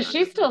rest. Well, because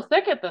she's still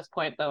sick at this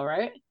point, though,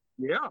 right?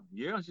 Yeah.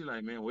 She's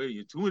like, man, wait,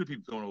 you too many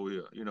people coming over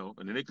here,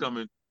 and then they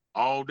coming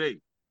all day.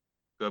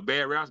 The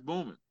bad rap's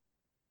booming.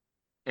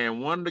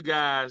 And one of the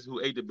guys who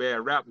ate the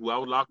bad rap, who I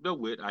was locked up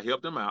with, I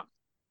helped him out.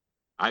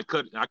 I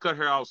cut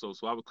hair also,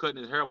 so I was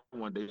cutting his hair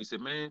one day. He said,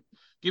 man,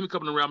 give me a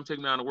couple of wraps, take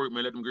me down to work,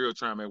 man. Let them girls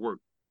try them at work.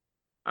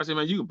 I said,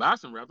 man, you can buy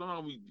some wraps.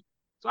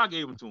 So I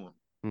gave them to him.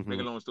 Mm-hmm. Make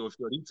a long story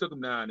short, he took them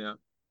down there,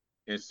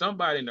 and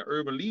somebody in the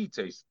urban league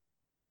tasted.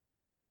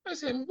 I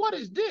said, what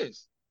is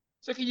this?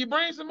 I said, can you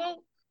bring some more?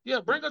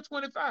 Yeah, bring her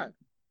 25.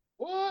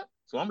 What?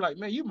 So I'm like,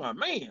 man, you my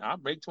man. I'll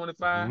break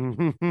 25.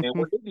 And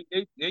what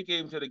they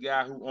gave him to the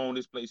guy who owned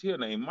this place here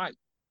named Mike.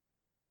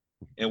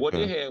 And what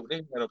they had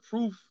a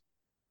proof,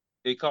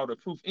 they called a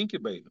proof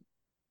incubator.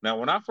 Now,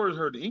 when I first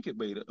heard the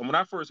incubator, and when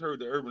I first heard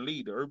the urban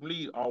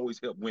lead always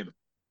helped women.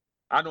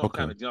 I know I'm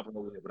kind of jumping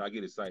over there, but I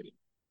get excited.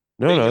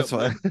 No, that's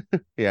fine.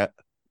 Yeah.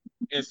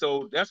 And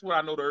so that's what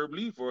I know the urban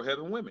lead for,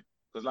 helping women.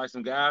 Because like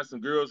some guys,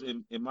 some girls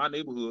in my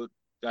neighborhood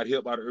got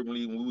helped by the urban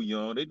league when we were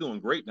young. They're doing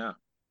great now.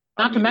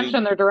 Not to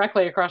mention they're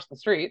directly across the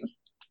street.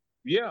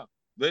 Yeah.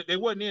 They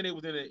wasn't in, it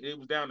was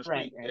down the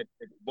street at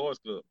the boys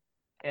club.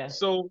 Yeah.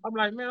 So I'm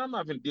like, man, I'm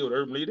not gonna deal with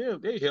urban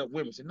league. They help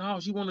women. Said, no,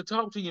 she want to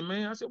talk to you,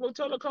 man. I said, well,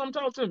 tell her come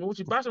talk to me. Will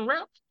she buy some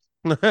wraps?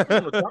 I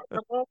don't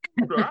know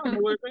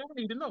everything I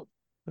need to know.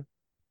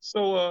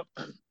 So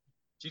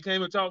she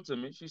came and talked to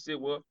me. She said,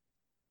 well,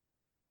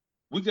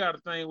 we got a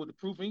thing with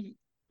the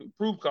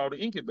proof called the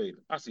incubator.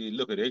 I said,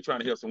 look, they trying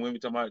to help some women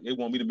talking about they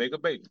want me to make a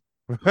baby.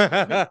 But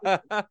I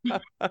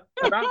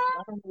don't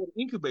know what an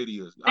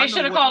incubator is. They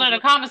should have called it a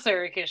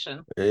commissary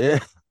kitchen. Yeah.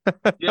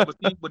 Yeah, but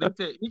they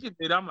said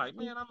incubator. I'm like,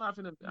 man, I'm not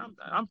finna.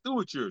 I'm through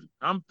with children.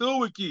 I'm through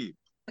with kids.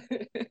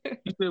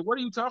 He said, what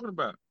are you talking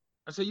about?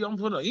 I said, yo, I'm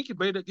putting an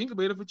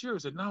incubator for children. I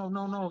said,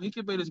 no,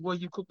 incubator is where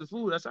you cook the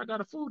food. I said, I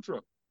got a food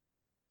truck.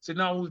 I said,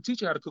 no, we'll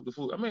teach you how to cook the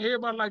food. I mean,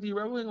 everybody like you,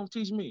 right? We ain't gonna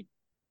teach me.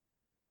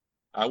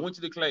 I went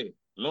to the class.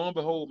 Lo and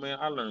behold, man,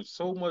 I learned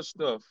so much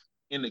stuff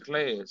in the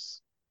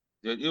class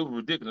that it was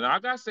ridiculous. Now, I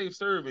got safe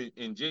serving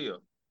in jail,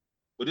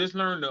 but just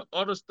learning the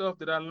other stuff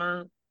that I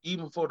learned,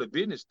 even for the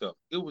business stuff,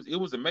 it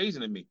was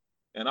amazing to me.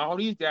 And all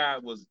these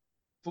guys was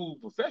food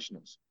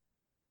professionals.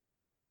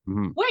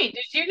 Mm-hmm. Wait,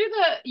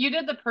 you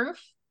did the proof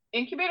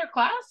incubator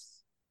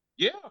class?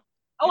 Yeah.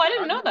 Oh, I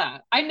didn't know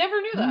that. I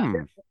never knew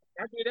that.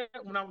 I did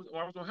that when I was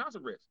on house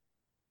arrest.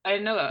 I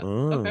didn't know that.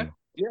 Okay.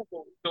 Yeah,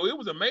 so it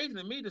was amazing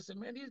to me to say,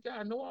 man, these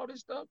guys know all this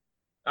stuff.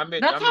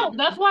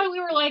 That's why we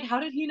were like, how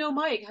did he know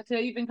Mike to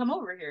even come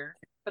over here?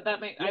 But I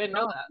didn't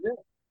know that.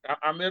 Yeah.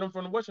 I met him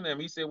from the Western Ham.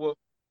 He said, well,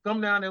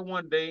 come down there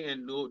one day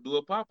and do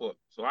a pop-up.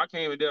 So I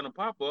came down to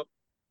pop-up,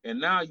 and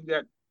now you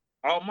got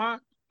all my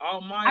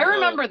I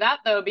remember that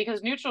though,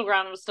 because Neutral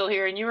Ground was still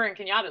here and you were in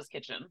Kenyatta's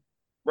kitchen.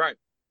 Right.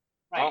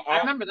 I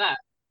remember that.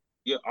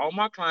 Yeah, all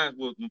my clients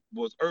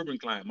was urban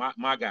clients,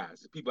 my guys,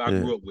 the people I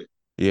grew up with.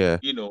 Yeah.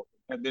 You know,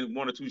 and then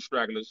one or two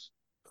stragglers.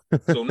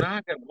 So now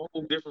I got a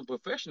whole different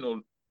professional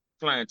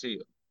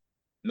clientele.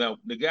 Now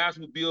the guys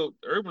who build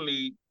Urban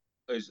League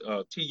is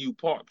TU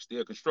Parks.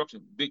 They're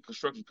big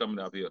construction coming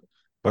out here.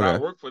 But I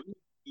work for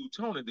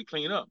Tony to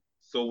clean up.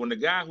 So when the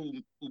guy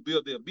who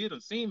built their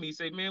building seen me, he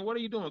say, "Man, what are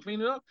you doing?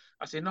 Cleaning up?"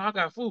 I said, "No, I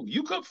got food."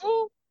 "You cook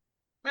food?"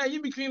 "Man,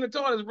 you be cleaning the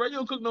toilets, bro. You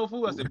don't cook no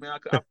food." I said, "Man, I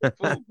cook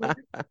food, bro."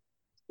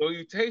 So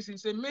he tasted. He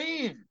said,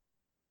 "Man,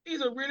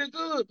 these are really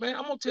good, man.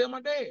 I'm gonna tell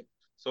my dad."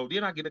 So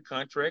then I get a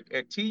contract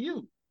at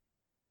TU.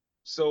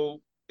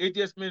 So it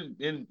just been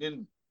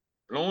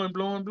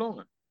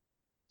blowing.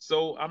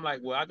 So I'm like,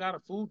 well, I got a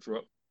food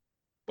truck,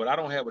 but I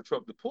don't have a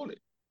truck to pull it.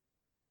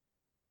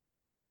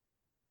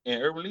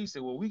 And Urban League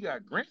said, well, we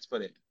got grants for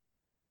that.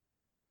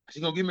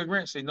 She's gonna give me a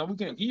grant. She said, no, we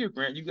can't give you a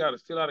grant. You got to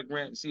fill out a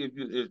grant and see if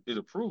it's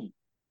approved.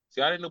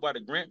 See, I didn't know about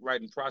the grant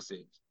writing process.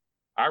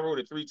 I wrote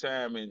it 3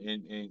 times,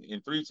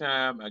 and 3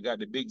 times I got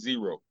the big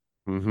 0.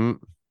 Mm-hmm.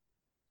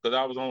 Because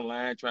I was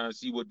online trying to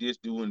see what this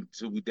do and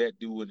what that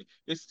do, and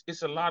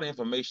it's a lot of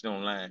information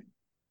online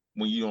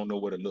when you don't know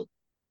where to look.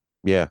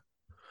 Yeah.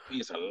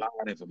 It's a lot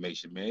of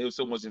information, man. It was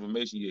so much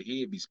information your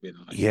head be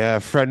spinning. Yeah, a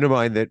friend of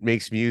mine that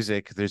makes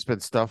music, there's been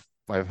stuff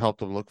I've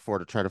helped him look for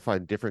to try to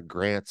find different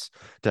grants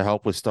to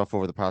help with stuff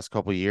over the past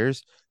couple of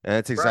years. And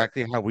that's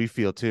exactly how we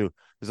feel too.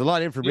 There's a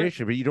lot of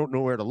information, but you don't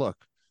know where to look.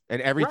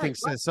 And everything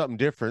says something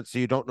different, so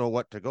you don't know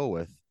what to go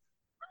with.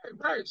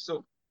 Right.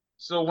 So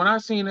when I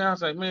seen that, I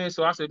was like, man,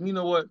 so I said, you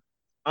know what?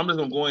 I'm just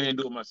gonna go ahead and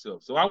do it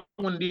myself. So I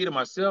went and did it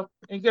myself,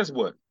 and guess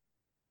what?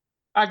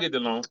 I get the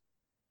loan.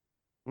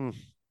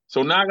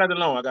 So now I got the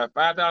loan. I got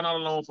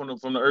 $5,000 loan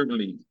from the Urban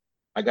League.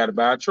 I got to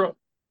buy a truck.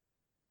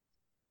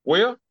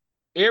 Well,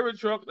 every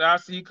truck that I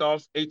see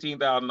costs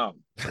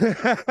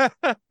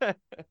 $18,000.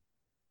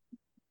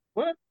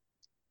 What?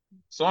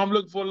 So I'm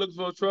looking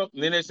for a truck,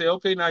 and then they say,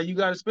 okay, now you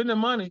got to spend the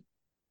money.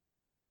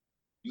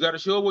 You got to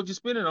show what you're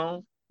spending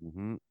on.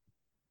 Mm-hmm.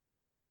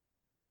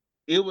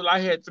 I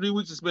had 3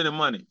 weeks to spend the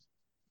money.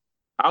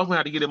 I was gonna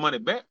have to get the money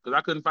back because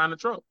I couldn't find the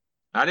truck.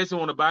 I didn't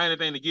want to buy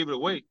anything to give it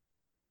away,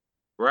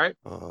 right?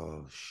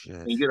 Oh shit!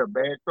 And get a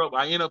bad truck.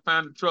 I ended up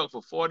finding the truck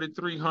for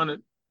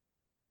 $4,300,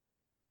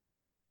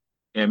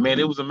 and man,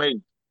 it was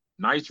amazing.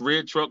 Nice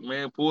red truck,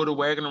 man. Pulled the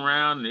wagon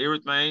around and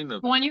everything. The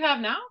one you have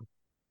now?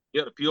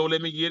 Yeah, the PO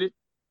let me get it.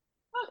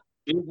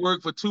 It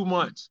worked for 2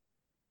 months.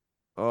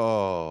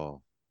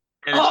 Oh.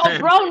 Bro,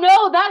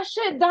 no, that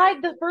shit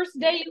died the first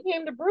day you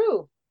came to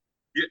Brew.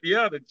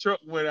 Yeah, the truck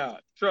went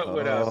out.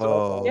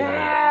 So,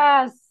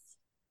 yes.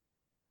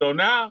 So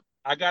now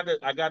I got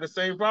the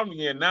same problem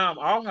again. Now I'm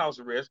off house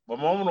arrest. My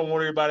mama don't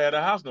want everybody at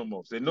the house no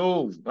more. Say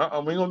no, we ain't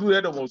gonna do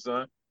that no more,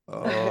 son.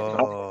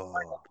 Oh.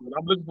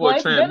 I'm looking for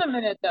it's been a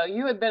minute though.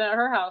 You had been at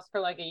her house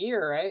for like a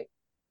year, right?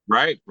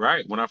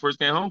 Right. When I first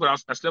came home, but I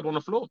slept on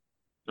the floor.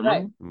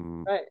 Remember?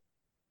 Right.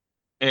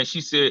 And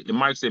and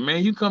Mike said,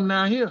 man, you come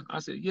down here. I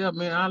said, yeah,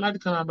 man, I'd like to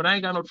come out, but I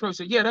ain't got no truck. He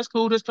said, yeah, that's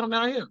cool. Just come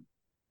down here. I'm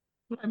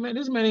like, man,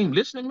 this man ain't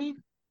listening to me.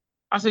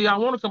 I said, yeah, I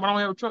want to come, but I don't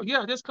have a truck.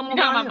 Yeah, just come on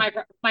down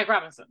here. Mike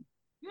Robinson.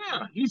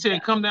 Yeah, he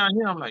said, come down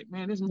here. I'm like,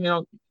 man, this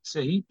man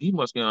said he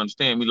must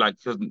understand me, like,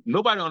 because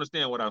nobody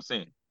understand what I'm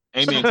saying.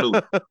 Ain't me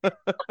included. So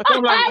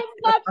like,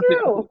 that's not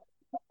true.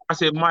 I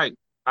said, Mike,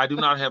 I do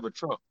not have a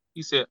truck.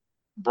 He said,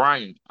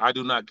 Bryan, I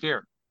do not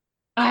care.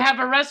 I have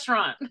a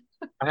restaurant.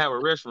 I have a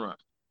restaurant.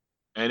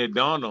 And it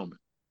dawned on me.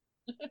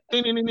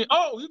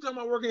 Oh, you talking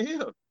about working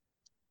here?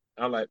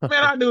 I'm like,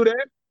 man, I knew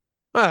that.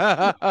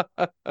 But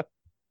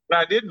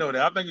I didn't know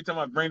that. I think you're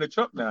talking about bring the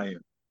truck down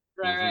here.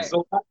 Right.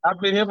 So I've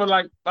been here for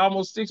like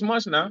almost 6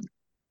 months now,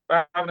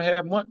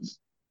 5.5 months.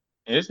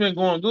 And it's been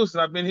going good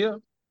since I've been here.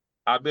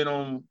 I've been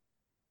on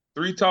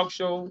 3 talk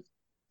shows,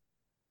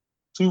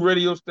 2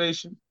 radio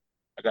stations.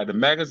 I got the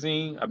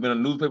magazine. I've been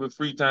on newspaper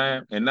free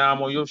time, and now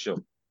I'm on your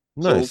show.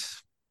 Nice.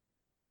 So,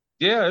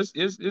 yeah,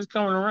 it's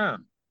coming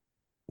around.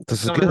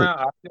 This it's coming around.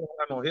 I still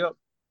have no help.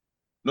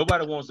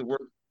 Nobody wants to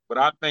work, but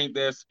I think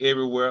that's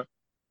everywhere.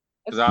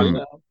 It's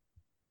true,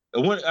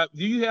 do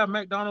you have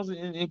McDonald's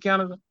in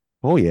Canada?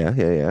 Oh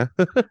yeah.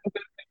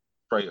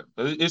 Prayer.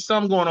 It's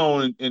something going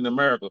on in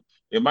America.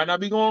 It might not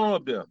be going on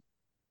up there,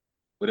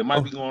 but it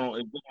might be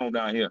going on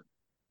down here.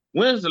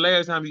 When's the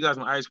last time you got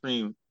some ice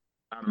cream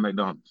out of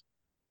McDonald's?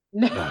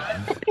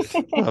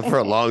 For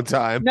a long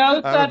time.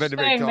 No such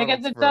thing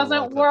because it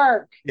doesn't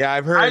work. Yeah,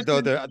 I've heard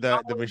though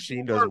the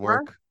machine doesn't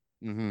work.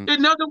 Right? Mm-hmm.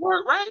 It doesn't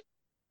work, right?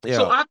 Yeah.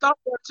 So I thought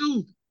that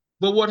too.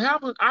 But what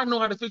happened? I know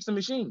how to fix the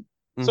machine.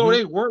 Mm-hmm. So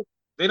they work.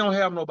 They don't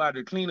have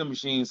nobody to clean the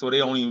machine, so they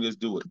don't even just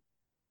do it.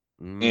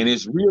 Mm-hmm. And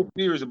it's real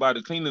serious about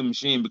the cleaning the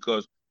machine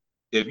because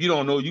if you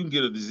don't know, you can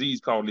get a disease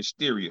called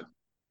listeria.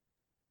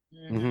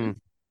 Mm-hmm.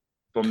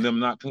 from them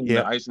not cleaning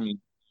the ice cream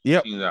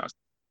machines out.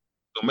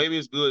 So maybe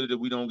it's good that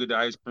we don't get the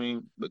ice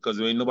cream because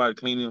there ain't nobody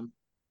cleaning them.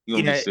 You're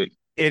gonna be sick.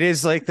 It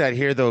is like that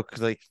here though,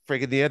 because like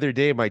friggin' the other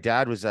day, my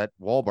dad was at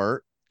Walmart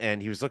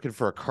and he was looking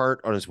for a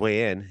cart on his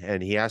way in,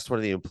 and he asked one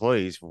of the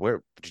employees,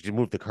 "Where did you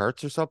move the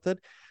carts or something?"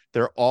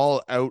 They're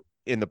all out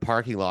in the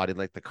parking lot in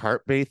like the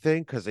cart bay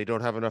thing because they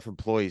don't have enough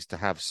employees to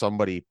have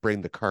somebody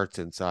bring the carts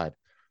inside.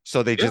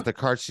 So they just the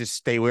carts just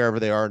stay wherever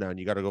they are now, and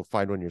you got to go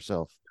find one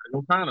yourself.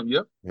 Go find them.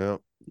 Yep.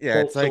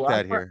 Yeah, it's like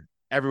that here.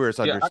 Everywhere's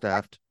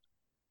understaffed.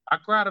 I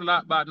cried a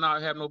lot about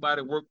not having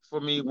nobody work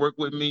with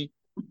me,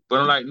 but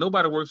I'm like,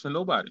 nobody works for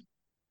nobody.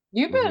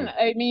 You've been,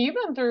 I mean, you've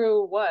been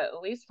through what, at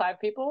least 5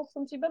 people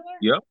since you've been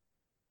there?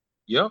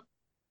 Yep.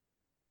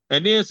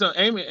 And then so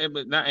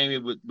not Amy,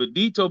 but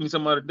D told me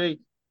some other day,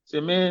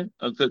 said, man,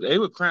 because they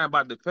were crying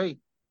about the pay.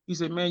 He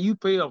said, man, you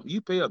pay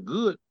a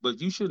good, but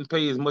you shouldn't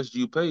pay as much as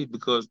you pay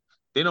because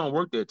they don't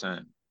work that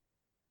time.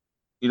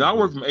 You know, I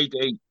work from 8 to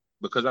 8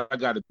 because I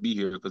got to be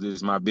here because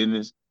it's my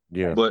business.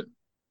 Yeah. But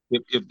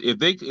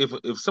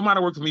if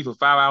somebody worked for me for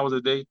 5 hours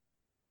a day,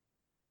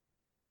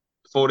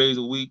 4 days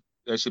a week,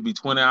 that should be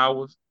 20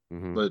 hours.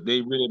 But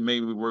they really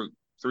made me work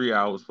 3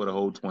 hours for the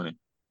whole 20.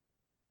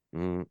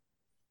 But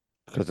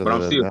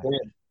I'm still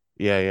paying.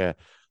 Yeah.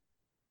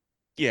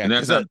 And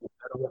that'll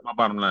hit my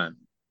bottom line.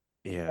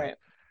 Yeah. Right.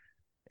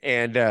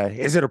 And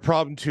is it a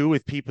problem too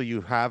with people you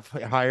have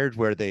hired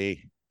where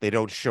they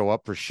don't show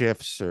up for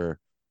shifts or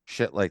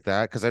shit like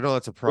that? Because I know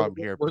that's a problem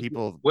here.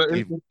 People. Well,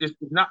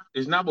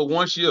 it's not but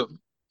one shift,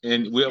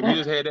 and we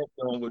just had that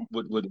going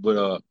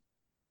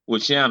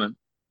with Shannon.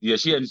 Yeah,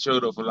 she hadn't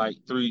showed up for like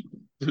three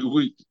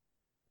weeks.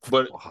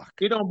 But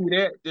it don't be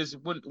that. Just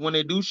when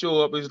they do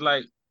show up, it's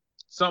like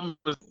something.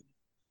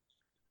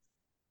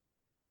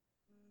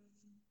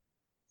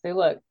 See,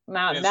 look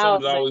now.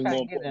 Something's always more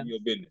important in your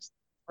business.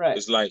 Right.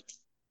 It's like,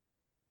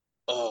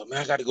 oh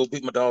man, I got to go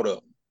pick my daughter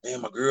up.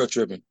 Man, my girl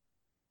tripping.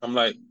 I'm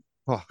like,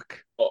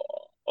 fuck.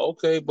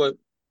 Okay, but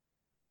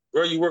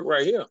girl, you work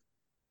right here.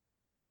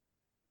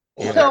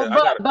 Yeah. So,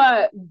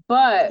 but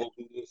Bryan.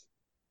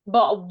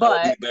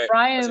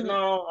 I said,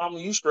 no, I'm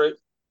you straight.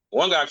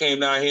 One guy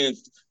came down here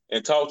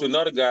and talked to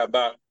another guy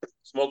about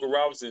Smokey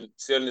Robinson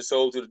selling his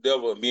soul to the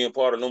devil and being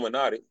part of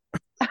Illuminati.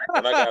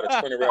 And I got a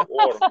 20 wrap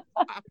order.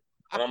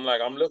 And I'm like,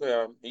 I'm looking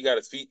at him. He got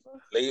his feet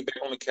laid back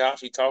on the couch.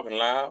 He talking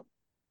loud.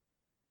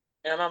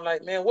 And I'm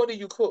like, man, what do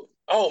you cook?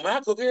 Oh, man,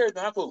 I cook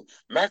everything. I cook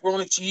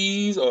macaroni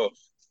cheese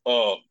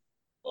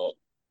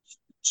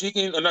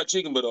chicken, or not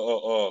chicken, but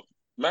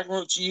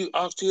macaroni cheese,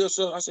 oxtail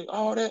sauce. I said,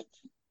 all that.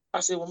 I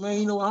said, well,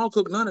 man, I don't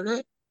cook none of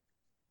that.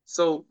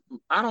 So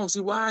I don't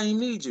see why I ain't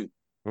need you.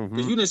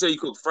 Because you didn't say you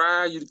cook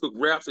fries, you cook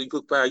wraps, or you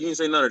cook pie. You didn't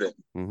say none of that.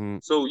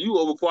 So you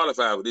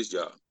overqualified with this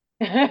job.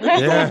 Let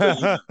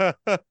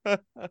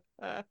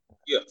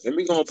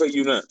me go and pay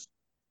you now.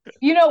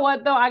 You know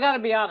what, though? I got to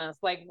be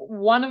honest. Like,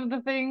 one of the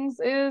things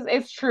is,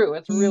 it's true.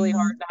 It's really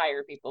hard to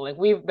hire people. Like,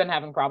 we've been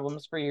having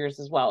problems for years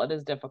as well. It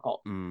is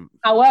difficult.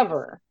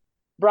 However,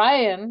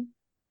 Bryan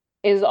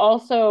is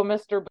also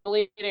Mr.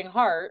 Bleeding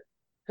Heart,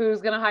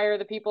 who's going to hire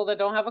the people that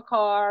don't have a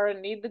car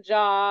and need the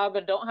job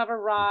and don't have a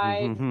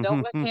ride,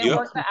 can't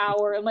work the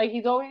hour. And, like,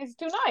 he's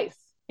too nice.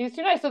 He's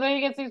too nice. So then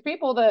he gets these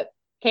people that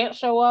can't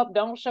show up,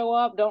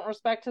 don't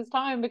respect his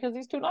time because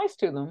he's too nice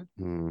to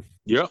them.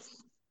 Yep.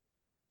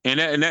 And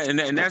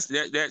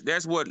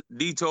that's what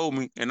D told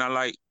me, and I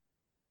like,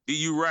 D,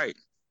 you right.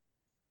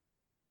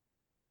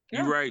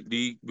 You right,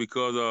 D,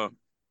 because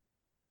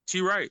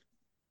she right.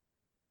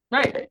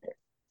 Right.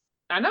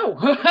 I know.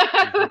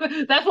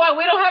 That's why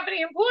we don't have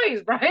any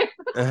employees, Bryan.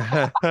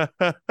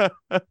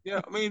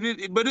 Yeah, I mean,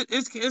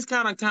 it's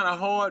kind of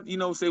hard,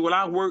 say, well,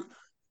 I work.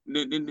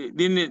 Then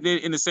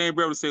in the same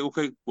breath, say,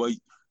 okay, well,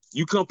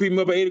 you come pick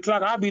me up at 8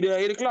 o'clock, I'll be there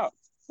at 8 o'clock.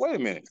 Wait a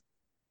minute.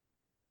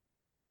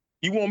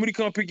 You want me to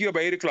come pick you up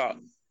at 8 o'clock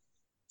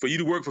for you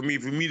to work for me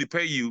to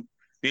pay you,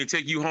 then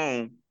take you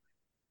home,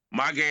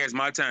 my gas,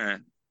 my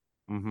time,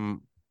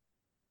 and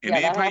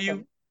then pay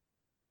you?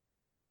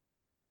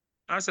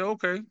 I said,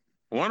 okay.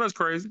 One of us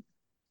crazy.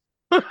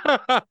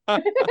 Right?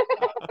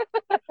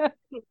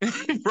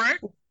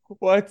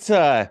 What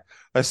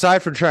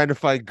aside from trying to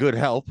find good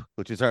help,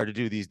 which is hard to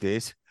do these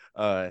days,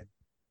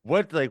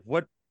 what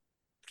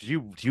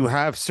do you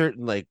have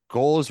certain like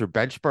goals or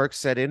benchmarks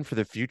set in for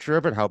the future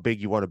of it, how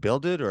big you want to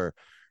build it, or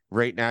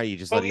right now you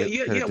just let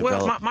it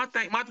well, my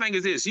thing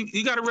is this.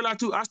 You got to realize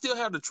too, I still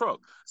have the truck.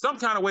 Some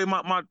kind of way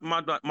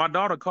my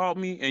daughter called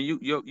me, and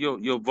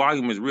your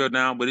volume is real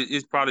down, but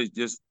it's probably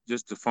just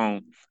the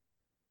phone.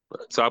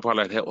 So I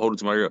probably have to hold it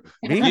to my ear.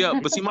 Yeah,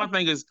 but see, my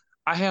thing is,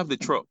 I have the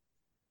truck.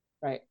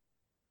 Right.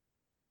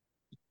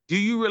 Do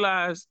you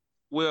realize,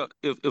 well,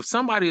 if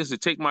somebody is to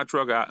take my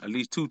truck out at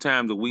least 2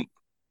 times a week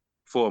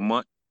for a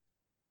month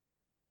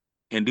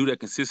and do that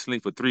consistently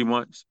for 3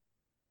 months,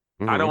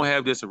 I don't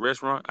have this a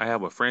restaurant. I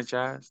have a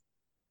franchise.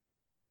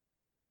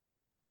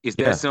 It's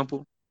that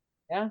simple.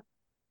 Yeah.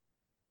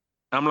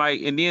 I'm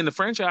like, and then the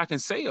franchise I can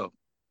sell.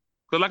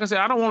 Because like I said,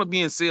 I don't want to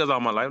be in sales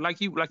all my life.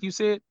 Like you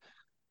said,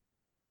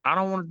 I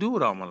don't want to do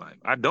it all my life.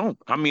 I don't.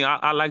 I mean,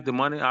 I like the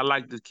money. I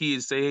like the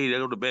kids say, hey, they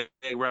go the bag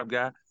rap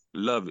guy.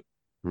 Love it.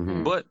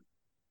 Mm-hmm. But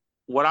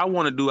what I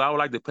want to do, I would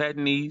like to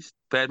patent these,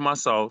 patent my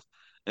sauce,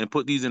 and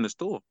put these in the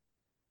store.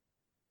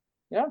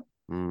 Yeah.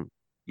 Mm.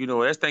 You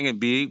know, that's thinking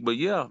big, but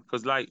yeah,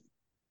 because like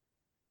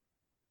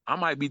I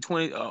might be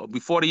be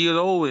 40 years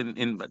old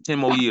in 10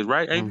 more years,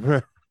 right?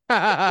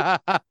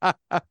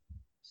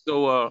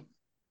 So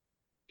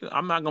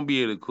I'm not gonna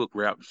be able to cook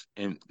wraps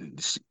and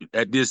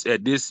at this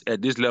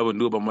level and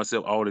do it by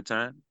myself all the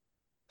time.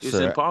 It's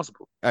So,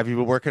 impossible. have you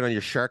been working on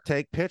your Shark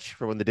Tank pitch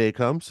for when the day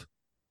comes?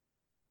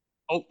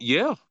 Oh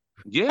yeah,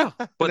 yeah.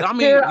 But I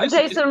mean, Dude, listen,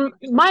 Jason,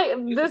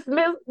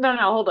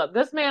 hold up.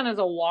 This man is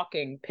a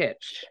walking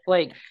pitch.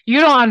 Like, you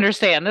don't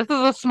understand. This is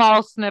a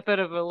small snippet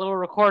of a little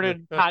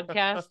recorded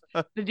podcast.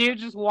 The dude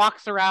just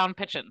walks around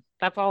pitching.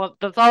 That's all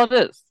it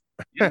is.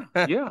 Yeah,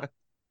 yeah.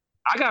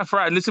 I got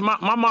fried. Listen,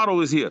 my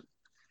motto is here.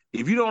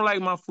 If you don't like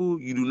my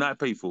food, you do not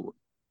pay for it.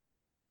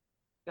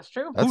 That's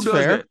true. That's Who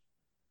does fair. that?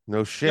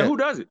 No shit. Yeah, who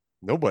does it?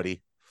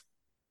 Nobody.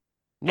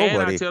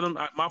 And I tell them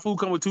my food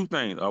comes with two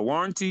things: a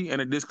warranty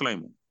and a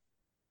disclaimer.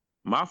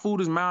 My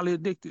food is mildly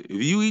addicted.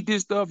 If you eat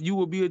this stuff, you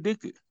will be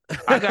addicted.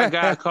 I got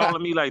guys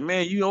calling me like,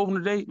 man, you open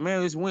today?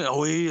 Man, it's Wednesday.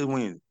 Oh, it is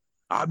Wednesday.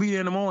 I'll be there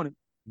in the morning.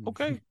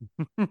 Okay.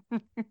 So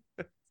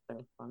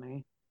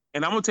funny.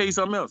 And I'm going to tell you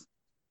something else.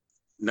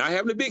 Not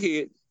having a big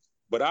head,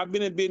 but I've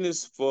been in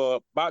business for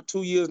about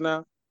 2 years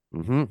now.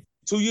 Mm-hmm.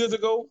 2 years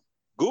ago,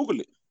 Google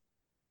it.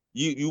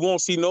 You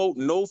won't see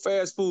no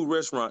fast food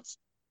restaurants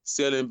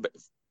selling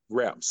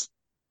wraps,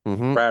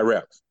 fried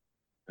wraps.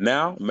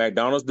 Now,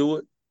 McDonald's do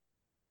it.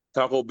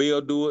 Taco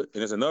Bell do it,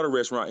 and there's another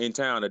restaurant in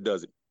town that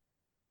does it.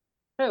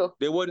 Who?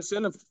 They wasn't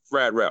selling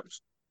fried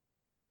wraps.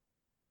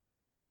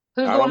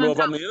 Who's I the don't one know in if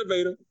town? I'm the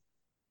innovator,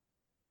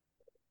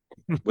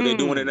 but they're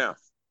doing it now.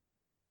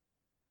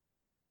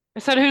 I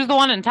said, who's the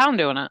one in town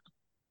doing it?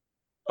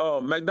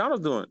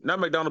 McDonald's doing it.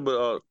 Not McDonald's,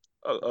 but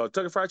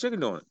Kentucky Fried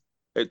Chicken doing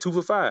it at 2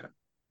 for $5.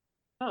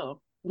 Oh.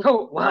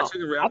 Oh, wow. Fried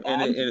chicken wrap,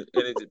 and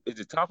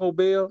it's Taco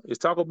Bell. It's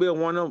Taco Bell.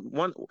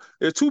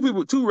 There's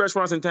two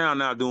restaurants in town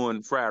now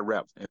doing fried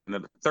wraps, and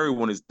the third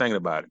one is thinking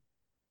about it.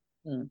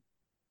 Didn't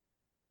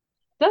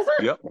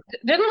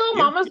Little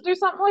Mamas do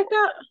something like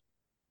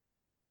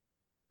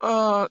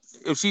that?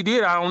 If she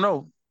did, I don't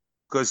know,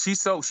 because she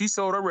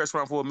sold her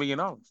restaurant for $1 million.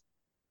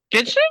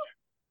 Did she?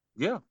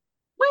 Yeah.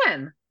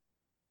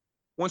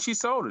 When she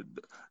sold it,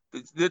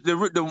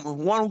 the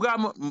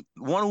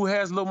one who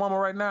has Little Mama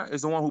right now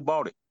is the one who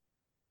bought it.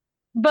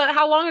 But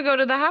how long ago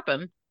did that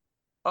happen?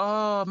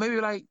 Maybe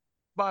like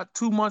about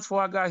 2 months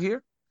before I got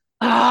here.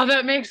 Oh,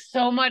 that makes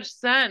so much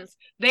sense.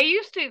 They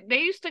used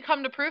to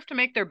come to Proof to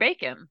make their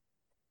bacon.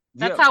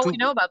 That's how we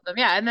know about them.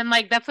 Yeah, and then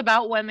like that's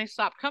about when they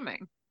stopped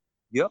coming.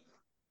 Yep.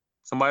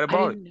 Somebody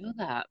bought it. I didn't know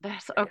that.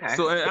 That's okay.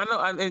 So and I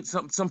know, and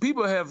some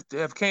people have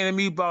came to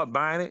me about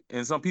buying it,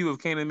 and some people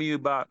have came to me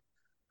about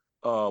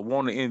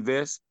wanting to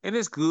invest, and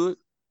it's good.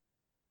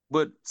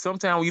 But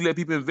sometimes when you let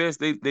people invest,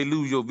 they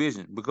lose your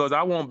vision, because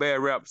I want bad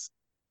raps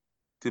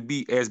to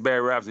be as bad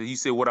raps as he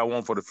said what I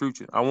want for the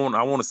future. I want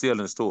to sell in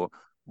the store,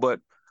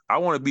 but I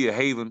want to be a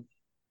haven,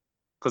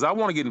 because I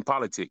want to get in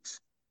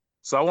politics.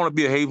 So I want to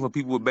be a haven for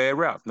people with bad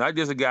raps, not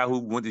just a guy who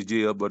went to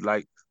jail, but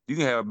like you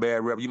can have a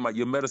bad rap.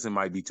 Your medicine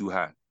might be too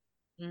high.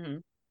 Mm-hmm.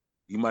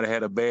 You might have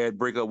had a bad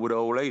breakup with an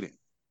old lady.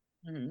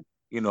 Mm-hmm.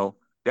 You know,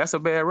 that's a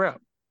bad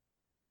rap.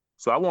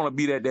 So I want to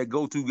be that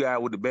go-to guy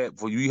with the bad.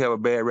 For you have a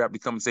bad rap to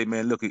come and say,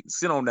 man, look,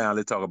 sit on down,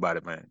 let's talk about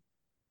it, man,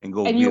 and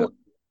go.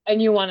 And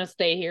you want to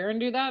stay here and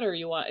do that, or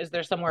is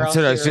there somewhere else?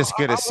 That's what I was just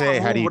gonna say.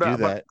 How do you do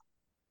that?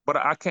 But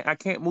I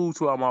can't move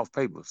till I'm off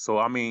paper. So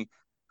I mean,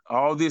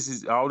 all this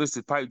is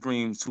pipe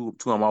dreams to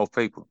I'm off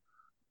paper.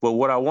 But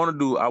what I want to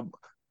do,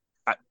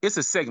 it's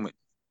a segment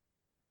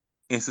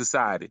in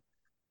society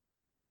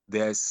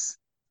that's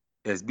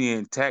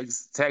being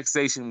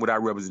taxation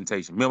without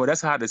representation. Remember,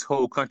 that's how this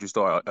whole country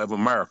started of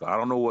America. I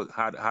don't know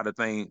how the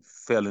thing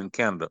fell in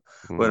Canada,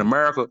 but in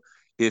America,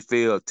 it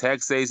failed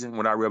taxation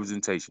without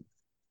representation.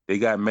 They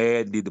got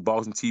mad, did the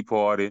Boston Tea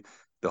Party,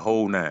 the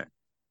whole nine.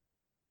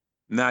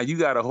 Now you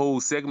got a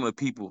whole segment of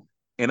people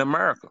in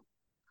America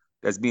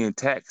that's being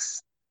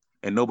taxed,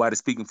 and nobody's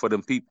speaking for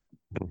them people.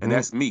 And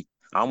that's me.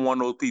 I'm one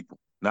of those people,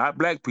 not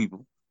black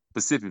people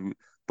specifically,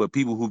 but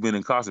people who've been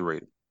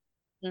incarcerated.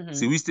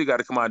 See, we still got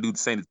to come out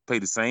and pay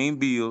the same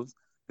bills,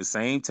 the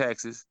same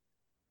taxes,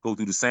 go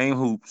through the same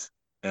hoops,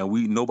 and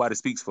nobody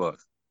speaks for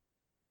us.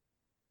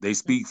 They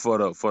speak for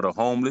the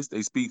homeless.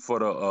 They speak for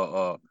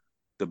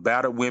the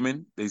battered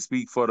women. They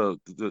speak for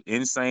the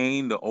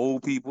insane, the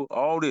old people,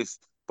 all this,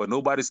 but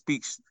nobody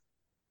speaks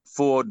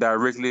for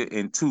directly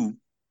and to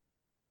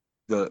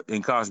the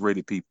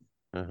incarcerated people.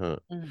 And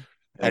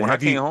when I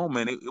came home,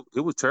 man,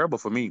 it was terrible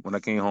for me when I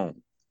came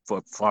home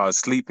for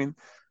sleeping,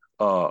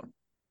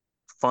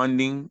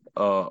 funding,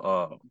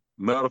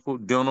 medical,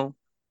 dental,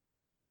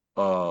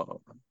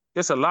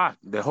 it's a lot.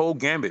 The whole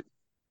gambit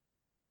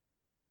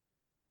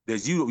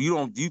that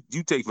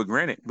you take for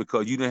granted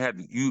because you didn't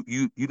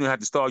have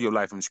to start your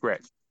life from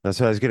scratch. That's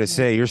what I was gonna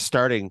say. You're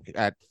starting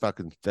at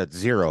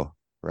zero.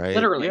 Right.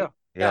 Literally. Yeah.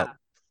 Yeah.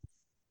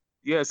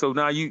 Yeah, so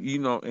now you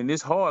know, and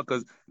it's hard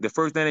because the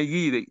first thing they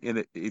give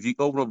you, if you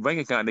open up a bank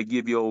account, they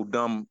give you old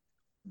dumb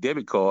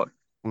debit card,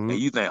 Mhm. and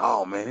you think,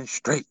 oh man, it's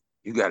straight.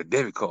 You got a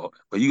debit card,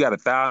 but you got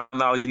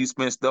 $1,000. You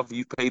spent stuff,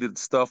 you paid the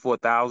stuff for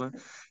 1,000,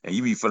 and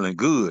you be feeling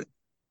good,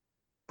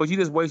 but you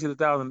just wasted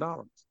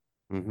 $1,000.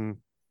 Mm-hmm.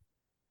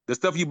 The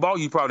stuff you bought,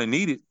 you probably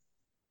needed,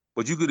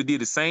 but you could have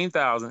did the same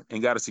 1,000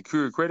 and got a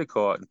secure credit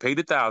card and paid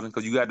 1,000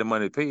 because you got the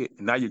money to pay it,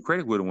 and now your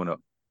credit would have went up.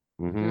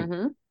 Mm-hmm.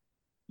 Mm-hmm.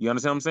 You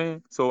understand what I'm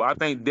saying? So I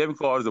think debit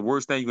card is the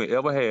worst thing you can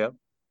ever have.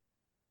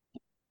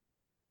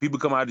 People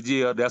come out of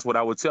jail, that's what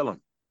I would tell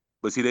them.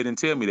 But see, they didn't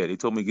tell me that. They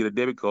told me to get a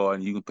debit card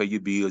and you can pay your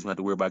bills. You don't have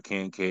to worry about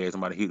carrying cash.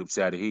 Somebody hit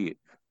upside the head.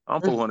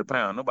 I'm 400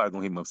 pounds. Nobody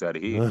gonna hit me upside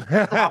the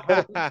head, Stop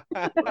it.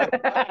 right?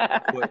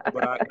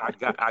 But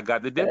I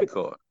got the debit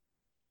card,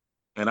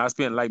 and I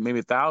spent like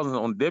maybe thousands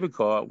on the debit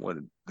card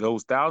when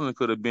those thousands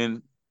could have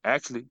been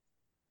actually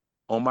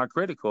on my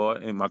credit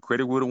card, and my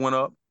credit would have went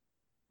up,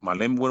 my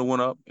limit would have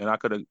went up, and I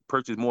could have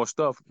purchased more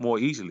stuff more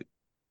easily.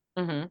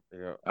 Mm-hmm.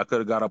 Yeah. I could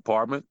have got an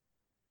apartment.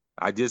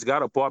 I just got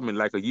an apartment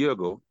like a year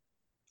ago.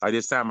 I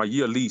just signed my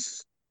year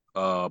lease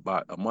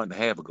about a month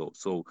and a half ago.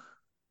 So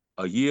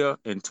a year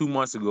and 2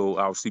 months ago,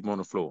 I was sleeping on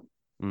the floor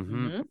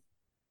Mm-hmm. Mm-hmm.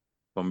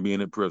 from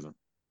being in prison.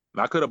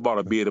 And I could have bought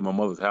a bed at my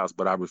mother's house,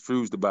 but I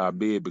refused to buy a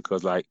bed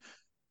because, like,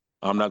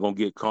 I'm not gonna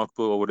get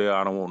comfortable over there.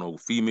 I don't want no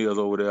females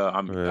over there.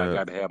 I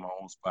got to have my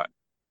own spot.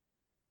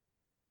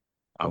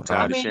 I'm I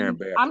tired Wow. of sharing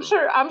mean, I'm bathrooms.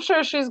 sure I'm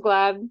sure she's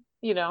glad,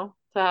 to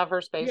have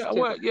her space Yeah,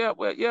 too.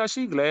 well,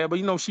 she glad,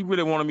 but she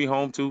really wanted me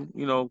home too.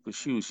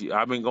 Cause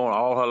I've been going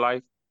all her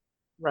life.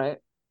 Right.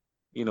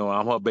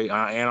 I'm her baby,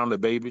 and I'm the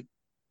baby.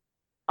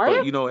 Are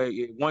But you? at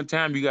one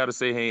time you got to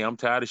say, "Hey, I'm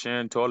tired of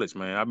sharing toilets,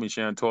 man. I've been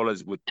sharing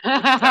toilets with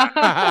tired.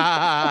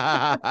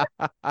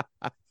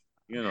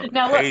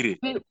 Now look, Hate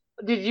it."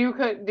 did you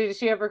cook? Did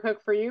she ever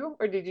cook for you,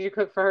 or did you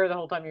cook for her the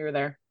whole time you were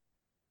there?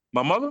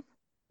 My mother?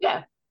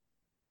 Yeah.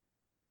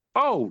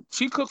 Oh,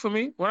 she cooked for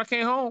me when I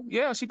came home.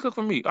 Yeah, she cooked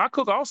for me. I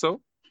cook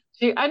also.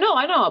 I know,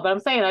 but I'm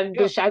saying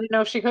Yeah. I didn't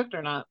know if she cooked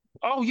or not.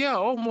 Oh yeah,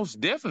 almost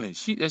definitely.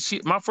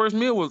 My first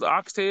meal was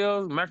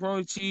oxtails, macaroni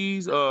and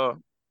cheese,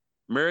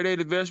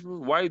 marinated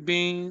vegetables, white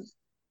beans,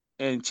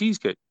 and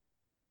cheesecake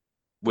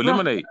with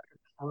Brother, lemonade.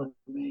 telling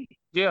me.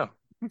 Yeah,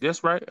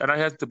 that's right. And I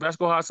had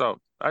Tabasco hot sauce.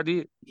 I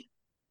did.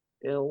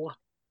 Ew.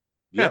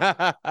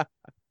 Yep.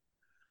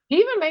 He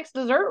even makes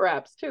dessert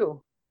wraps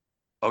too.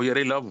 Oh yeah,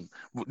 they love him.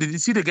 Did you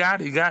see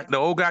the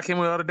old guy came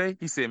in the other day?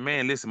 He said,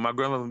 "Man, listen, my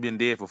grandmother been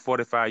dead for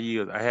 45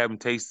 years. I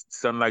haven't tasted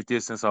something like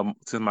this since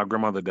my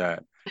grandmother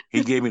died."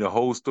 He gave me the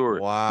whole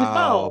story. Wow.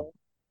 No.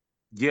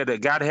 Yeah, the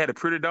guy that had a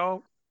pretty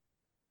dog,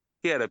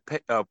 he had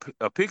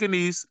a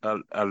Pekingese, a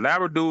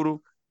Labradoodle,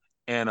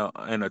 and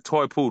a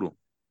toy poodle,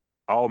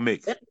 all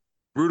mixed.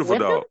 Beautiful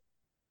With him? dog.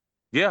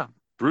 Yeah, Oh,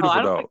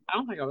 beautiful dog. I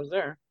don't think I was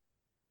there.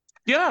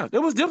 Yeah, it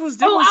Oh, was out in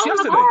the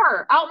yesterday.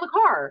 car. Out in the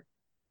car.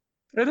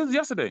 It is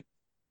yesterday.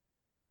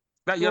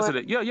 Not What?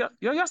 yesterday. Yeah,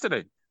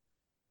 yesterday.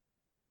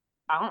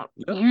 I don't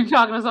Yeah, know. You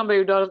talking to somebody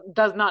who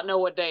does not know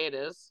what day it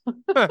is.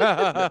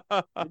 yeah.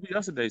 It was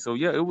yesterday. So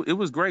yeah, it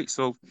was great.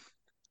 So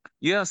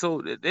yeah,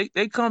 so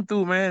they come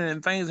through, man,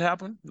 and things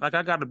happen. Like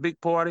I got a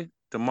big party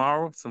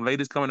tomorrow. Some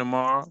ladies coming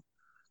tomorrow.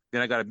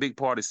 Then I got a big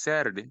party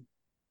Saturday.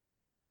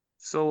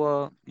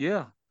 So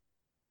yeah.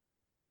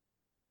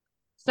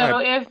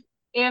 So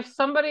if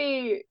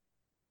somebody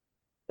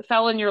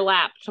fell in your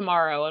lap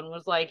tomorrow and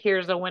was like,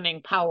 "Here's a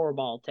winning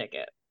Powerball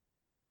ticket,"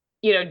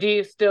 do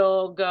you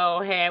still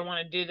go, "Hey, I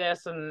want to do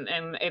this and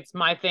it's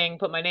my thing,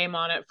 put my name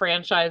on it,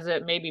 franchise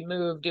it, maybe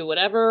move, do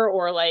whatever,"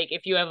 or like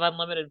if you have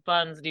unlimited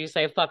funds, do you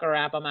say, "Fuck a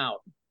rap, I'm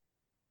out"?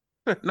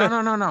 No,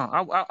 no, no, no.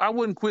 I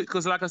wouldn't quit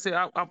because, like I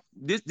said,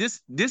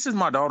 this is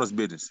my daughter's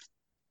business.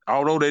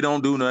 Although they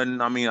don't do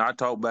nothing, I mean, I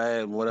talk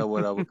bad, whatever,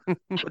 whatever.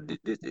 But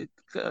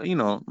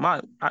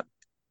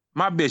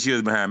my best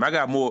years behind me. I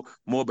got more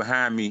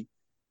behind me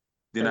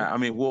than Sure. I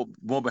mean,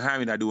 more behind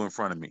me than I do in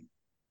front of me.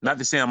 Not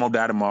to say I'm gonna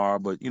die tomorrow,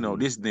 but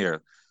this and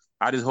there.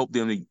 I just hope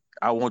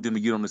I want them to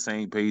get on the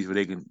same page where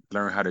they can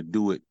learn how to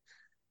do it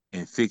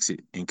and fix it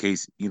in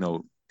case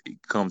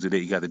it comes to that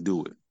you got to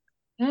do it.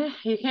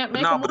 You can't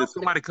But make no, them but if want to.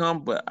 somebody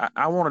come, but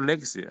I want a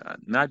legacy,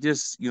 not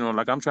just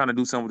like I'm trying to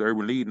do something with the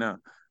urban league now.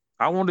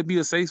 I want to be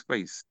a safe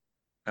space,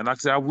 and like I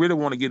said, I really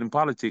want to get in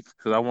politics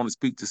because I want to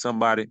speak to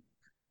somebody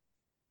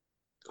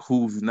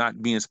who's not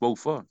being spoke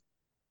for.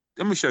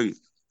 Let me show you.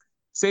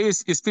 Say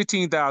it's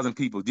 15,000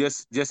 people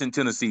just in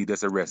Tennessee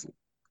that's arrested,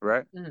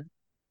 right? Mhm.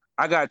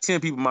 I got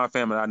 10 people in my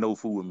family I know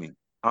fool with me.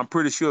 I'm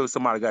pretty sure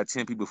somebody got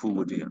 10 people fool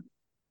with them.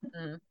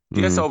 Mhm.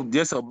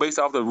 Just based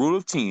off the rule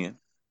of 10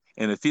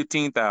 and the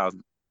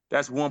 15,000,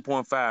 that's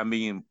 1.5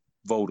 million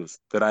voters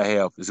that I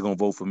have is going to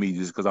vote for me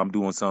just because I'm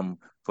doing something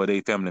for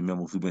their family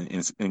members who've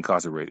been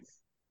incarcerated.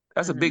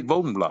 That's a Mhm. big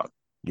voting block.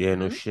 Yeah,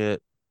 no Mhm.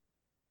 shit.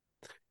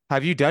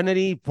 Have you done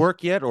any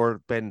work yet or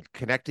been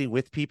connecting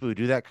with people who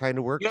do that kind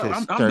of work Yeah, to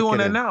I'm start doing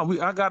that getting? now.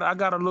 I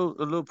got a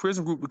little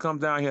prison group that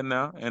comes down here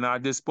now, and I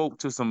just spoke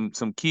to some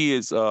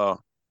kids from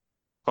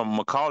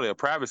Macaulay, a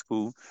private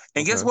school.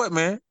 And guess Okay. what,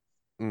 man?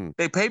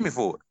 They pay me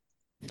for it.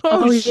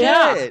 Oh shit!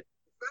 Yeah. He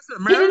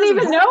didn't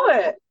even know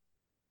it.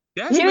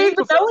 He didn't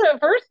even know it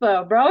at first,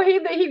 though, bro. He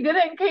did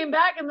it and came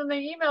back, and then they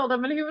emailed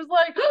him, and he was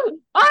like,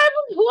 "I'm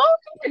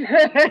employed."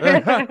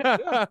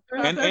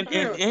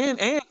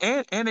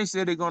 And they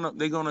said they're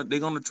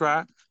gonna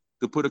try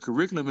to put a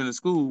curriculum in the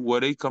school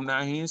where they come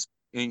down here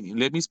and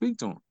let me speak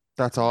to them.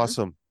 That's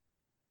awesome,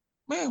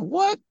 man.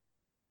 What?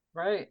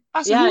 Right?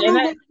 I said, who's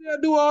gonna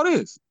do all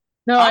this?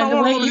 No, I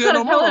don't want to go to jail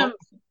no more. Him.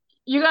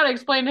 You gotta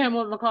explain to him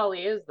what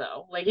Macaulay is,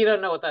 though. Like he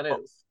doesn't know what that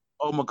is.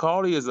 Oh,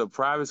 Macaulay is a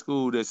private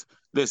school.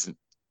 Listen.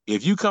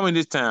 If you come in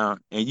this town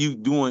and you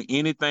doing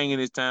anything in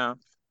this town,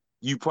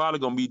 you probably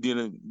gonna be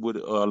dealing with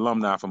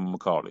alumni from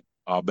Macaulay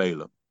or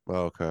Baylor.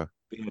 Oh, okay.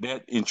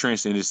 That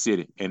entrenched in this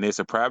city, and it's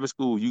a private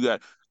school.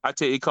 I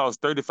tell you, it costs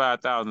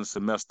 $35,000 a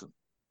semester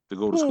to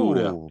go to school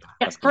there.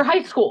 Yeah, for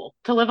high school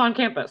to live on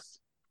campus.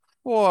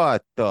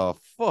 What the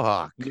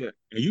fuck? Yeah,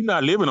 and you're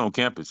not living on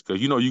campus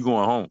because you're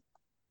going home.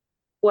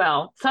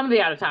 Well, some of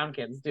the out of town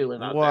kids do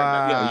live out there.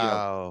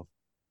 Wow,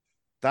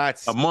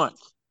 that's a month.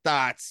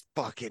 That's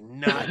fucking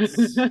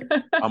nuts.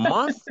 A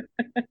month,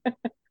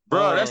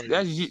 bro.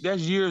 That's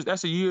years.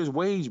 That's a year's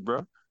wage,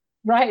 bro.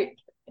 Right.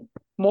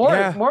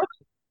 More.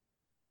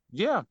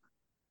 Yeah.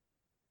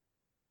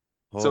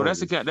 Holy so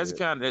that's the kind.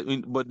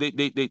 But they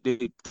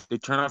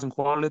turn out some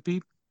quality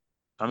people.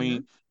 I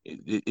mean,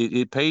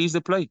 it pays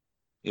to play.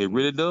 It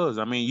really does.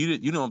 I mean,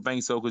 you don't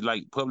think so because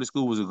like public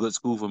school was a good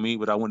school for me,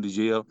 but I went to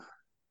jail.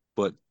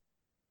 But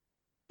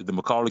the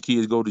Macaulay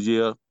kids go to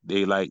jail.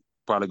 They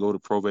probably go to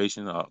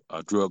probation or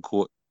drug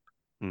court,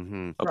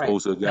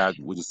 opposed to a guy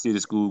with a city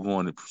school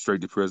going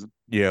straight to prison.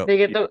 Yeah, they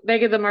get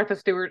the Martha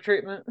Stewart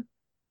treatment.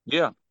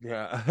 Yeah,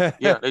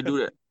 they do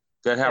that.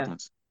 That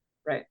happens.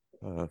 Yeah. Right.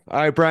 All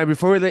right, Bryan.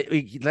 Before we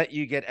let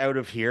you get out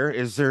of here,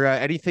 is there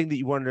anything that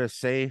you wanted to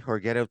say or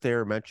get out there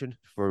or mention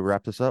before we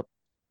wrap this up?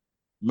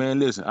 Man,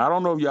 listen. I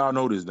don't know if y'all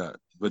know this not,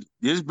 but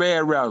this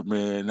bad rap,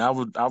 man. I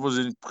was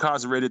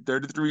incarcerated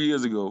 33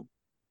 years ago.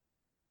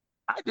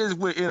 I just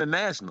went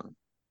international.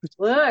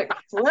 Look.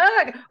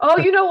 Oh,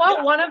 you know what?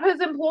 Yeah. One of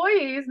his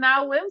employees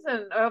now lives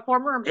in a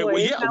former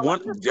employee.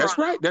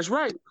 That's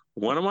right.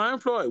 One of my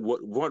employees,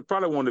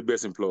 probably one of the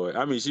best employees.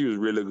 I mean, she was a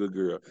really good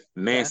girl.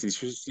 Nancy,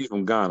 she's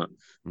from Ghana.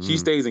 She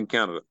stays in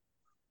Canada.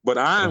 But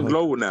I'm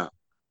global now.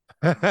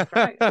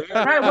 Right.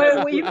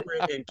 Well,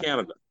 in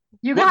Canada.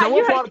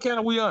 What part of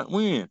Canada we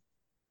in?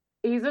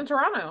 He's in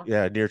Toronto.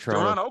 Yeah, near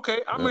Toronto. Okay,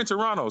 I'm in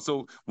Toronto.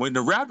 So when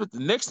the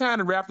next time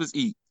the Raptors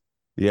eat,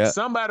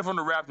 somebody from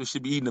the Raptors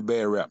should be eating a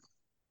bad rap.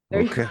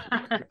 Okay.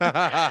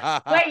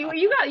 Wait,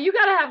 you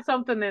got to have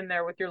something in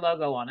there with your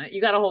logo on it. You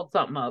got to hold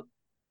something up.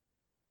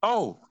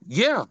 Oh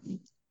yeah,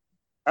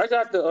 I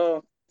got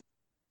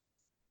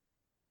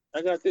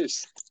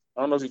this. I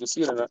don't know if you can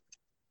see it or not.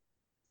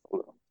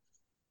 Hold on.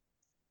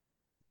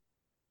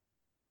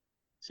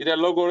 See that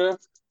logo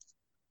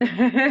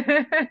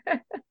there?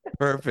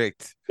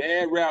 Perfect.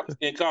 Bad rap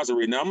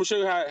incarcerated. Now I'm gonna show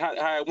you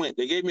how it went.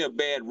 They gave me a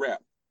bad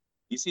rap.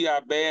 You see how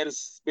bad is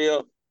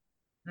spelled?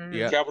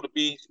 Yeah. Capital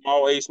B,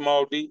 small A,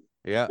 small D.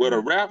 Yeah. Where the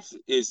raps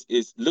is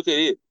look at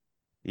it.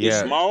 It's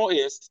small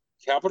S,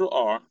 capital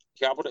R,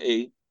 capital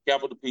A,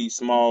 capital P,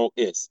 small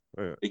S.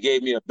 Yeah. They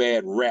gave me a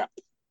bad rap.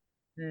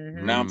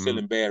 Now I'm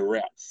feeling bad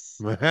raps.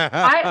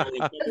 I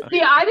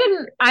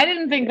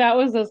didn't think that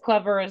was as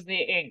clever as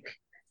the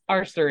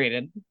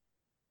INCarcerated.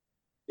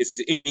 It's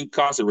the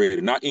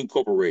INCarcerated, not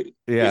incorporated.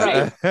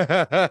 Yeah.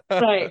 Right.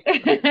 That's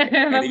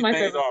these my things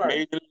favorite are part.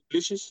 made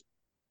delicious.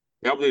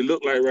 That's what they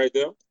look like right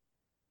there.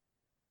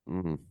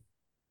 Mm-hmm.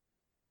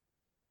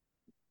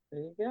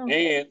 There you go.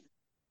 And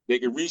they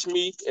can reach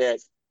me at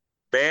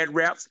Bad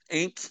Raps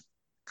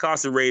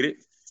INCarcerated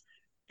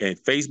and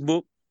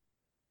Facebook,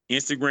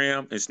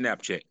 Instagram, and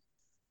Snapchat.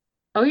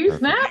 Oh, you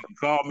Snap? You can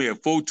call me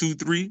at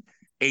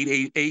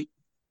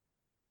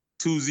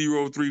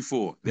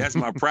 423-888-2034. That's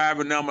my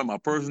private number, my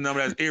personal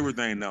number. That's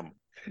everything number.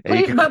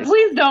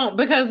 Please don't,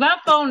 because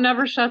that phone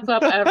never shuts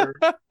up ever.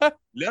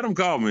 Let them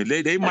call me.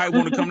 They might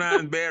want to come down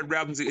and Bad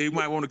Rap. They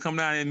might want to come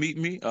down and meet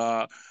me.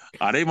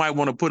 They might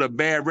want to put a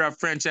Bad Rap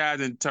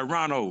franchise in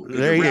Toronto.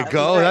 There you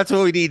go. That's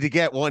what we need to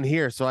get one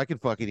here, so I can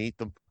fucking eat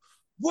them.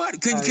 What?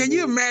 Can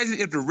you imagine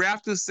if the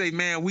Raptors say,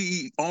 "Man, we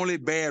eat only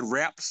bad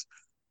raps"?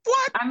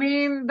 What? I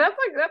mean, that's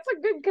a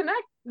good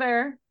connect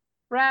there.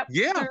 Rap.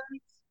 Yeah.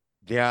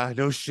 Yeah.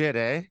 No shit,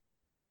 eh?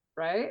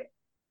 Right.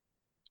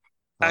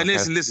 Okay.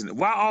 Listen.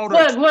 Why all the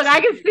look? I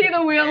can see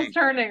the wheels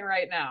turning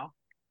right now.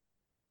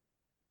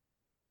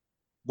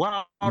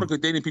 Why all the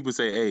dating people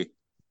say, "Hey"?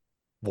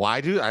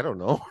 Why do I don't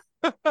know?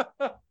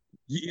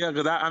 Yeah,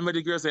 because I met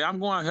the girl say, "I'm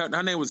going."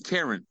 Her name was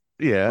Karen.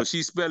 Yeah, but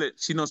she spell it.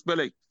 She don't spell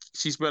it.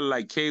 She spell it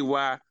like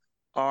KYRN.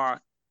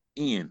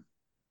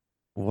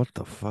 What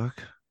the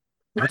fuck?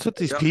 What's with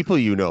these people?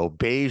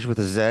 Beige with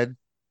a Z.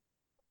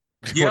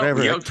 Yeah,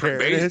 whatever.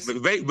 Beige,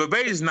 but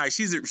Beige is nice.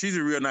 She's a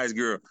real nice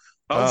girl.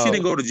 She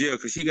didn't go to jail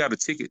because she got a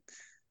ticket,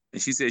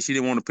 and she said she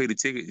didn't want to pay the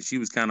ticket, and she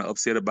was kind of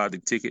upset about the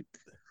ticket.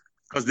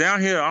 Because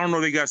down here, I don't know,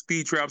 they got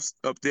speed traps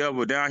up there,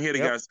 but down here they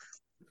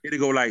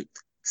go like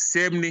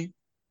 70,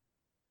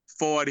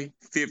 40,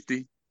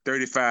 50,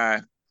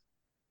 35,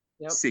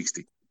 Yep.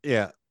 60.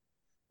 Yeah.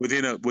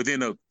 Within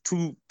a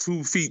 2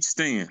 feet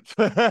stand.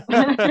 How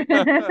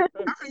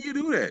can you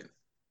do that?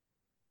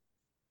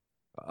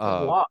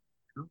 Uh,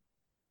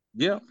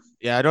 Yeah.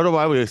 yeah, I don't know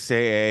why we would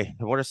say A.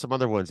 What are some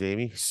other ones,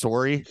 Amy?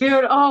 Sorry.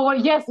 Dude, oh well,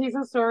 yes, he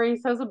says sorry. He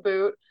says a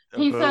boot. A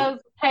He boot? says,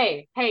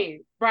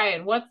 hey,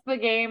 Brian, what's the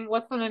game?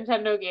 What's the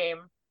Nintendo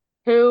game?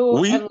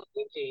 Who and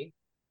Luigi?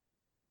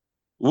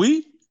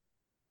 We?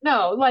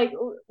 No, like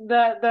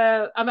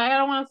the I mean, I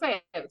don't want to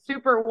say it.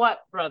 Super what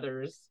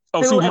brothers?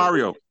 Oh, Who Super and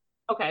Mario. Luigi?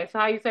 Okay, so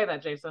how you say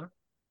that, Jason?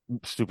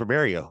 Super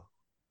Mario.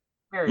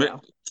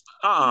 Mario.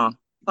 Yeah,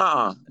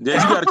 you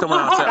got to come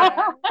down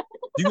south.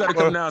 You got to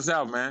come down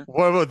south, man.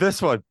 What about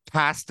this one?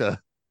 Pasta.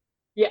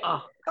 Yeah.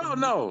 Oh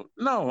no,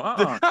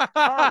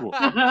 horrible.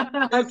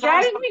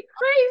 Driving me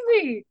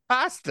crazy.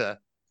 Pasta.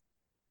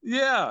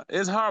 Yeah,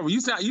 it's horrible.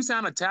 You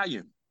sound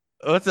Italian.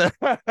 What's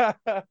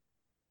that?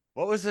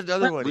 What was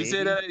another one? We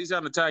said that you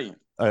sound Italian.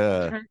 What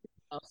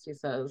else he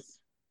says?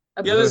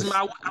 Yeah, listen,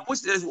 I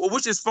wish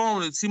this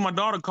phone. See, my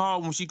daughter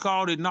called. When she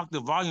called, it knocked the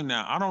volume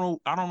down. I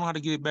don't know how to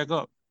get it back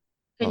up.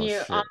 Can you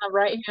shit. on the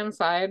right hand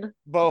side?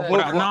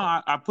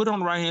 I put it on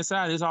the right hand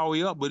side. It's all the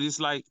way up, but it's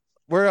like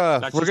we're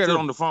she's still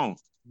on the phone.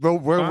 We'll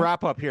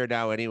wrap up here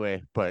now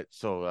anyway. But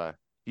so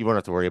you won't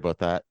have to worry about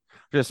that.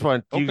 Just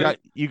want you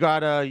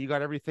got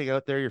everything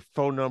out there. Your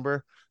phone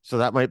number. So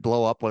that might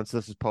blow up once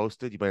this is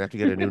posted. You might have to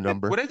get a new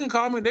number. Well, they can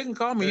call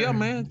me. Yeah,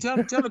 man. Tell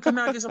them to come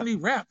out and get some of these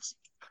wraps.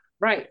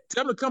 Right.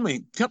 Tell them to come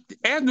in.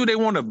 And do they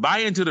want to buy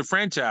into the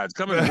franchise?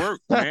 Come and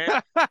work,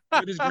 man.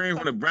 Get this green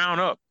from the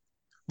ground up.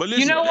 But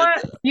listen, you know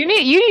what? You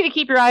need to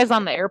keep your eyes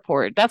on the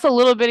airport. That's a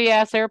little bitty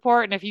ass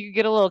airport, and if you could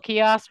get a little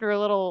kiosk or a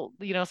little,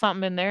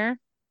 something in there.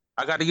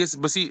 I got to get.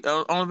 But see,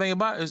 only thing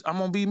about it is I'm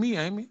gonna be me,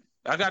 Amy.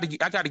 I got to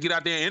get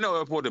out there in the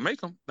airport to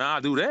make them. Now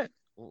I'll do that.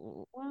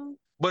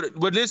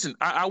 But listen,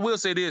 I will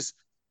say this.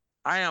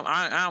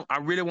 I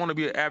really want to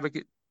be an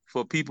advocate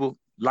for people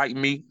like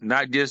me,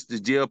 not just the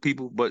jail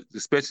people, but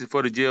especially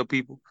for the jail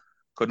people,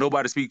 because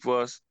nobody speak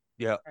for us.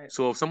 Yeah.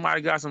 So if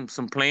somebody got some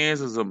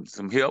plans or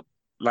some help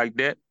like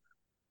that,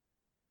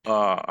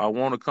 I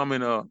want to come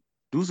and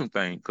do some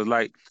things. Because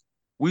like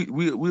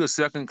we a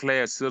second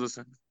class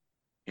citizen,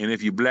 and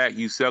if you're black,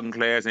 you second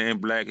class and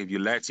black. If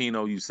you're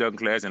Latino, you second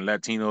class and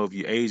Latino. If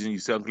you're Asian, you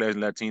second class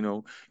and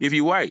Latino. If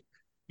you're white,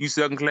 you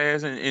second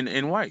class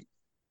and white,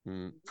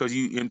 because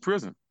you in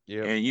prison.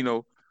 Yeah. And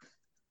you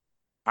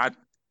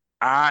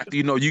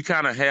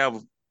kind of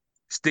have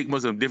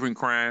stigmas of different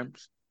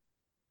crimes,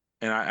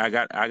 and I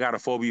got a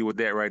phobia with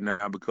that right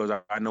now because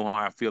I know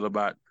how I feel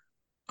about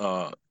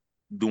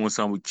doing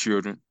something with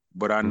children.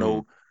 But I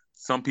know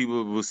some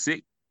people were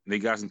sick, they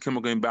got some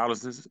chemical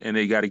imbalances, and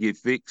they got to get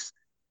fixed.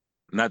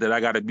 Not that I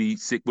got to be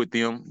sick with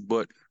them,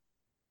 but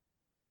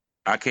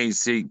I can't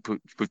say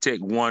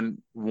protect one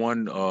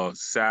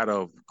side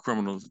of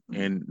criminals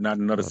and not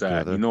another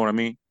side. You know what I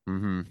mean?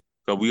 Mm-hmm.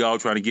 So we all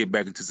trying to get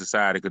back into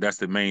society because that's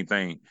the main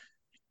thing.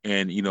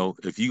 And,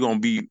 if you're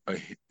going to be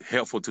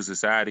helpful to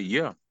society,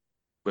 yeah.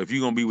 But if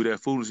you're going to be with that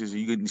foolishness,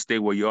 you can stay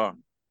where you are.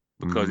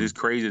 Because it's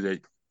crazy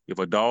that if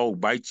a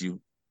dog bites you,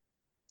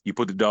 you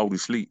put the dog to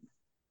sleep.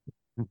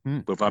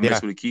 But if I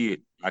mess with a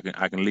kid, I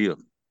can live.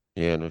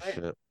 Yeah, no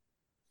shit.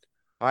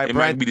 All right, it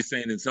might be the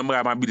same. And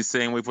somebody might be the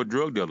same way for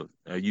drug dealers.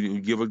 You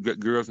give a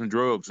girl some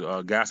drugs,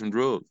 guy some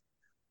drugs,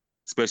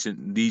 especially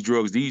these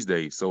drugs these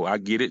days. So I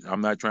get it.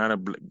 I'm not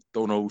trying to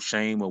throw no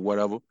shame or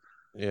whatever.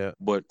 Yeah.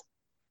 But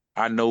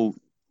I know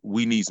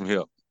we need some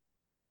help.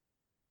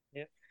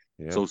 Yeah.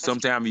 So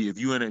sometimes if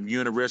you're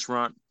in a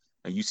restaurant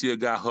and you see a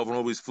guy hovering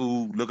over his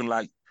food, looking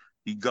like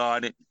he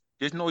guarded it,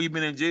 just know he's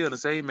been in jail and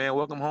say, hey, man,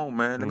 welcome home,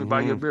 man. Let me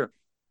buy you a beer.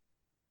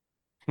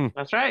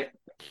 That's right.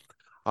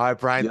 All right,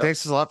 Brian,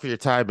 thanks a lot for your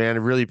time, man. I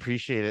really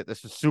appreciate it.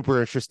 This was super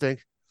interesting.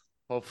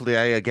 Hopefully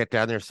I get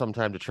down there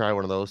sometime to try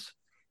one of those.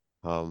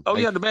 The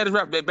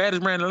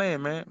baddest brand in the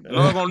land, man.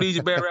 Lord gonna lead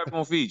you, bad rap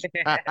gonna feed you.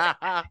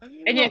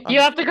 And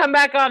you have to come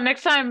back on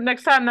next time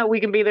that we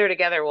can be there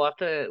together. We'll have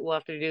to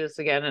do this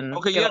again. And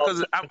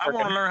because I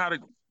want to learn how to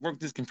work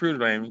this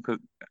computer, Amy, because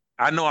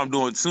I know I'm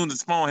doing. As soon as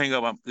the phone hang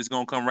up, it's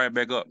gonna come right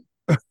back up.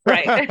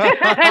 Right. All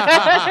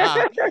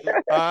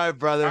right,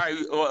 brother. All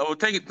right. Well,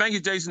 thank you,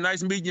 Jason.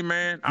 Nice meeting you,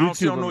 man. I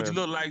don't know what you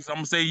look like, so I'm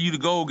gonna say you the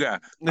gold guy.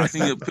 I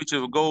seen a picture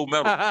of a gold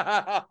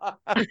medal.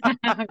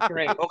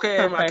 Great. Okay,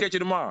 I'll catch you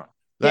tomorroa.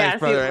 Thanks,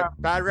 brother.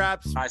 Bad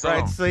Raps.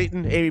 Brian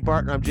Slayton, Amy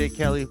Barton. I'm Jake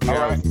Kelly. All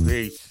right.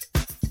 Peace.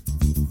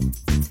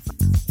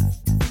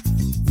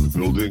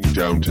 Building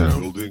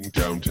downtown. Building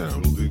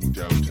downtown. Building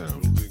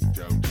downtown. Building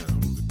downtown.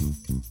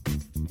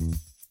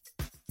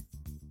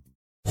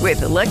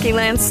 With the Lucky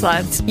Land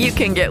Slots, you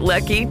can get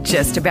lucky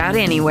just about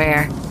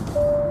anywhere.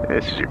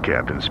 This is your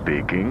captain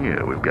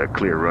speaking. We've got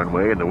clear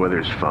runway and the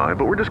weather's fine,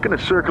 but we're just going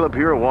to circle up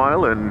here a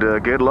while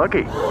and get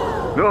lucky.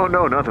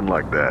 No, nothing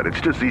like that.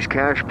 It's just these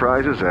cash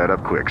prizes add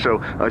up quick. So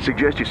I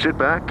suggest you sit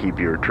back, keep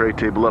your tray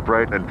table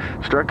upright, and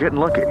start getting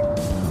lucky.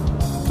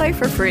 Play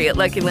for free at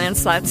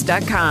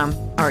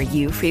LuckyLandSlots.com. Are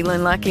you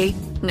feeling lucky?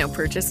 No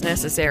purchase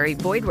necessary.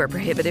 Void where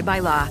prohibited by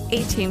law.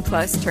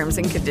 18+ terms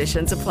and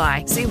conditions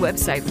apply. See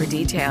website for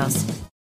details.